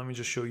here. Let me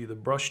just show you the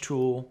brush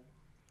tool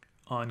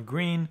on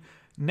green.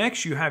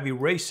 Next, you have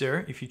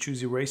eraser. If you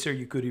choose eraser,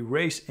 you could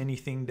erase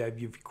anything that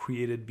you've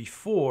created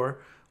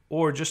before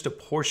or just a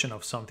portion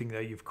of something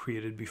that you've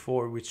created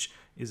before, which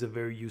is a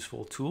very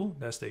useful tool.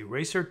 That's the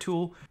eraser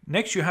tool.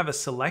 Next, you have a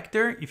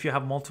selector. If you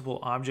have multiple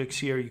objects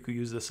here, you could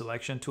use the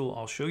selection tool.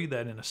 I'll show you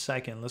that in a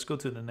second. Let's go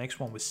to the next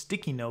one with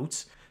sticky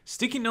notes.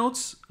 Sticky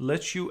notes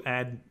lets you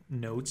add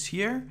notes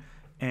here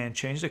and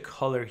change the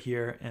color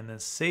here and then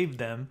save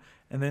them,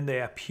 and then they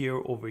appear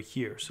over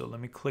here. So let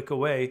me click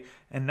away,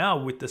 and now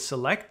with the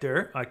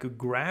selector, I could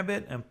grab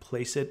it and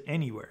place it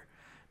anywhere.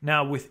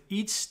 Now with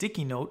each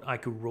sticky note, I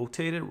could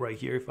rotate it right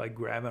here. If I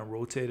grab and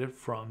rotate it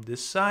from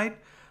this side,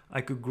 I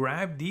could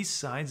grab these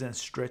sides and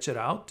stretch it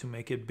out to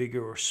make it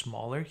bigger or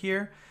smaller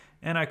here.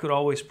 And I could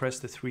always press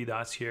the three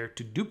dots here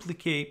to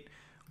duplicate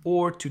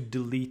or to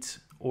delete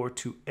or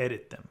to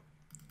edit them.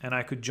 And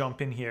I could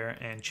jump in here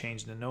and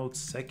change the note,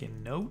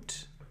 second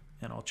note,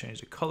 and I'll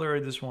change the color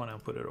of this one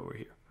and put it over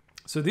here.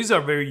 So these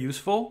are very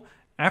useful.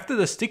 After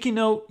the sticky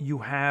note, you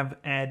have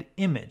add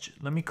image.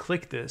 Let me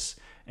click this.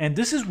 And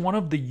this is one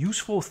of the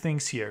useful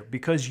things here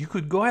because you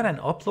could go ahead and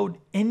upload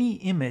any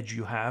image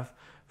you have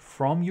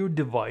from your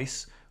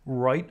device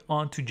right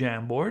onto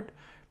Jamboard.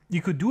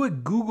 You could do a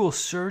Google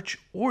search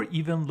or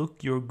even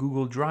look your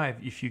Google Drive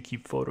if you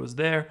keep photos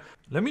there.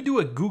 Let me do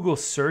a Google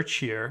search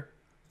here.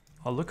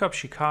 I'll look up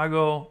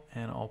Chicago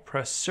and I'll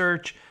press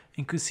search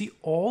and could see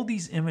all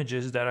these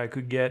images that I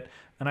could get,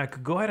 and I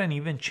could go ahead and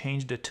even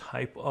change the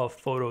type of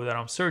photo that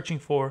I'm searching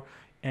for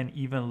and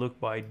even look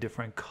by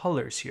different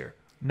colors here.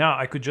 Now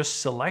I could just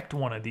select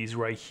one of these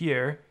right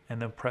here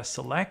and then press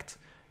select,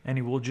 and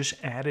it will just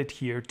add it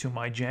here to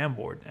my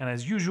Jamboard. And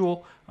as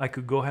usual, I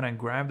could go ahead and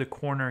grab the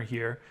corner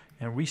here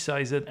and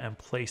resize it and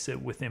place it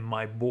within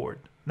my board.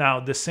 Now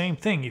the same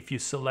thing, if you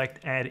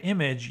select add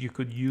image, you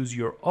could use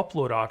your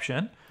upload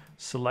option,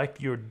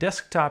 select your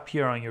desktop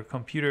here on your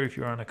computer if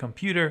you're on a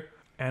computer,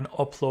 and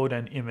upload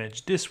an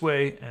image this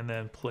way and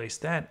then place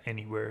that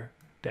anywhere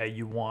that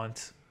you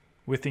want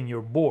within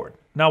your board.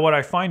 Now what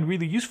I find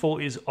really useful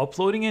is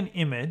uploading an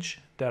image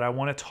that I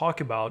want to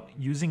talk about,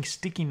 using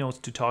sticky notes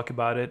to talk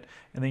about it,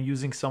 and then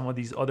using some of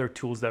these other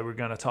tools that we're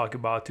going to talk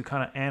about to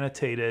kind of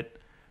annotate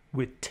it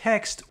with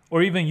text,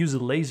 or even use a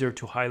laser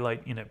to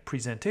highlight in a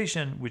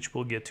presentation, which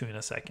we'll get to in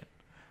a second.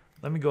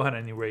 Let me go ahead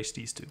and erase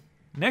these two.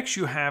 Next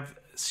you have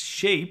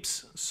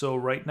shapes. So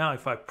right now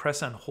if I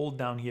press and hold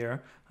down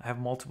here, I have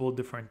multiple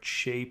different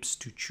shapes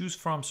to choose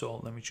from.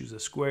 So let me choose a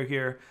square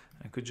here.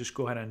 I could just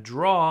go ahead and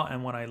draw,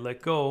 and when I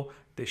let go,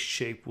 the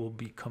shape will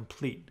be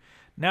complete.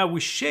 Now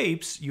with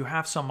shapes, you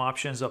have some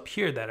options up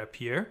here that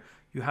appear.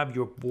 You have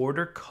your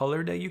border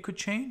color that you could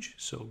change,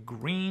 so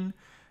green,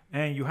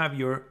 and you have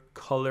your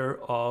color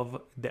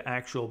of the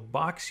actual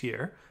box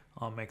here.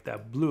 I'll make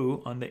that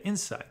blue on the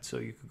inside, so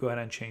you could go ahead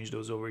and change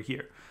those over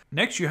here.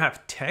 Next you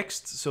have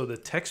text. So the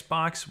text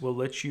box will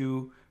let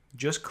you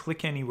just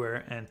click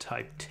anywhere and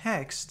type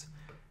text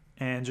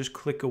and just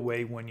click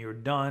away when you're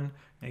done.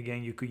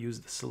 Again, you could use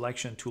the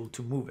selection tool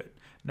to move it.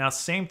 Now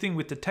same thing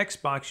with the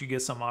text box, you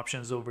get some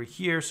options over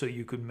here, so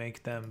you could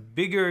make them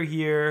bigger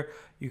here.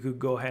 You could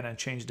go ahead and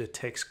change the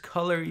text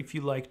color if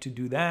you like to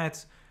do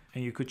that,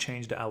 and you could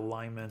change the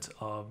alignment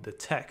of the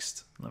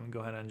text. Let me go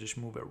ahead and just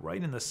move it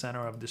right in the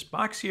center of this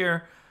box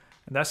here.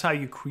 And that's how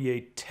you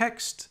create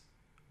text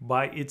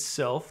by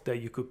itself that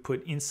you could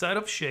put inside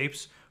of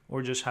shapes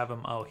or just have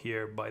them out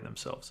here by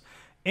themselves.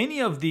 Any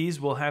of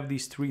these will have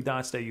these three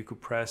dots that you could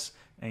press,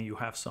 and you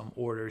have some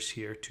orders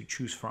here to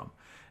choose from.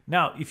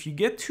 Now, if you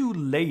get to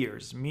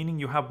layers, meaning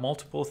you have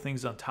multiple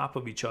things on top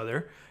of each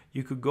other,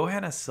 you could go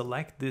ahead and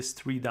select these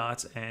three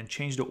dots and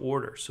change the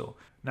order. So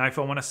now if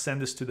I want to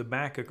send this to the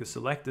back, I could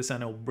select this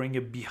and it'll bring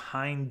it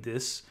behind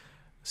this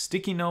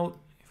sticky note.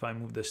 If I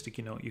move the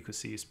sticky note, you could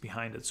see it's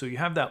behind it. So you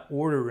have that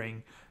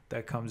ordering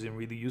that comes in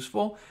really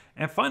useful.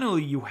 And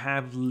finally, you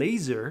have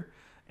laser.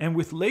 And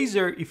with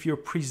laser, if you're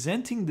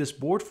presenting this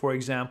board, for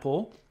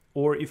example,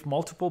 or if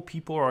multiple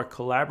people are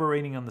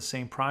collaborating on the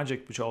same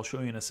project, which I'll show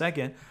you in a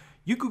second,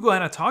 you could go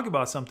ahead and talk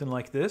about something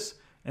like this,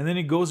 and then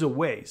it goes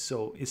away.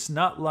 So it's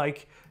not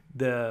like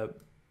the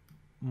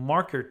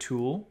marker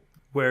tool,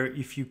 where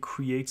if you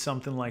create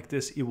something like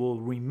this, it will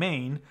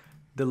remain.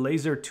 The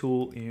laser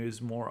tool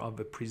is more of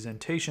a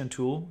presentation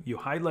tool. You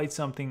highlight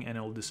something and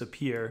it will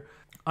disappear.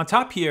 On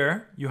top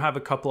here, you have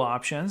a couple of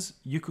options.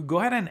 You could go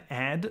ahead and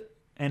add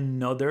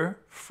another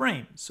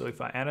frame. So if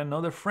I add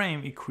another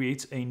frame, it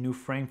creates a new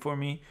frame for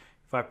me.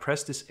 If I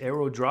press this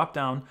arrow drop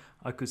down,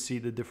 I could see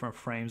the different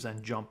frames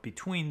and jump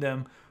between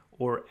them,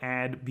 or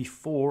add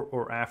before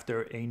or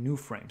after a new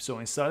frame. So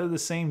inside of the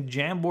same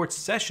Jamboard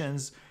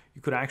sessions,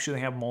 you could actually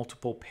have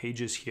multiple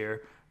pages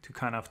here to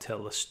kind of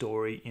tell a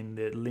story in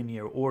the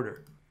linear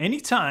order.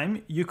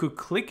 Anytime, you could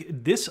click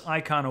this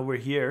icon over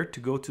here to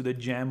go to the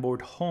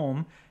Jamboard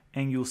home,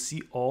 and you'll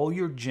see all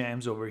your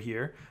jams over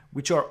here,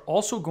 which are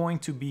also going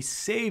to be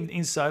saved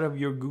inside of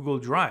your Google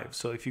Drive.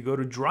 So if you go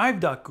to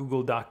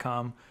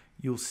drive.google.com,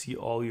 you'll see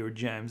all your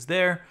jams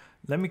there.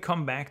 Let me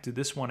come back to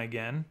this one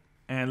again,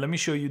 and let me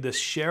show you the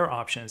share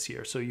options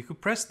here. So you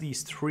could press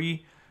these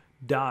three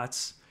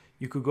dots.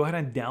 You could go ahead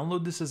and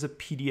download this as a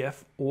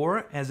PDF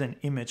or as an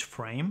image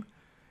frame.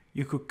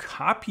 You could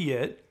copy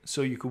it,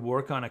 so you could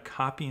work on a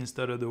copy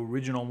instead of the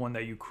original one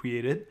that you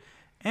created.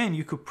 And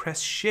you could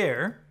press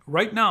share.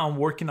 Right now I'm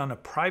working on a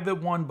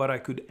private one, but I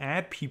could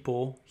add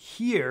people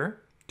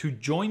here to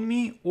join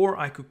me, or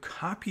I could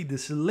copy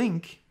this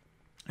link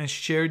and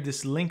share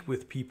this link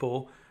with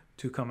people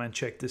to come and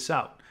check this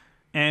out.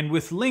 And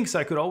with links,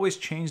 I could always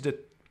change the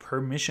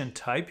permission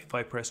type. If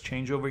I press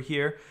change over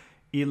here,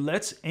 it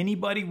lets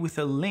anybody with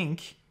a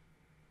link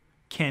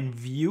can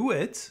view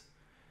it,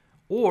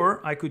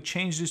 or I could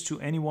change this to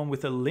anyone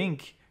with a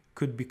link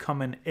could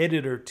become an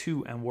editor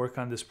too and work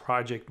on this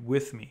project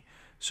with me.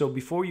 So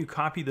before you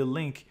copy the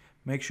link,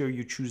 make sure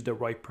you choose the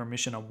right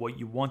permission of what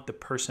you want the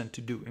person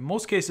to do. In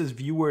most cases,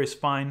 viewer is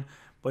fine,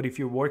 but if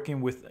you're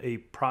working with a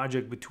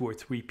project with 2 or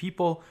 3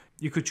 people,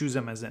 you could choose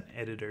them as an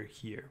editor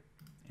here.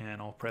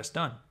 And I'll press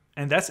done.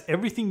 And that's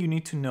everything you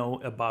need to know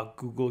about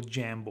Google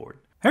Jamboard.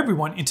 Hey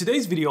everyone, in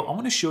today's video, I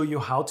want to show you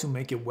how to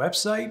make a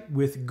website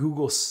with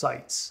Google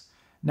Sites.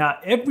 Now,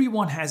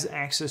 everyone has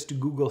access to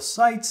Google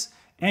Sites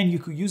and you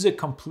could use it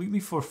completely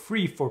for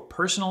free for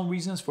personal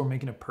reasons, for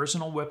making a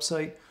personal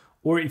website,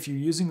 or if you're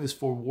using this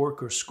for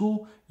work or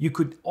school, you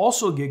could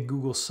also get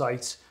Google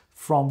Sites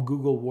from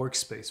Google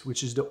Workspace,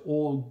 which is the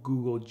old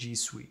Google G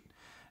Suite.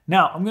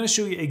 Now, I'm going to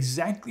show you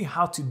exactly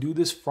how to do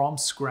this from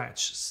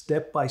scratch,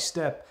 step by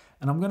step,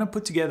 and I'm going to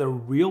put together a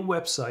real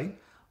website.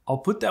 I'll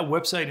put that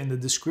website in the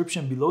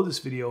description below this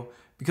video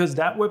because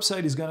that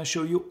website is going to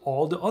show you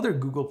all the other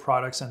Google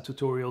products and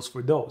tutorials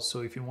for those. So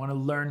if you want to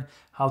learn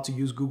how to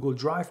use Google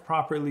Drive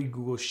properly,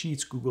 Google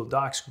Sheets, Google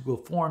Docs, Google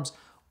Forms,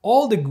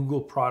 all the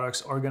Google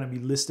products are going to be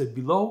listed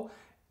below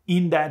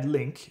in that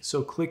link.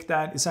 So click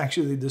that. It's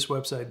actually this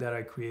website that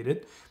I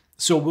created.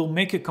 So we'll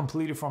make it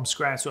completely from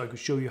scratch so I could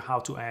show you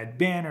how to add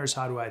banners,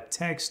 how to add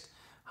text,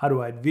 how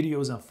to add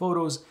videos and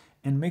photos,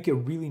 and make a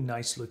really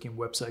nice looking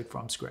website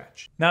from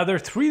scratch. Now, there are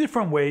 3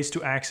 different ways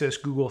to access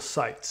Google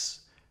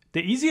Sites.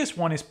 The easiest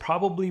one is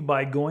probably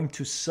by going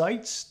to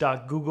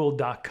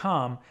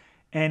sites.google.com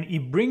and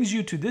it brings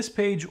you to this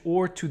page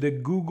or to the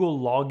Google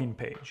login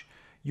page.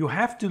 You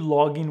have to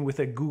log in with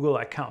a Google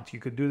account. You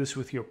could do this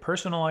with your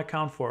personal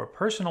account for a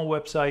personal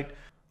website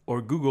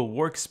or Google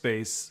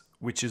Workspace,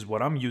 which is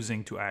what I'm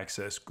using to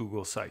access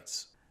Google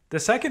Sites. The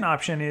second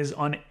option is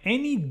on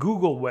any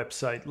Google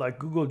website like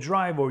Google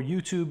Drive or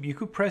YouTube, you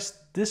could press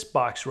this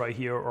box right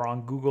here or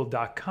on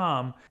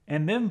google.com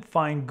and then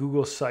find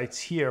Google Sites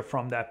here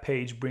from that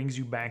page, brings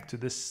you back to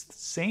this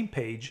same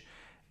page.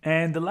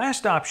 And the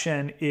last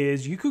option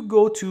is you could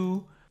go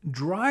to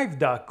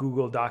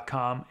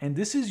drive.google.com and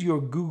this is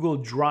your Google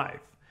Drive.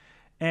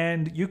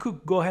 And you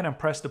could go ahead and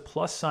press the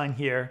plus sign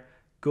here,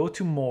 go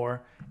to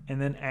more,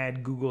 and then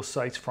add Google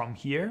Sites from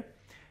here.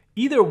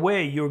 Either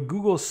way, your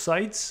Google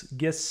Sites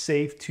gets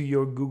saved to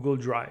your Google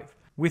Drive.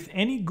 With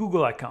any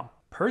Google account,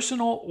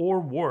 personal or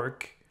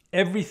work,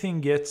 everything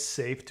gets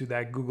saved to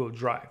that Google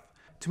Drive.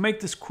 To make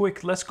this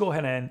quick, let's go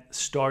ahead and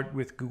start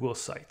with Google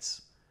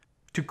Sites.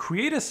 To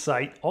create a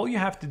site, all you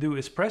have to do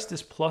is press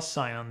this plus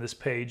sign on this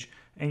page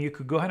and you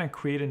could go ahead and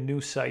create a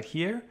new site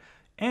here.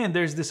 And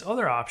there's this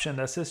other option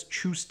that says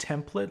choose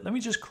template. Let me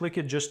just click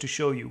it just to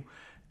show you.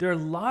 There are a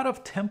lot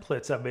of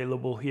templates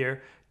available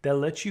here that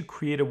let you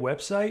create a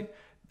website.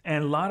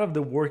 And a lot of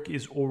the work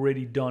is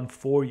already done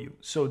for you.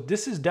 So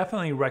this is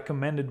definitely a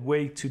recommended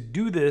way to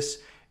do this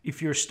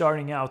if you're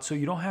starting out, so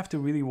you don't have to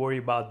really worry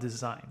about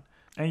design.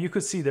 And you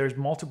could see there's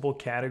multiple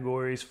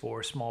categories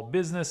for small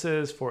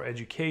businesses, for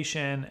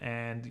education,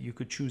 and you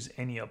could choose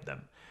any of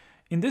them.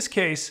 In this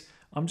case,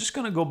 I'm just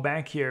gonna go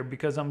back here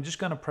because I'm just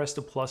gonna press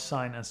the plus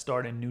sign and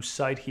start a new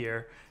site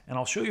here. And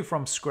I'll show you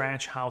from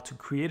scratch how to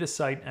create a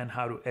site and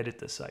how to edit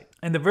the site.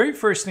 And the very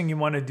first thing you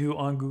wanna do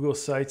on Google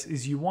Sites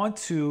is you want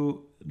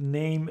to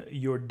name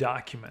your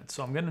document.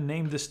 So I'm gonna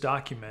name this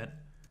document.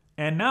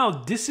 And now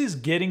this is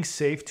getting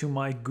saved to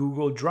my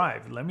Google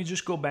Drive. Let me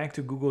just go back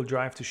to Google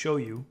Drive to show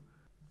you.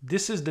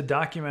 This is the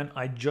document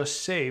I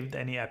just saved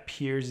and it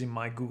appears in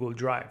my Google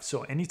Drive.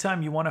 So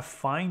anytime you wanna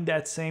find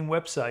that same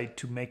website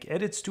to make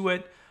edits to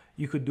it,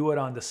 you could do it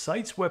on the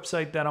Sites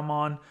website that I'm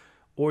on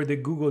or the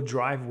Google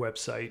Drive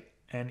website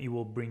and it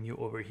will bring you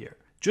over here.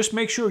 Just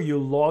make sure you're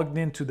logged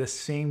into the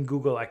same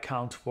Google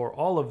account for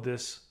all of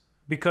this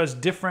because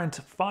different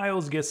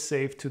files get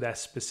saved to that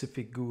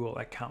specific Google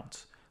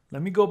account.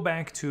 Let me go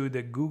back to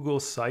the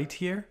Google site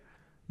here.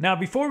 Now,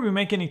 before we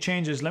make any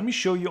changes, let me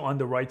show you on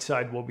the right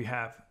side what we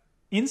have.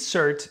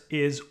 Insert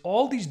is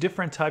all these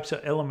different types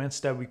of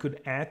elements that we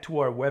could add to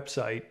our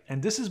website.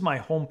 And this is my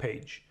home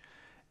page.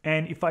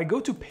 And if I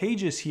go to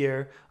pages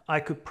here, I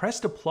could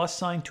press the plus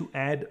sign to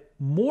add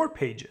more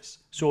pages.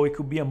 So it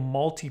could be a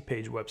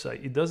multi-page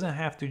website. It doesn't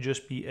have to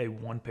just be a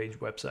one-page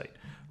website.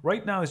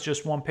 Right now it's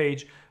just one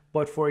page.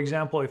 But for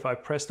example, if I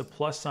press the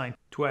plus sign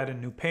to add a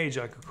new page,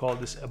 I could call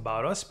this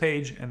About Us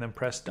page and then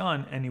press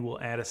done and it will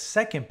add a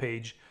second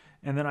page.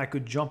 And then I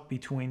could jump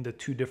between the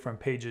 2 different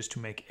pages to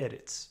make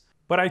edits.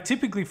 But I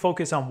typically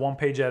focus on one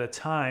page at a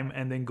time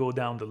and then go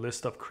down the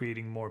list of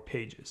creating more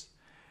pages.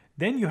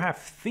 Then you have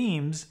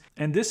themes,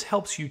 and this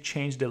helps you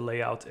change the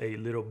layout a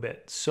little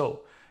bit.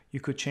 So you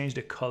could change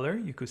the color.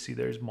 You could see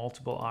there's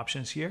multiple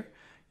options here.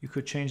 You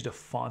could change the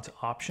font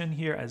option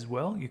here as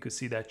well. You could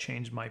see that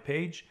changed my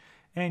page.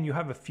 And you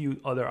have a few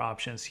other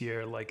options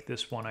here, like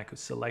this one. I could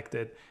select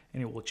it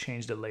and it will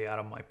change the layout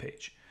of my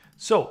page.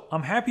 So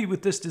I'm happy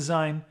with this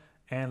design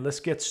and let's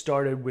get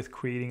started with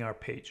creating our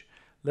page.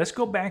 Let's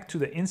go back to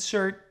the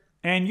insert.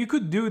 And you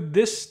could do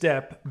this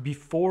step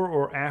before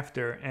or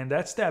after, and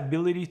that's the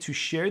ability to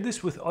share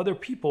this with other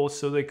people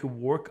so they could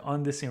work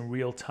on this in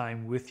real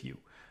time with you.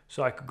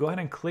 So I could go ahead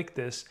and click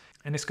this,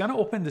 and it's gonna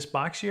open this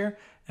box here,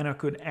 and I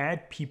could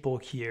add people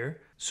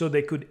here so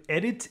they could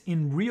edit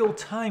in real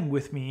time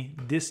with me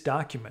this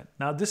document.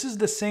 Now this is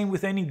the same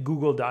with any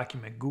Google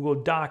document, Google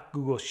Doc,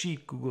 Google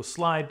Sheet, Google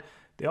Slide,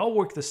 they all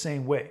work the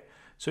same way.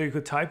 So you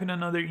could type in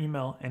another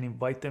email and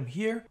invite them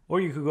here,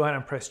 or you could go ahead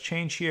and press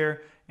change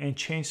here and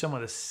change some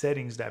of the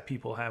settings that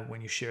people have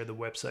when you share the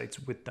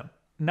websites with them.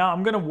 Now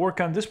I'm gonna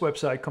work on this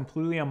website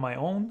completely on my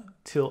own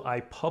till I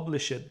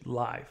publish it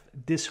live.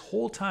 This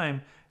whole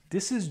time,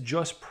 this is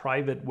just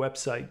private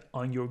website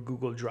on your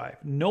Google Drive.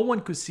 No one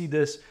could see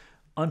this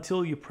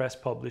until you press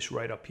publish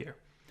right up here.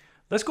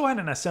 Let's go ahead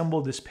and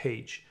assemble this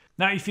page.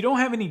 Now, if you don't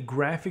have any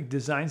graphic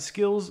design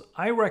skills,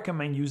 I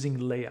recommend using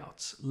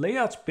layouts.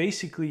 Layouts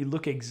basically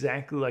look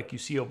exactly like you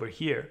see over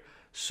here.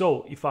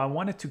 So if I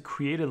wanted to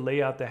create a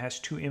layout that has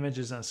 2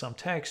 images and some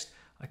text,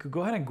 I could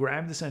go ahead and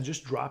grab this and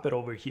just drop it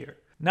over here.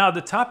 Now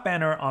the top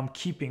banner I'm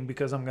keeping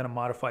because I'm gonna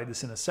modify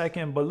this in a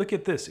second, but look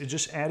at this. It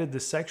just added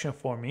this section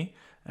for me,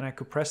 and I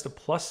could press the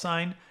plus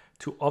sign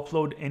to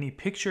upload any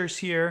pictures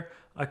here.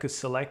 I could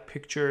select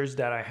pictures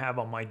that I have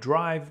on my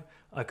drive.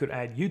 I could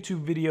add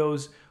YouTube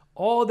videos.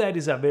 All that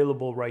is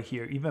available right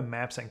here, even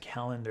maps and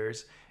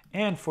calendars.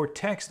 And for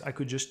text, I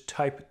could just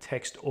type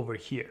text over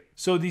here.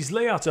 So these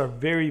layouts are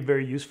very,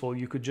 very useful.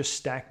 You could just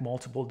stack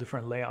multiple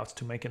different layouts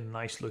to make a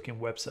nice looking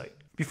website.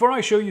 Before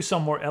I show you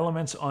some more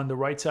elements on the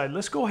right side,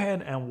 let's go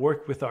ahead and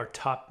work with our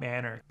top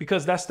banner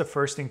because that's the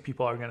first thing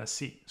people are gonna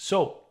see.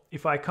 So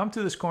if I come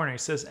to this corner,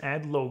 it says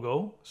add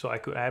logo. So I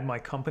could add my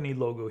company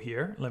logo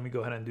here. Let me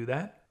go ahead and do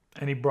that.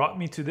 And it brought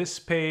me to this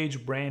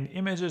page, brand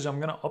images. I'm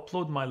gonna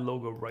upload my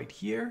logo right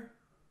here.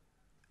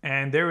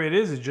 And there it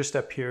is, it just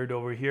appeared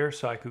over here.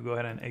 So I could go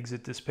ahead and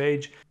exit this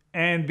page.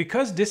 And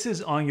because this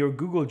is on your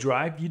Google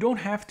Drive, you don't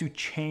have to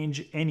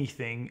change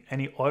anything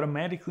and it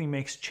automatically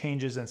makes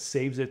changes and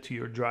saves it to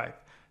your drive.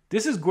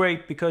 This is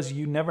great because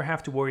you never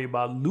have to worry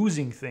about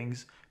losing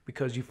things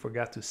because you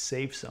forgot to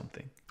save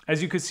something.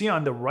 As you can see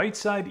on the right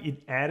side,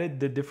 it added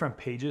the different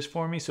pages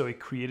for me. So it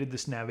created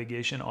this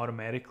navigation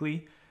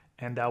automatically.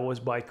 And that was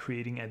by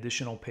creating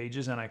additional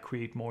pages, and I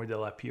create more,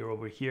 they'll appear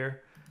over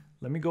here.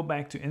 Let me go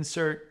back to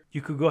insert.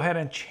 You could go ahead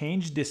and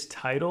change this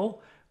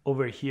title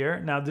over here.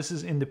 Now this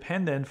is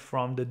independent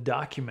from the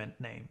document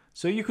name.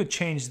 So you could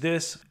change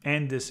this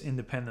and this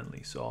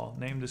independently. So I'll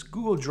name this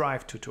Google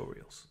Drive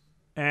Tutorials.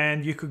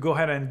 And you could go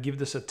ahead and give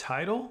this a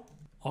title.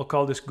 I'll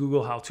call this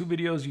Google How-To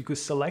Videos. You could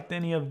select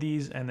any of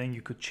these and then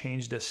you could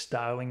change the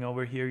styling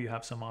over here. You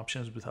have some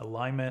options with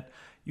alignment.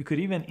 You could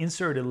even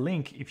insert a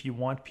link if you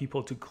want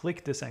people to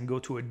click this and go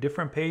to a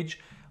different page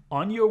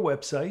on your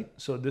website.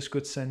 So this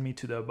could send me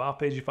to the About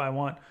page if I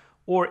want,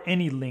 or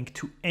any link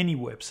to any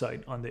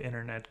website on the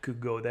internet could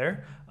go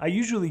there. I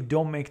usually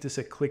don't make this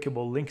a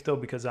clickable link though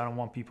because I don't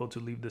want people to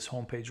leave this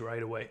homepage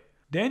right away.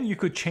 Then you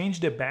could change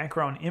the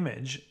background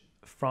image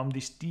from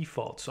this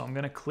default. So I'm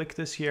gonna click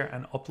this here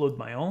and upload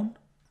my own.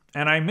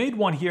 And I made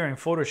one here in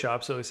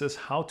Photoshop, so it says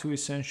How to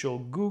Essential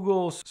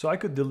Google. So I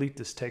could delete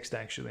this text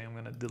actually. I'm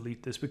gonna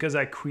delete this because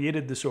I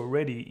created this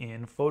already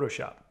in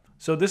Photoshop.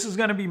 So this is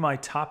gonna be my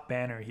top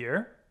banner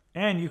here.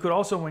 And you could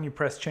also, when you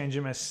press change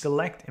image,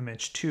 select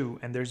image too.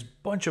 And there's a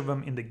bunch of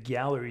them in the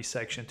gallery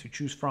section to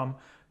choose from.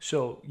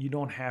 So you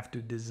don't have to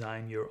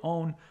design your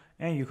own.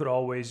 And you could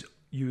always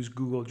use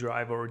Google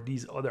Drive or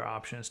these other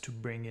options to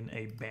bring in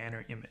a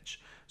banner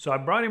image. So I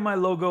brought in my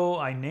logo,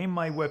 I named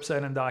my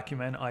website and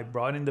document, I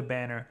brought in the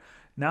banner.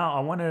 Now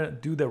I want to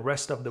do the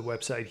rest of the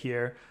website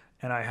here,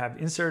 and I have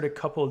inserted a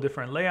couple of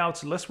different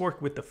layouts. Let's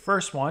work with the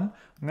first one.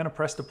 I'm going to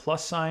press the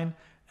plus sign,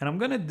 and I'm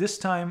going to this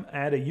time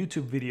add a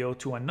YouTube video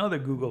to another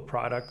Google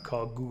product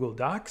called Google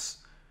Docs.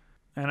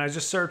 And I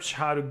just searched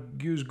how to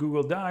use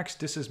Google Docs.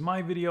 This is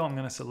my video. I'm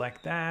going to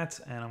select that,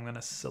 and I'm going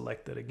to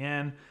select it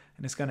again.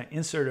 And it's going to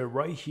insert it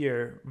right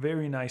here.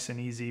 Very nice and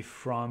easy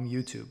from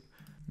YouTube.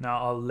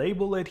 Now I'll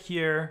label it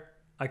here.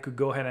 I could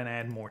go ahead and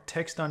add more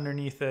text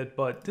underneath it,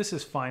 but this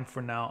is fine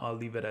for now. I'll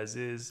leave it as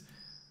is.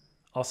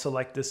 I'll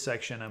select this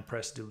section and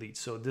press delete.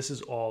 So this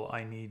is all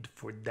I need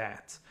for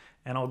that.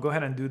 And I'll go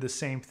ahead and do the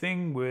same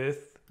thing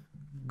with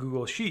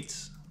Google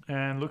Sheets.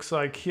 And looks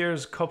like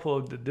here's a couple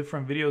of the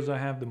different videos I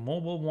have, the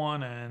mobile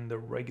one and the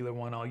regular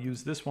one. I'll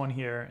use this one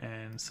here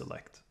and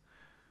select.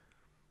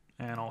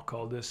 And I'll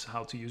call this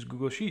How to Use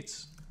Google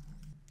Sheets.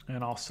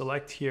 And I'll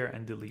select here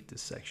and delete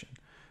this section.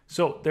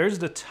 So there's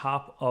the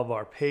top of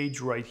our page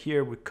right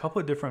here with a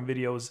couple of different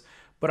videos,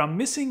 but I'm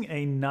missing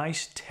a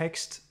nice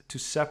text to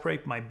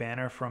separate my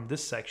banner from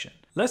this section.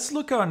 Let's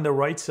look on the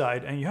right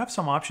side, and you have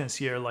some options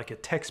here like a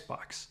text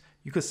box.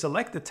 You could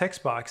select the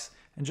text box,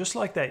 and just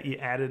like that, it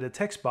added a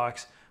text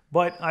box,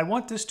 but I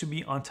want this to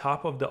be on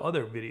top of the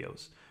other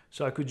videos.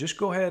 So I could just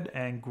go ahead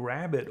and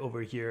grab it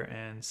over here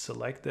and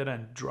select it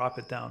and drop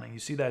it down. And you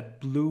see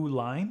that blue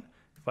line?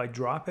 If I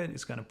drop it,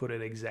 it's gonna put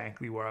it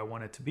exactly where I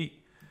want it to be.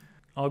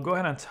 I'll go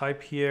ahead and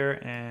type here,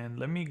 and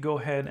let me go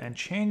ahead and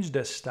change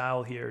the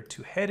style here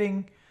to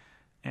heading,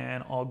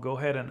 and I'll go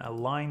ahead and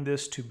align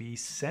this to be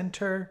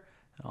center,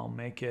 and I'll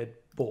make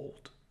it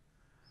bold.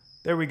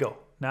 There we go.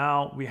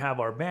 Now we have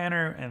our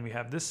banner and we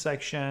have this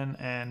section,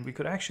 and we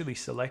could actually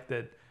select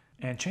it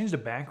and change the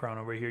background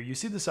over here. You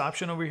see this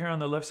option over here on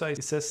the left side?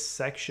 It says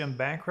section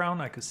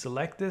background. I could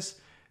select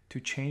this to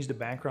change the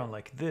background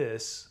like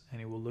this, and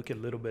it will look a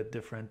little bit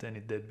different than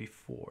it did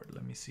before.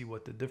 Let me see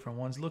what the different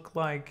ones look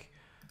like.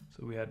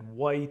 So we had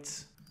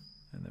white,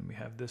 and then we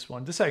have this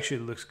one. This actually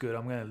looks good.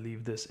 I'm gonna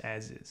leave this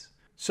as is.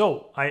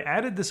 So I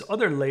added this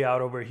other layout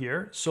over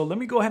here. So let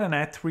me go ahead and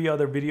add 3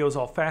 other videos.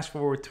 I'll fast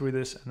forward through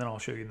this and then I'll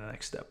show you the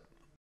next step.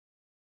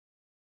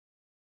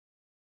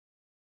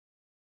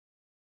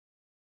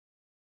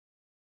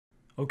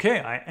 Okay,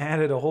 I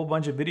added a whole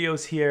bunch of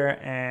videos here,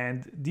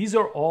 and these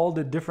are all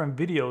the different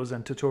videos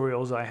and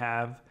tutorials I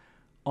have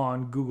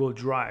on Google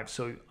Drive.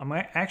 So I'm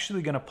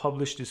actually going to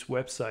publish this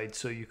website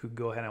so you could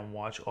go ahead and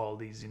watch all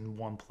these in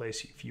one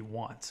place if you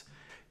want.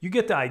 You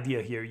get the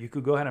idea here. You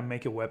could go ahead and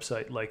make a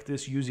website like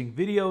this using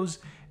videos.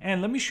 And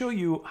let me show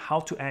you how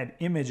to add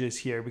images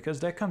here,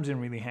 because that comes in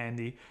really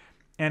handy.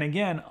 And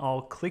again,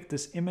 I'll click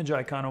this image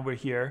icon over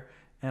here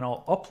and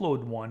I'll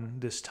upload one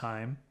this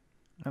time.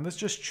 And let's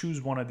just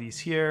choose one of these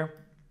here.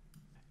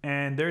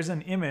 And there's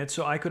an image,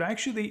 so I could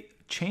actually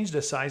change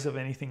the size of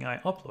anything I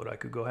upload. I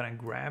could go ahead and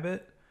grab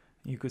it.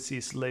 You could see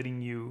it's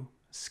letting you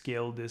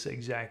scale this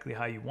exactly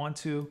how you want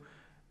to.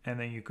 And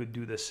then you could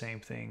do the same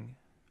thing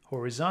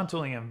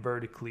horizontally and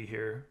vertically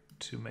here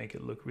to make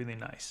it look really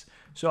nice.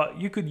 So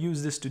you could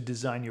use this to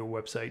design your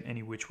website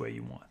any which way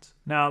you want.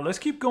 Now let's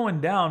keep going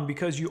down,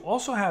 because you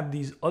also have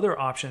these other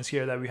options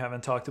here that we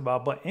haven't talked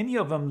about, but any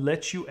of them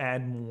let you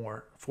add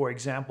more. For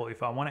example,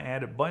 if I want to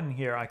add a button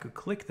here, I could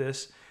click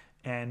this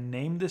and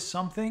name this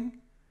something.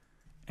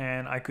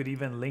 And I could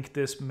even link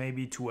this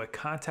maybe to a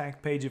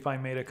contact page if I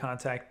made a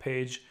contact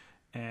page.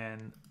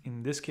 And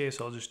in this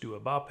case, I'll just do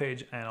about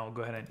page and I'll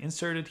go ahead and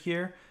insert it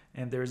here.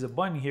 And there's a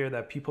button here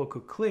that people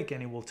could click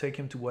and it will take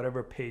them to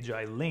whatever page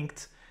I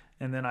linked.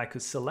 And then I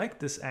could select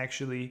this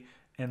actually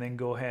and then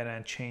go ahead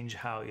and change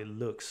how it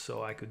looks.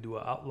 So I could do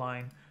an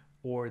outline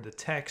or the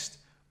text,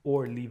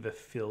 or leave it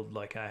filled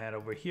like I had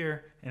over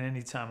here. And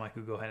anytime I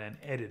could go ahead and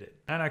edit it.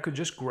 And I could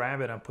just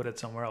grab it and put it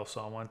somewhere else.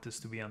 So I want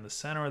this to be on the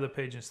center of the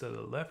page instead of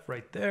the left,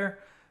 right there.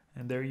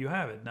 And there you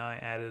have it. Now I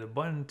added a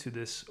button to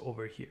this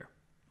over here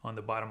on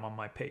the bottom of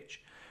my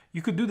page.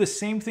 You could do the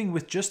same thing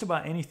with just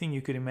about anything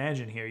you could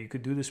imagine here. You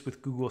could do this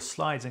with Google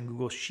Slides and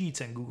Google Sheets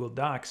and Google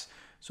Docs.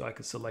 So I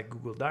could select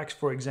Google Docs,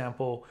 for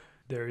example.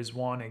 There is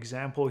one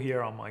example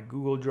here on my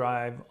Google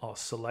Drive. I'll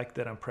select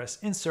that and press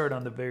insert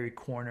on the very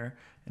corner,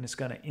 and it's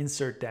going to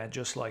insert that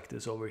just like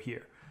this over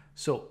here.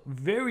 So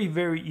very,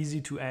 very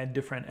easy to add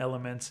different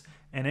elements.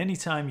 And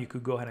anytime you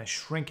could go ahead and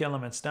shrink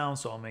elements down.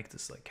 So I'll make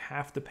this like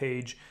half the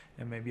page,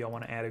 and maybe I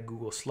want to add a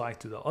Google slide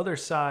to the other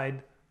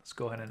side. Let's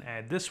go ahead and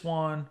add this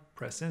one,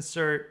 press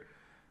insert.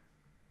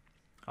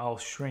 I'll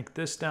shrink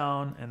this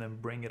down and then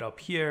bring it up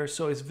here.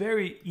 So it's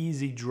very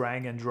easy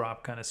drag and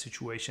drop kind of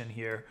situation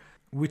here,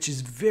 which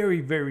is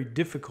very, very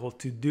difficult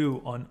to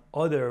do on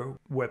other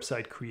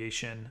website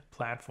creation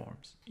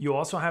platforms. You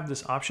also have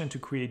this option to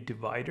create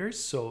dividers.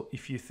 So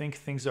if you think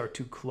things are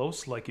too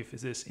close, like if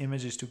this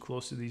image is too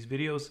close to these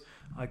videos,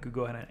 I could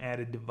go ahead and add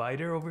a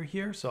divider over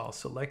here. So I'll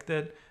select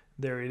it.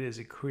 There it is.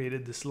 It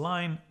created this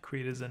line,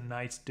 created a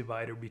nice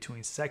divider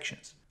between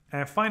sections.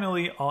 And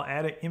finally, I'll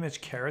add an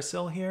image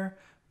carousel here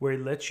where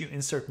it lets you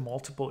insert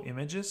multiple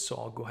images. So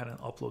I'll go ahead and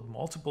upload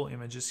multiple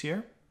images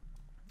here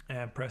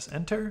and press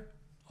enter.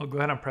 I'll go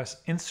ahead and press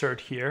insert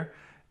here.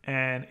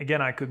 And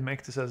again, I could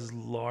make this as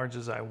large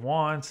as I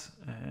want.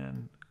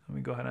 And let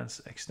me go ahead and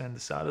extend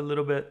this out a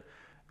little bit.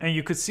 And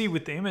you could see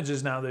with the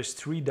images now, there's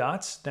 3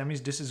 dots. That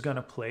means this is going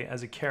to play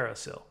as a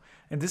carousel.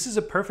 And this is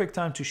a perfect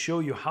time to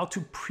show you how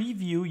to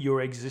preview your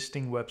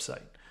existing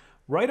website.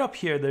 Right up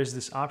here, there's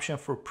this option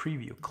for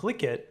preview.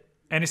 Click it,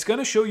 and it's going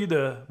to show you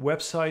the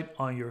website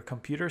on your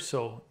computer.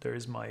 So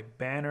there's my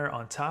banner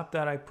on top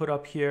that I put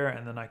up here,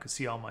 and then I could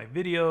see all my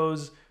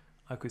videos.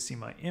 I could see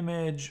my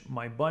image,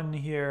 my button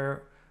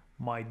here,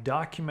 my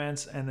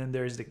documents, and then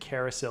there's the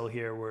carousel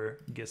here where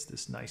it gets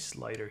this nice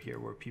slider here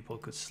where people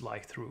could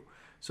slide through.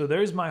 So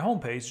there's my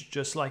homepage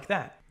just like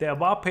that. The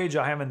about page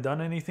I haven't done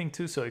anything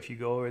to, so if you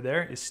go over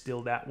there, it's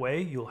still that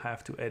way. You'll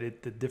have to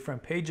edit the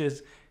different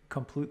pages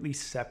completely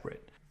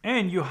separate.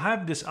 And you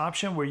have this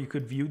option where you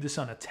could view this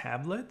on a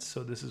tablet.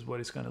 So this is what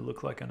it's going to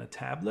look like on a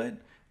tablet.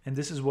 And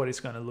this is what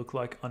it's going to look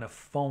like on a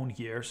phone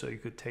here. So you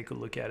could take a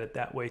look at it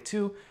that way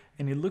too.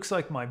 And it looks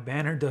like my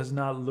banner does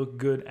not look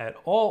good at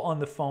all on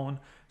the phone.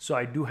 So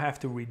I do have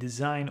to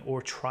redesign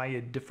or try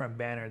a different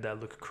banner that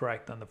looks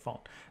correct on the phone.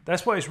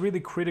 That's why it's really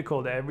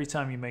critical that every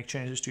time you make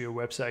changes to your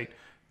website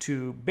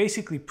to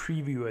basically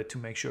preview it to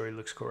make sure it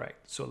looks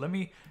correct. So let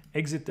me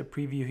exit the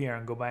preview here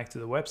and go back to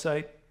the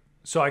website.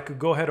 So I could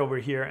go ahead over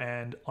here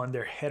and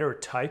under header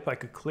type, I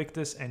could click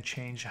this and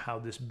change how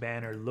this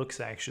banner looks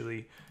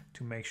actually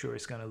to make sure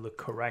it's going to look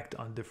correct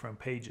on different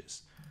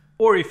pages.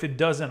 Or if it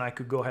doesn't, I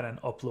could go ahead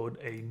and upload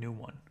a new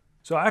one.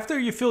 So after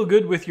you feel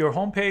good with your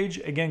home page,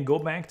 again, go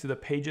back to the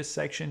pages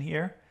section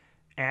here,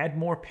 add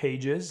more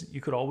pages. You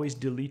could always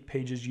delete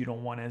pages you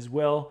don't want as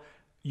well.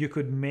 You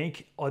could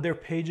make other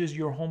pages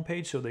your home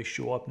page so they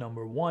show up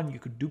number 1. You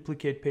could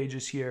duplicate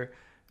pages here.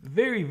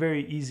 Very,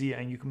 very easy,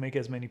 and you can make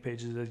as many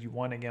pages as you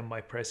want again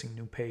by pressing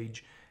new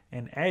page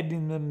and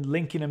adding them,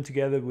 linking them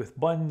together with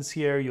buttons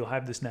here. You'll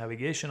have this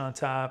navigation on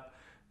top.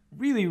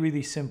 Really,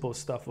 really simple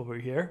stuff over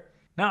here.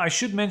 Now, I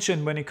should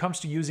mention when it comes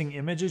to using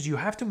images, you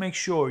have to make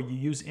sure you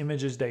use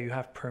images that you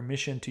have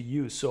permission to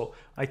use. So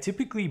I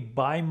typically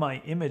buy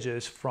my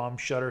images from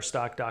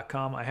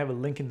shutterstock.com. I have a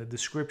link in the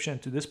description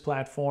to this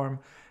platform,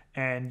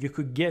 and you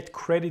could get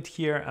credit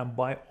here and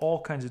buy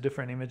all kinds of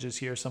different images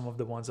here. Some of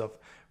the ones I've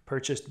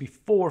purchased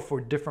before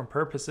for different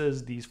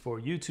purposes, these for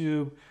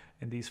YouTube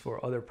and these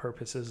for other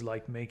purposes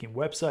like making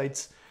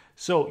websites.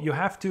 So you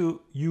have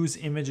to use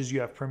images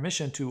you have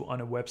permission to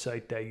on a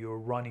website that you're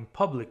running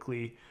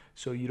publicly,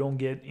 so you don't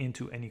get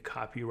into any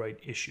copyright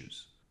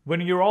issues.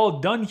 When you're all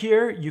done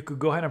here, you could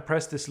go ahead and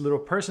press this little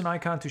person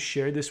icon to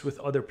share this with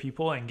other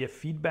people and get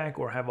feedback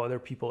or have other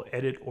people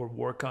edit or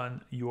work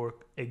on your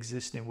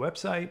existing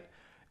website.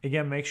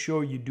 Again, make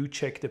sure you do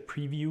check the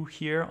preview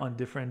here on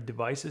different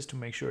devices to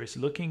make sure it's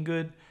looking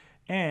good.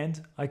 And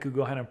I could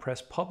go ahead and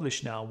press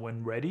publish now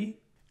when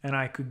ready. And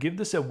I could give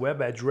this a web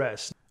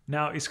address.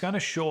 Now it's going to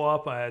show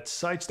up at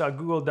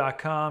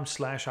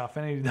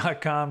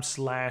sites.google.com/howfinity.com/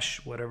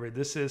 whatever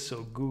this is.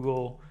 So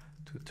Google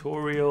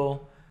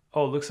tutorial.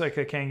 Oh, looks like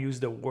I can't use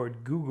the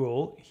word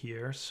Google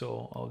here.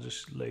 So I'll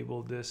just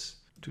label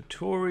this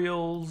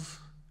tutorials.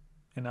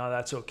 And now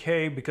that's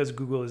okay because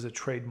Google is a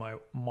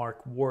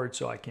trademark word,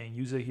 so I can't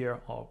use it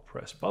here. I'll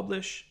press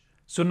publish.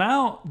 So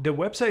now the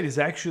website is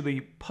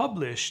actually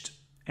published.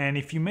 And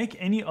if you make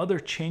any other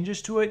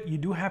changes to it, you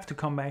do have to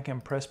come back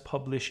and press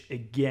publish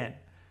again.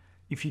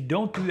 If you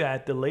don't do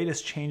that, the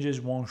latest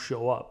changes won't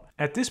show up.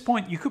 At this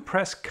point, you could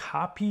press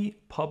copy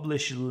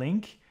publish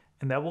link,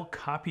 and that will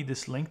copy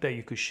this link that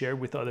you could share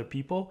with other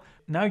people.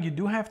 Now you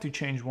do have to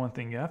change one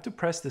thing. You have to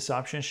press this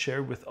option,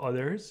 share with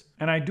others.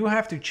 And I do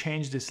have to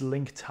change this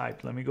link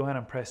type. Let me go ahead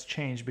and press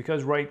change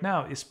because right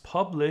now it's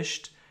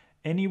published.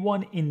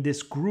 Anyone in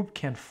this group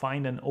can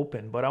find and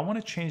open, but I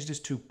want to change this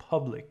to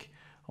public.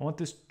 I want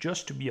this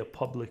just to be a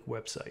public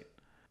website.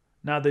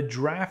 Now the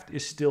draft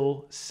is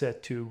still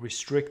set to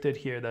restricted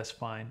here. That's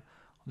fine.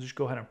 I'll just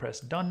go ahead and press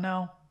done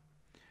now.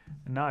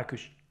 And now I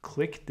could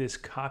click this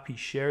copy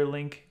share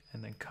link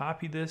and then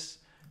copy this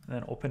and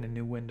then open a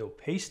new window,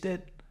 paste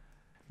it.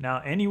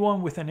 Now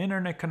anyone with an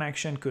internet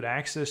connection could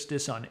access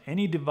this on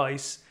any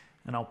device,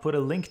 and I'll put a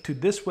link to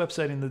this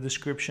website in the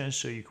description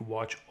so you can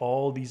watch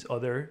all these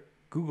other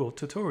Google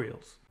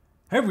tutorials.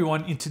 Hey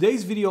everyone, in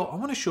today's video, I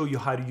want to show you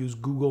how to use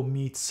Google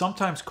Meet,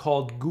 sometimes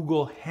called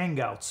Google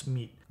Hangouts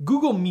Meet.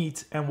 Google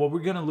Meet, and what we're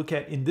going to look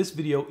at in this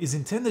video, is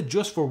intended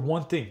just for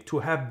one thing, to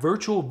have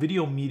virtual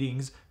video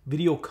meetings,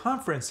 video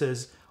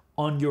conferences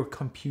on your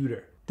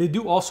computer. They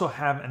do also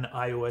have an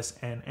iOS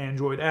and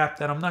Android app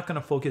that I'm not going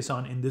to focus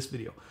on in this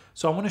video.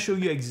 So I want to show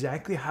you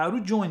exactly how to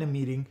join a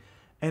meeting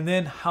and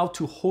then how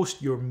to host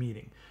your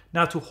meeting.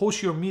 Now to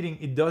host your meeting,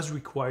 it does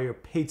require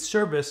paid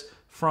service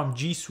from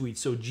G Suite.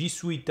 So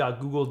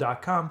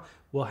gsuite.google.com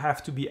will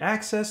have to be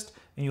accessed,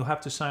 and you'll have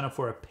to sign up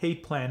for a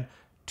paid plan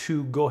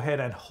to go ahead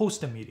and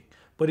host a meeting.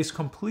 But it's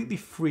completely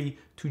free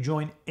to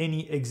join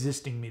any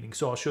existing meeting.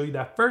 So I'll show you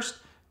that first,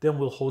 then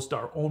we'll host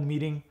our own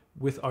meeting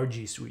with our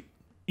G Suite.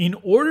 In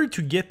order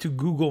to get to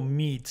Google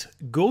Meet,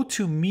 go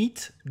to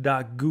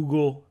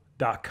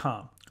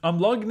meet.google.com. I'm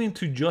logged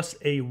into just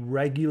a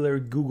regular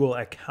Google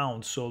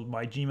account. So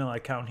my Gmail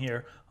account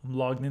here, I'm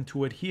logged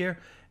into it here,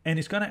 and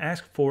it's going to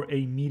ask for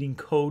a meeting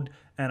code,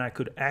 and I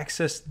could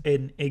access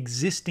an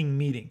existing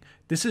meeting.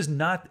 This is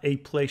not a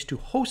place to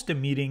host a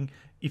meeting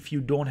if you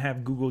don't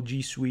have Google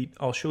G Suite.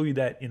 I'll show you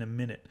that in a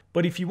minute.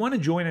 But if you want to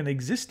join an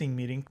existing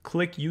meeting,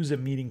 click use a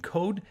meeting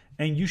code,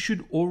 and you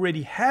should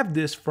already have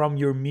this from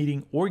your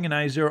meeting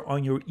organizer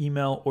on your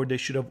email, or they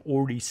should have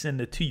already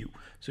sent it to you.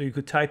 So you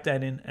could type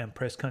that in and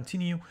press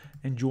continue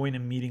and join a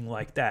meeting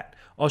like that.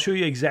 I'll show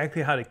you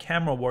exactly how the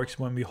camera works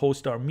when we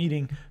host our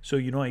meeting, so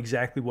you know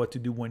exactly what to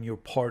do when you're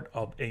part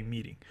of a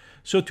meeting.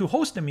 So to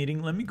host a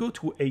meeting, let me go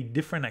to a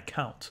different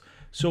account.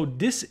 So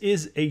this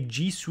is a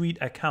G Suite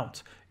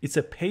account. It's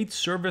a paid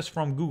service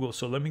from Google.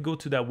 So let me go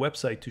to that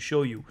website to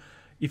show you.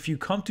 If you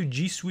come to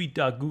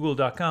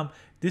gsuite.google.com,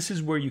 this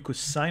is where you could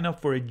sign up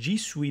for a G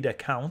Suite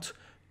account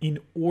in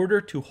order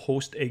to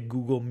host a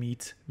Google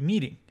Meet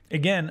meeting.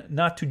 Again,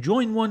 not to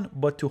join one,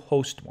 but to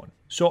host one.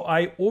 So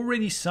I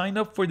already signed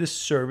up for this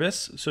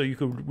service, so you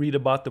could read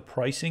about the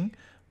pricing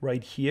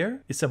right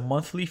here. It's a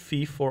monthly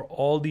fee for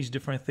all these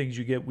different things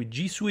you get with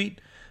G Suite.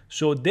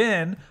 So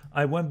then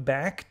I went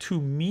back to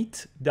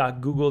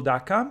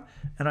meet.google.com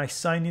and I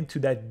signed into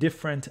that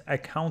different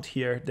account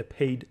here, the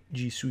paid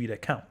G Suite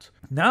account.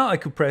 Now I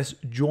could press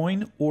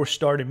join or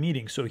start a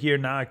meeting. So here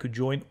now I could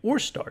join or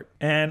start.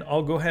 And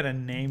I'll go ahead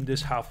and name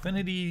this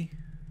Howfinity.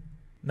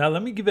 Now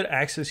let me give it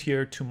access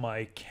here to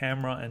my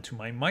camera and to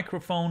my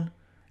microphone.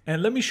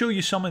 And let me show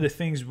you some of the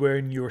things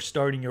when you're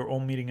starting your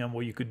own meeting and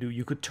what you could do.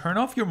 You could turn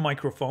off your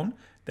microphone.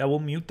 That will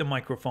mute the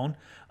microphone.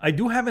 I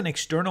do have an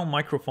external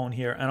microphone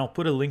here, and I'll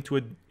put a link to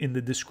it in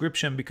the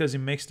description because it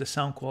makes the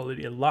sound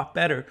quality a lot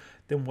better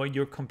than what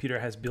your computer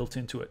has built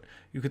into it.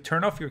 You could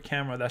turn off your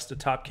camera. That's the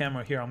top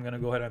camera here. I'm going to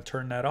go ahead and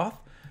turn that off.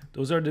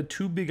 Those are the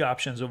two big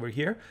options over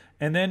here.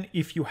 And then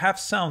if you have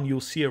sound,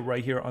 you'll see it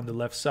right here on the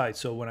left side.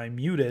 So when I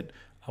mute it,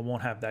 I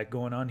won't have that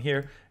going on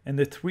here. And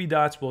the three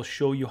dots will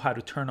show you how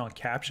to turn on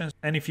captions.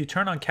 And if you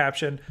turn on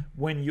caption,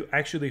 when you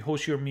actually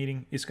host your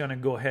meeting, it's gonna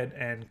go ahead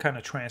and kind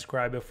of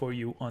transcribe it for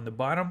you on the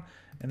bottom.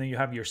 And then you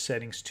have your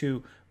settings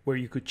too, where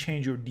you could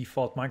change your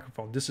default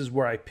microphone. This is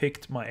where I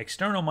picked my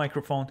external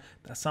microphone.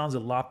 That sounds a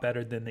lot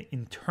better than the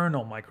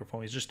internal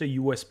microphone. It's just a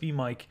USB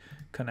mic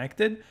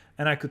connected,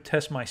 and I could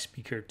test my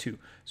speaker too.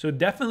 So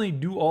definitely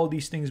do all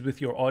these things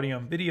with your audio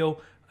and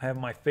video. I have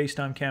my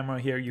FaceTime camera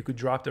here. You could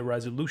drop the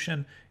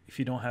resolution if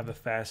you don't have a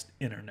fast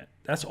internet.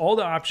 That's all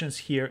the options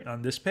here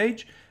on this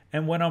page.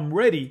 And when I'm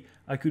ready,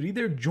 I could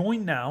either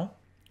join now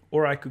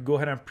or I could go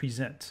ahead and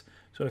present.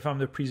 So if I'm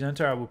the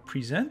presenter, I will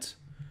present.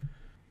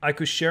 I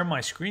could share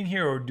my screen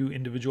here or do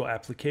individual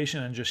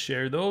application and just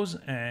share those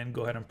and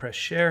go ahead and press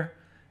share.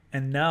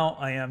 And now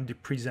I am the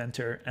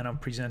presenter and I'm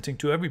presenting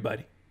to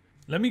everybody.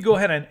 Let me go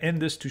ahead and end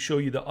this to show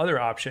you the other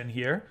option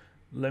here.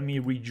 Let me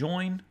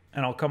rejoin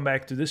and I'll come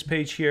back to this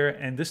page here.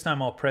 And this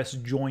time I'll press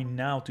join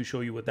now to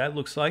show you what that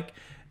looks like.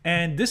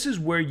 And this is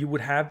where you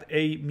would have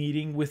a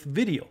meeting with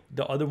video.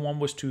 The other one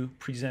was to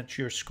present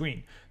your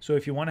screen. So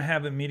if you want to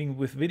have a meeting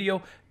with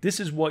video, this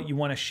is what you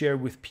want to share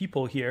with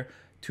people here,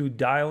 to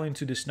dial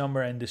into this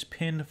number and this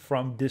pin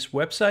from this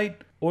website,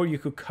 or you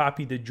could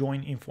copy the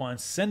join info and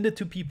send it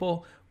to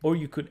people, or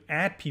you could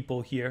add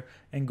people here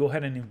and go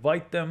ahead and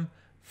invite them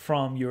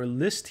from your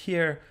list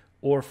here,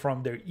 or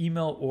from their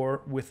email,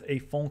 or with a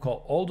phone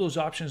call. All those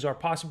options are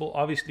possible.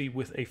 Obviously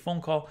with a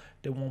phone call,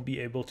 they won't be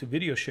able to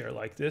video share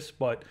like this,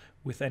 but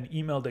with an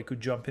email, they could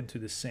jump into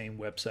the same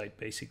website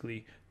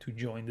basically to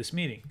join this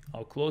meeting.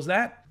 I'll close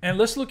that. And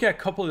let's look at a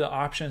couple of the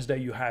options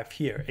that you have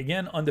here.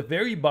 Again, on the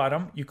very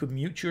bottom, you could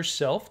mute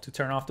yourself to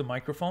turn off the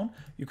microphone.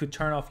 You could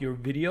turn off your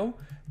video.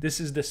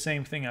 This is the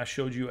same thing I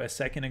showed you a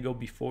second ago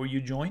before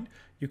you joined.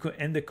 You could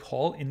end the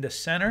call in the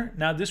center.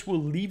 Now this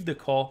will leave the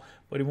call,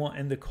 but it won't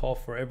end the call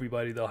for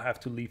everybody. They'll have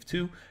to leave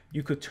too.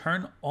 You could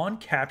turn on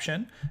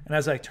caption. And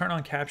as I turn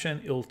on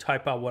caption, it'll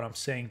type out what I'm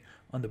saying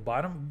on the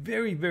bottom.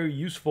 Very, very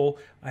useful.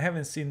 I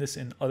haven't seen this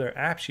in other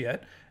apps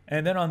yet.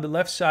 And then on the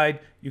left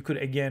side, you could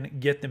again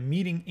get the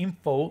meeting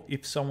info.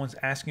 If someone's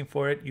asking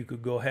for it, you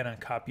could go ahead and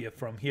copy it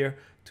from here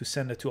to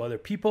send it to other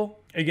people.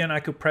 Again, I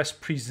could press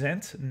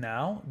present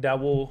now. That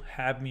will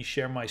have me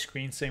share my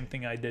screen, same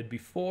thing I did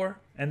before.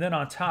 And then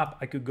on top,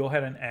 I could go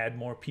ahead and add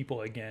more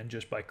people again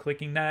just by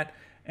clicking that.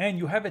 And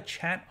you have a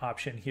chat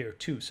option here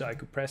too. So I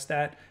could press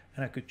that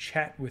and I could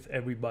chat with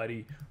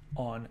everybody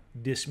on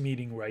this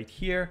meeting right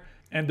here.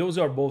 And those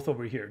are both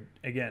over here,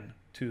 again,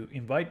 to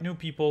invite new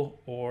people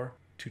or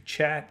to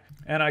chat.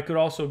 And I could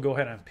also go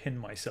ahead and pin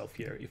myself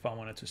here if I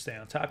wanted to stay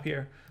on top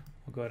here.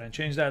 I'll go ahead and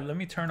change that. Let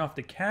me turn off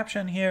the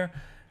caption here.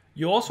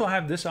 You also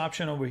have this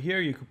option over here.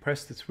 You could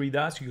press the three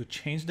dots. You could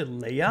change the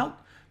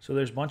layout. So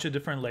there's a bunch of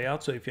different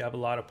layouts. So if you have a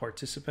lot of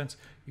participants,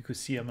 you could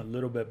see them a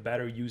little bit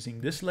better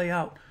using this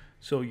layout.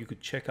 So you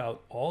could check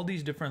out all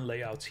these different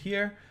layouts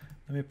here.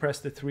 Let me press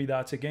the three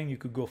dots again. You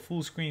could go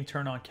full screen,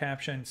 turn on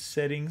caption,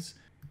 settings.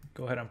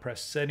 Go ahead and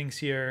press settings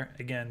here.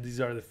 Again, these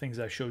are the things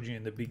I showed you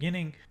in the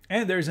beginning.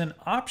 And there's an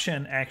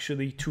option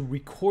actually to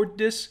record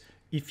this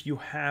if you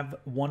have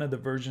one of the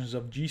versions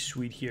of G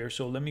Suite here.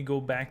 So let me go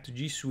back to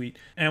G Suite.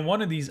 And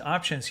one of these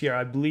options here,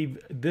 I believe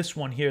this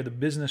one here, the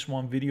business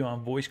one, video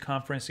and voice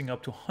conferencing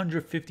up to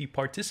 150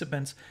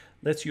 participants,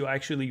 lets you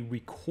actually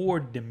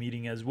record the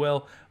meeting as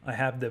well. I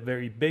have the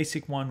very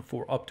basic one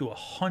for up to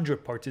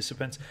 100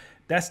 participants.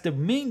 That's the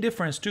main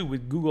difference too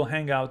with Google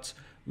Hangouts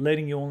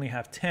letting you only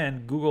have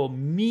 10. Google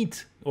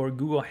Meet or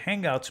Google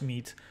Hangouts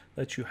Meet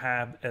lets you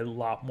have a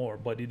lot more,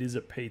 but it is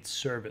a paid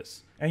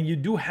service. And you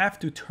do have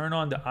to turn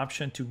on the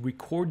option to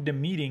record the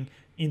meeting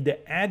in the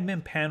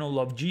admin panel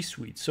of G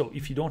Suite. So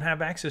if you don't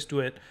have access to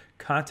it,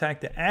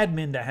 contact the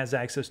admin that has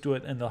access to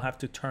it and they'll have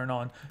to turn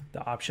on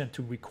the option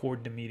to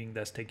record the meeting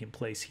that's taking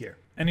place here.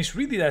 And it's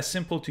really that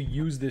simple to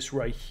use this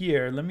right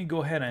here. Let me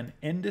go ahead and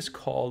end this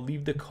call,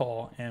 leave the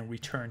call, and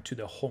return to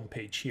the home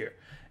page here.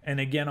 And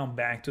again, I'm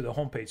back to the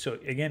home page. So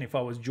again, if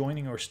I was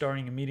joining or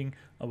starting a meeting,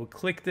 I would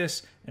click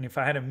this. And if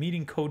I had a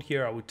meeting code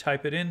here, I would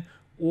type it in,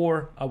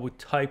 or I would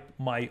type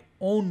my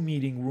own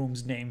meeting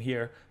room's name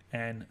here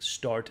and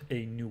start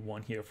a new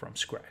one here from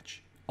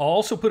scratch. I'll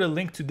also put a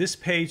link to this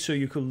page so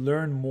you could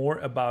learn more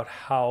about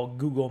how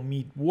Google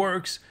Meet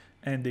works,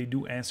 and they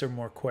do answer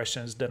more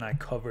questions than I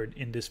covered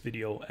in this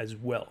video as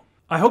well.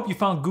 I hope you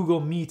found Google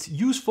Meet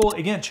useful.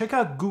 Again, check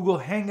out Google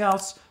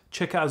Hangouts,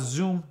 check out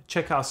Zoom,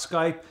 check out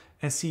Skype,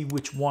 and see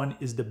which one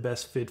is the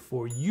best fit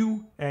for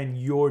you and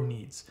your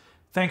needs.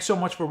 Thanks so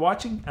much for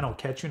watching, and I'll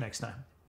catch you next time.